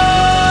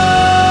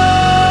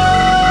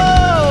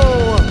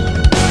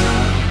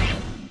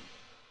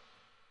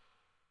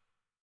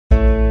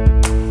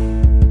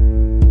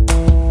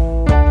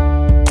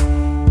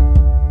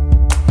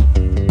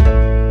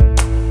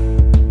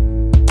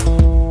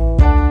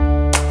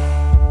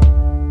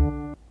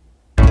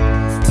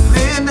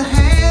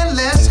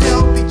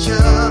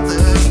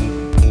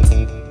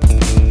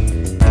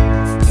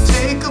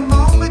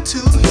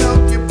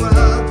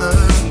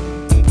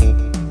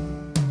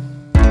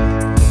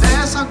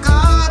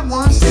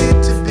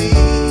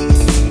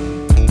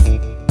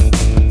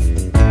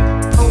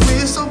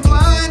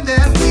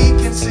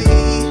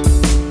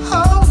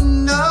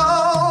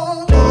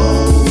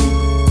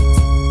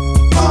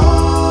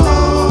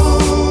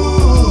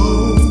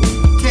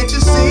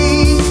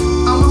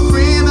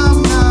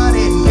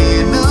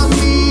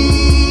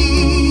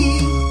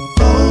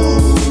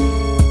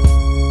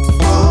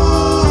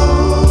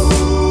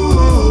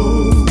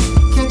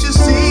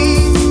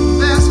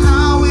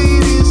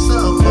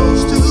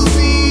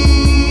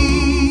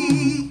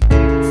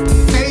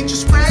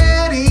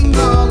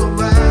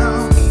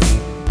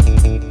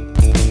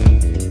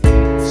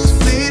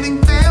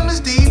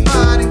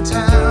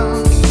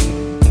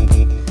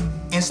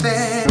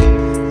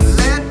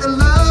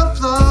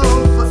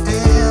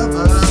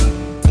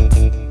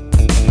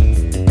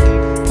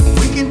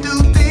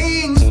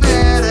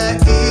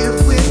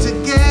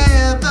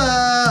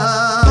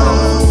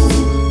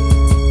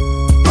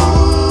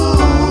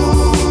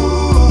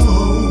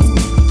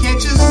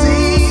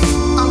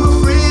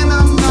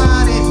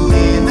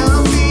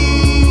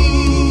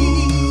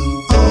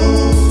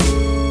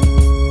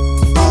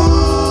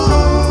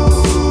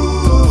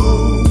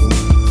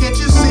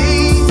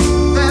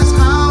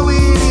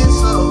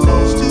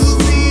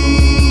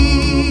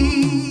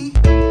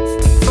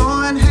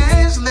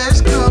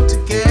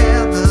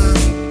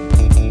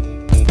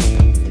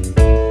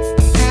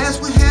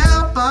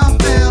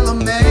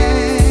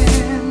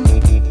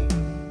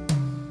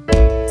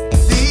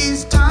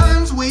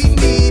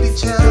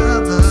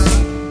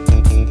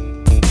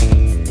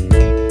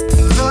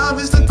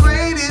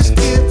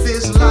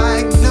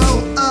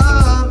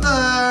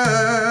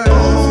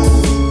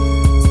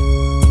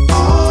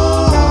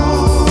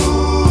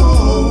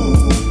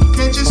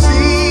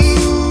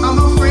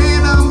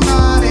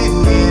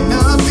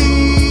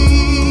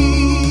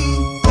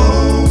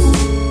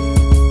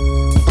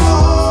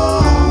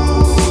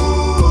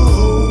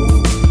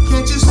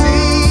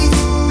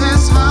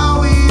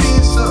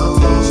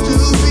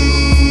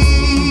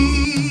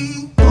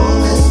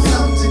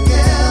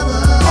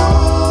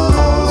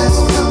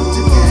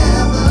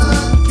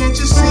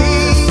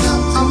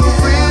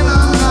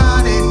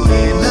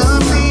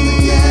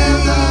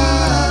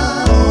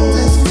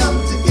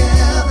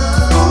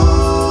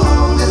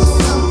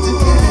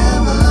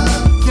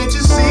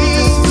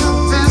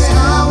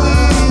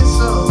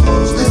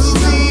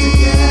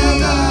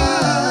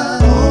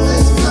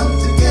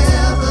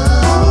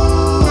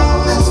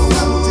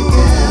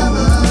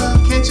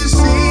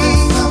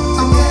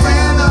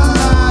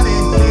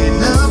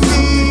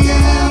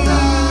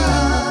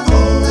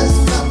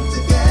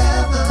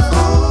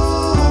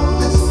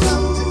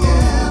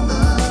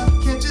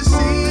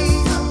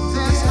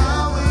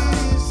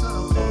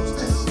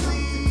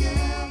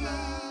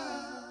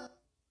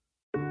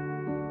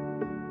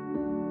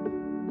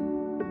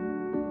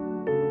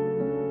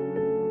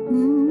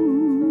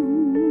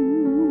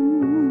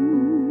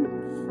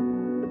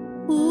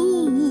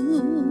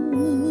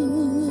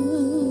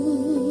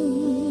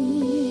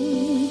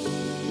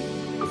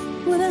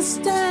 When I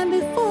stand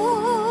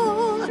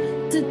before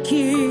the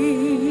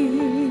King,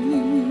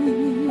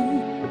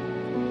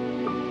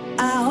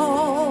 I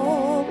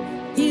hope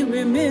He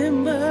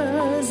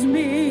remembers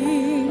me.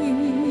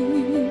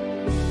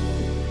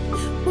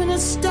 When I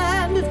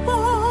stand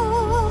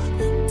before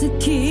the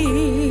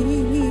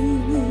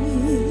King,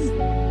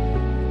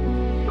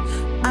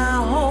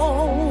 I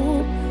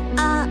hope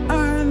I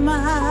earn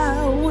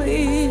my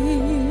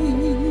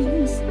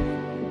wings.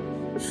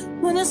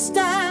 When I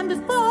stand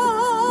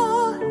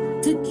before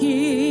the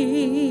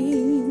King,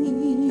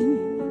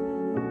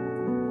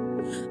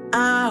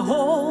 I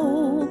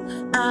hope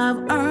I've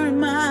earned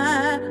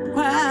my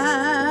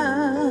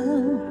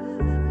crown.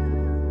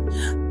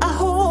 I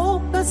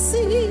hope I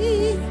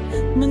see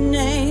my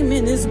name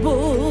in His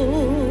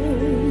book.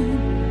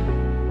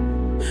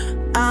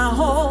 I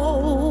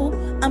hope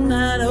I'm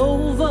not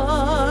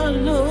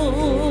overlooked.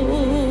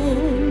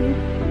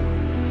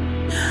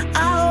 I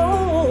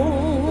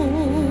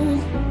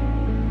hope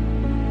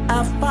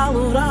I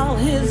followed all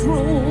His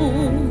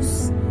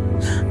rules.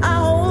 I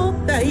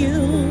hope I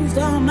used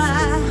all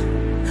my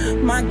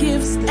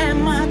gifts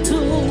and my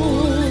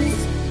tools.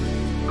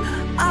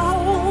 I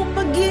hope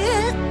I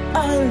get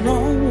a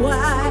long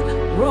wide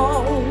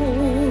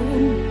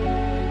road.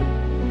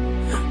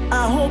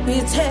 I hope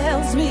He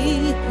tells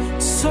me,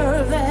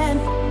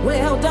 servant,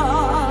 well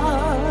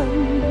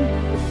done.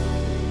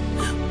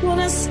 When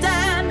I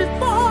stand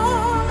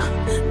before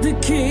the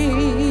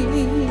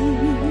King,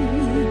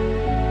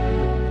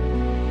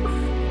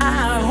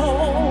 I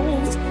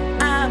hope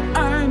I've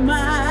earned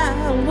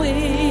my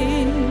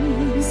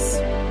wings.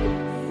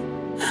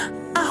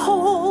 I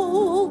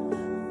hope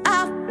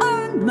I've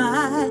earned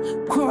my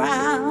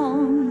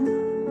crown.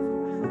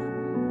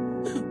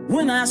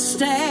 When I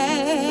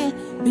stand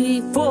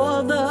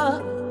before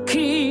the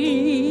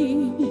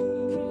King,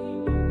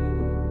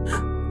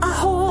 I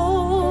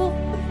hope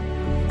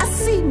I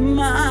see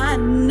my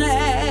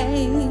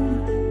name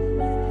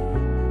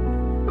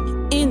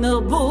in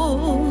the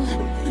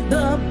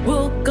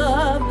book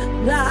of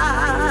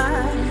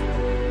life.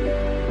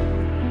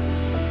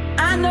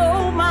 I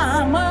know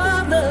my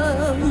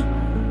mother,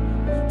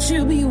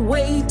 she'll be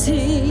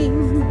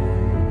waiting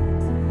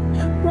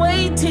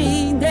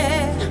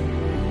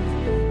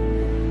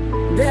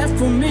there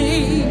for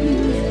me.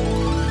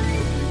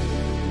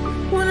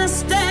 When I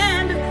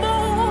stand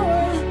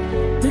before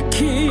the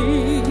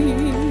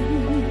King,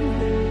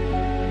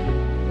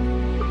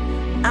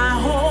 I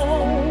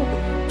hope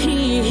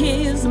He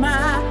hears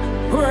my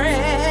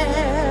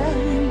prayer.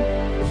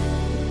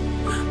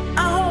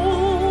 I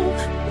hope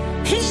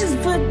He's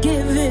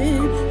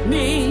forgiven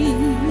me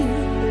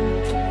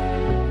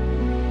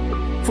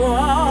for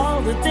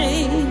all the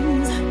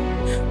things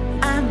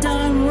I've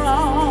done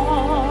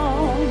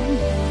wrong.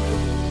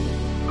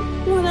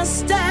 When I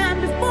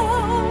stand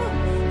before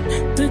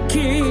the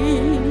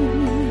King,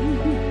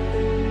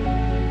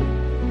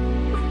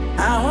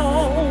 I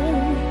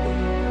hope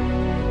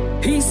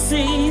He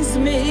sees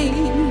me.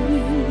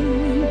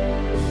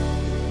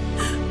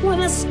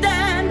 When I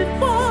stand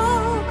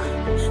before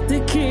the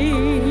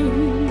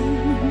King,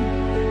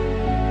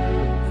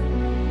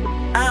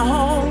 I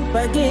hope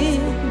I get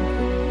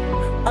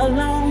a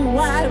long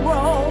wide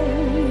road.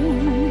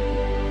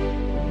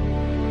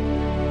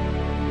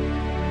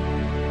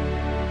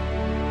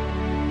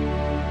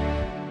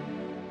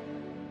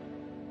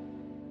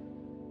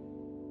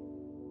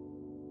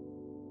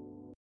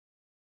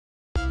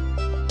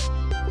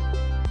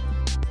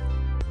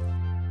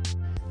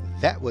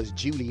 That was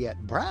Juliet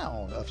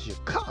Brown of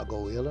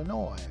Chicago,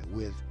 Illinois,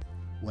 with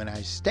When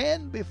I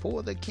Stand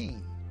Before the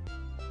King.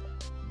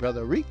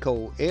 Brother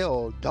Rico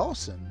L.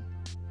 Dawson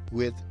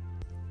with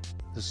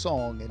the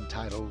song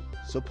entitled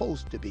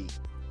Supposed to Be.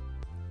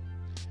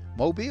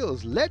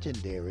 Mobile's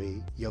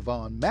legendary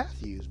Yvonne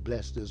Matthews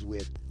blessed us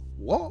with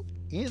Walk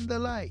in the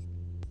Light.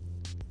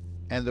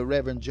 And the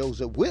Reverend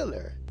Joseph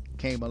Wheeler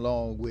came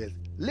along with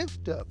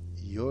Lift Up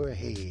Your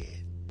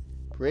Head.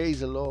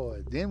 Praise the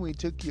Lord. Then we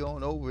took you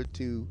on over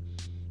to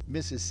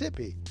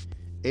Mississippi.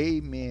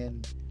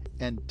 Amen.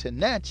 And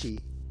Tenachi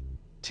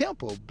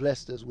Temple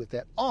blessed us with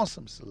that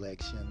awesome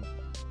selection,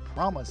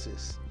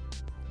 Promises.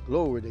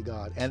 Glory to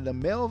God. And the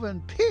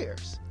Melvin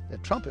Pierce, the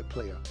trumpet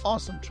player,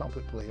 awesome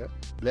trumpet player,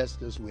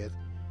 blessed us with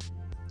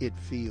It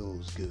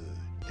Feels Good.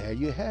 There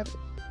you have it.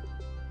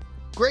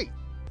 Great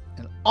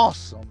and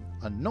awesome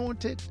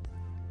anointed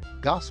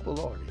gospel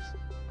artists.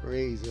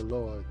 Praise the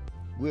Lord.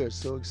 We're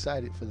so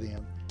excited for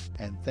them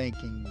and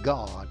thanking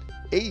God,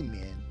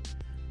 amen,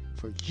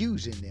 for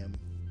using them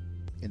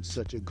in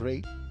such a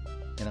great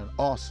and an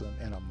awesome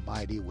and a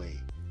mighty way.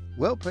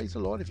 Well, praise the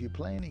Lord. If you're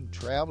planning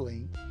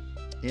traveling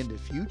in the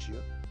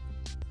future,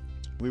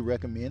 we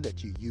recommend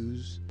that you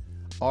use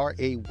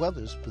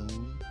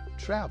R.A.Weatherspoon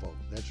Travel.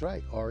 That's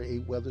right,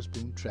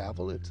 R.A.Weatherspoon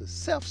Travel. It's a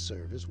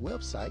self-service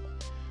website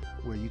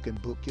where you can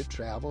book your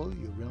travel,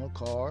 your rental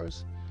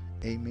cars,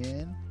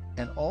 amen,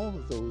 and all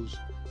of those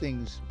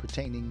things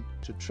pertaining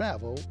to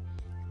travel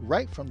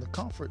right from the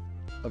comfort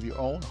of your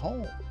own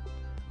home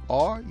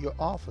or your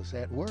office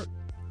at work.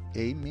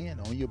 Amen.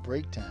 On your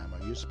break time or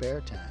your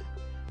spare time.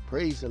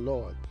 Praise the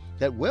Lord.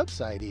 That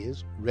website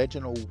is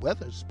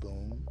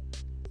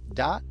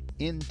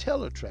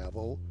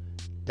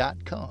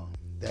reginaldweatherspoon.intellitravel.com.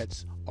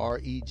 That's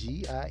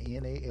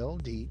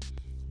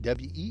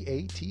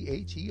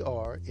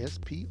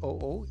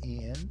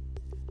REGINALDWEATHERSPOON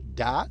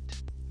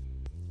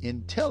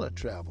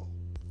 .intellitravel.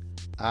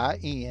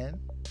 INTELLITRAVEL.com.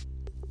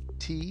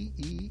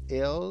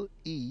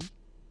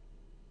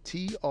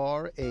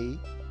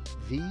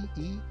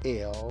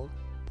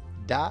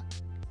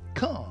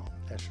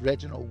 That's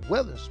Reginald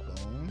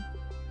Weatherspoon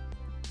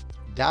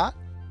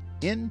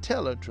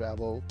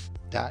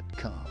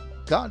 .intellitravel.com.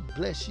 God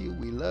bless you.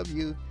 We love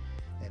you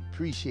and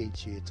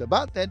appreciate you. It's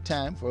about that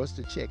time for us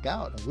to check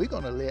out, and we're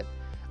going to let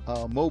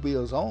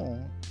Mobile's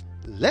own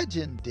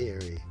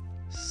legendary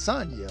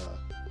Sonia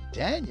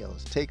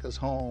Daniels take us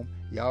home.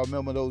 Y'all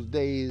remember those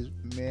days,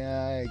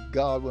 my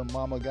God, when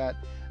Mama got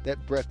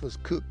that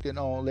breakfast cooked and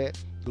all that.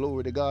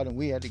 Glory to God. And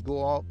we had to go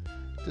off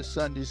to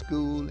Sunday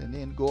school and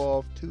then go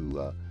off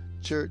to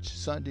church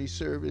Sunday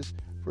service.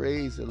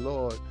 Praise the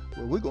Lord.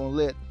 Well, we're going to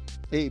let,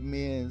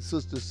 amen,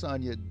 Sister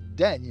Sonia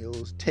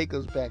Daniels take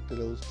us back to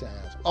those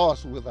times.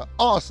 Also with an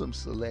awesome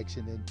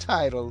selection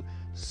entitled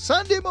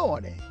Sunday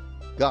Morning.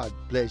 God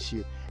bless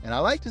you. And I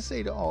like to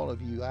say to all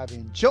of you, I've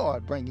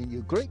enjoyed bringing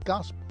you great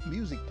gospel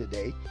music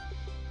today.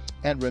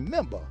 And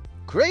remember,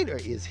 greater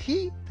is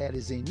He that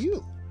is in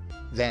you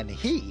than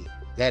he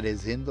that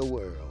is in the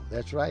world.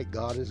 That's right,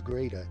 God is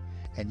greater.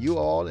 And you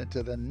all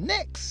into the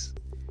next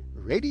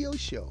radio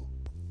show.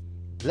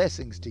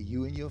 Blessings to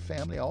you and your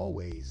family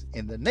always.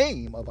 In the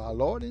name of our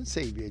Lord and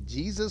Savior,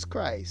 Jesus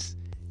Christ,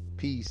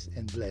 peace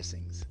and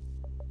blessings.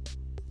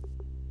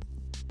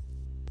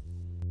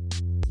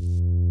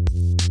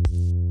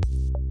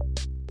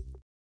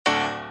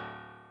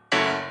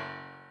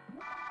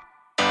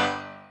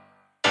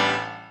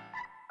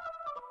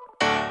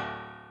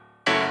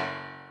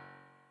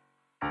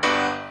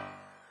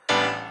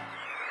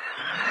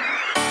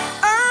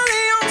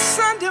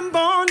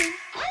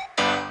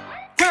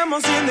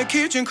 Grandma's in the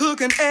kitchen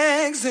cooking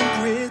eggs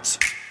and grits.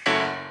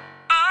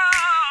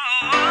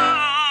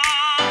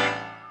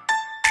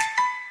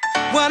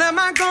 What am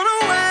I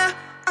gonna wear?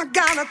 I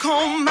gotta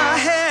comb my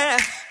hair.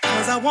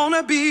 'Cause I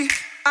wanna be,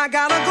 I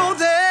gotta go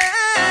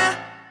there.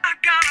 I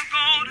gotta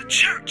go to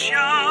church,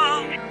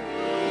 y'all.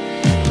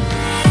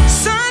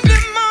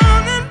 Sunday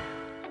morning,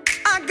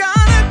 I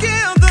gotta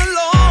give the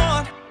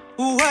Lord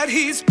what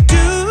He's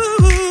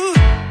due.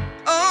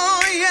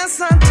 Oh,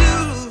 yes, I do.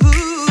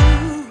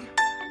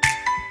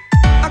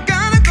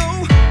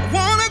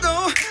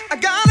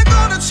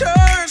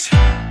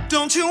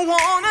 Don't you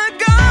wanna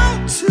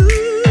go to?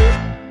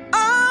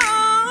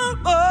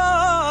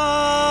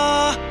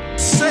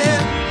 Say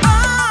it.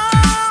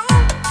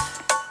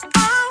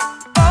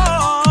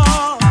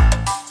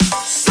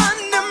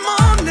 Sunday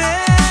morning,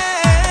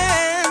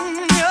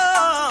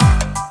 yeah.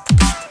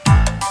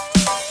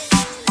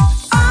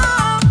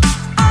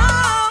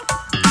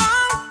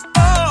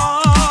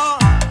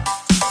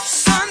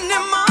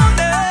 Sunday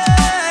morning,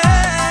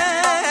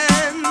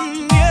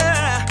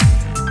 yeah.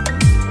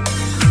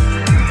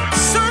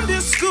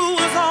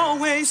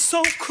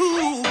 So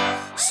cool.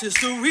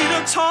 Sister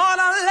Rita taught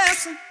a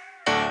lesson.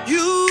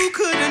 You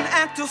couldn't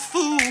act a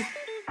fool.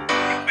 You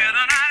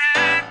better not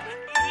act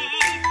a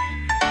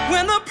fool.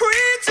 When the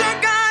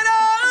preacher got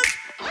up,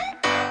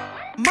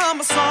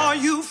 Mama saw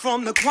you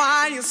from the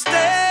choir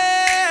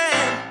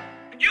stand.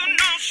 You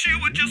know she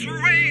would just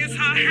raise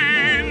her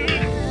hand.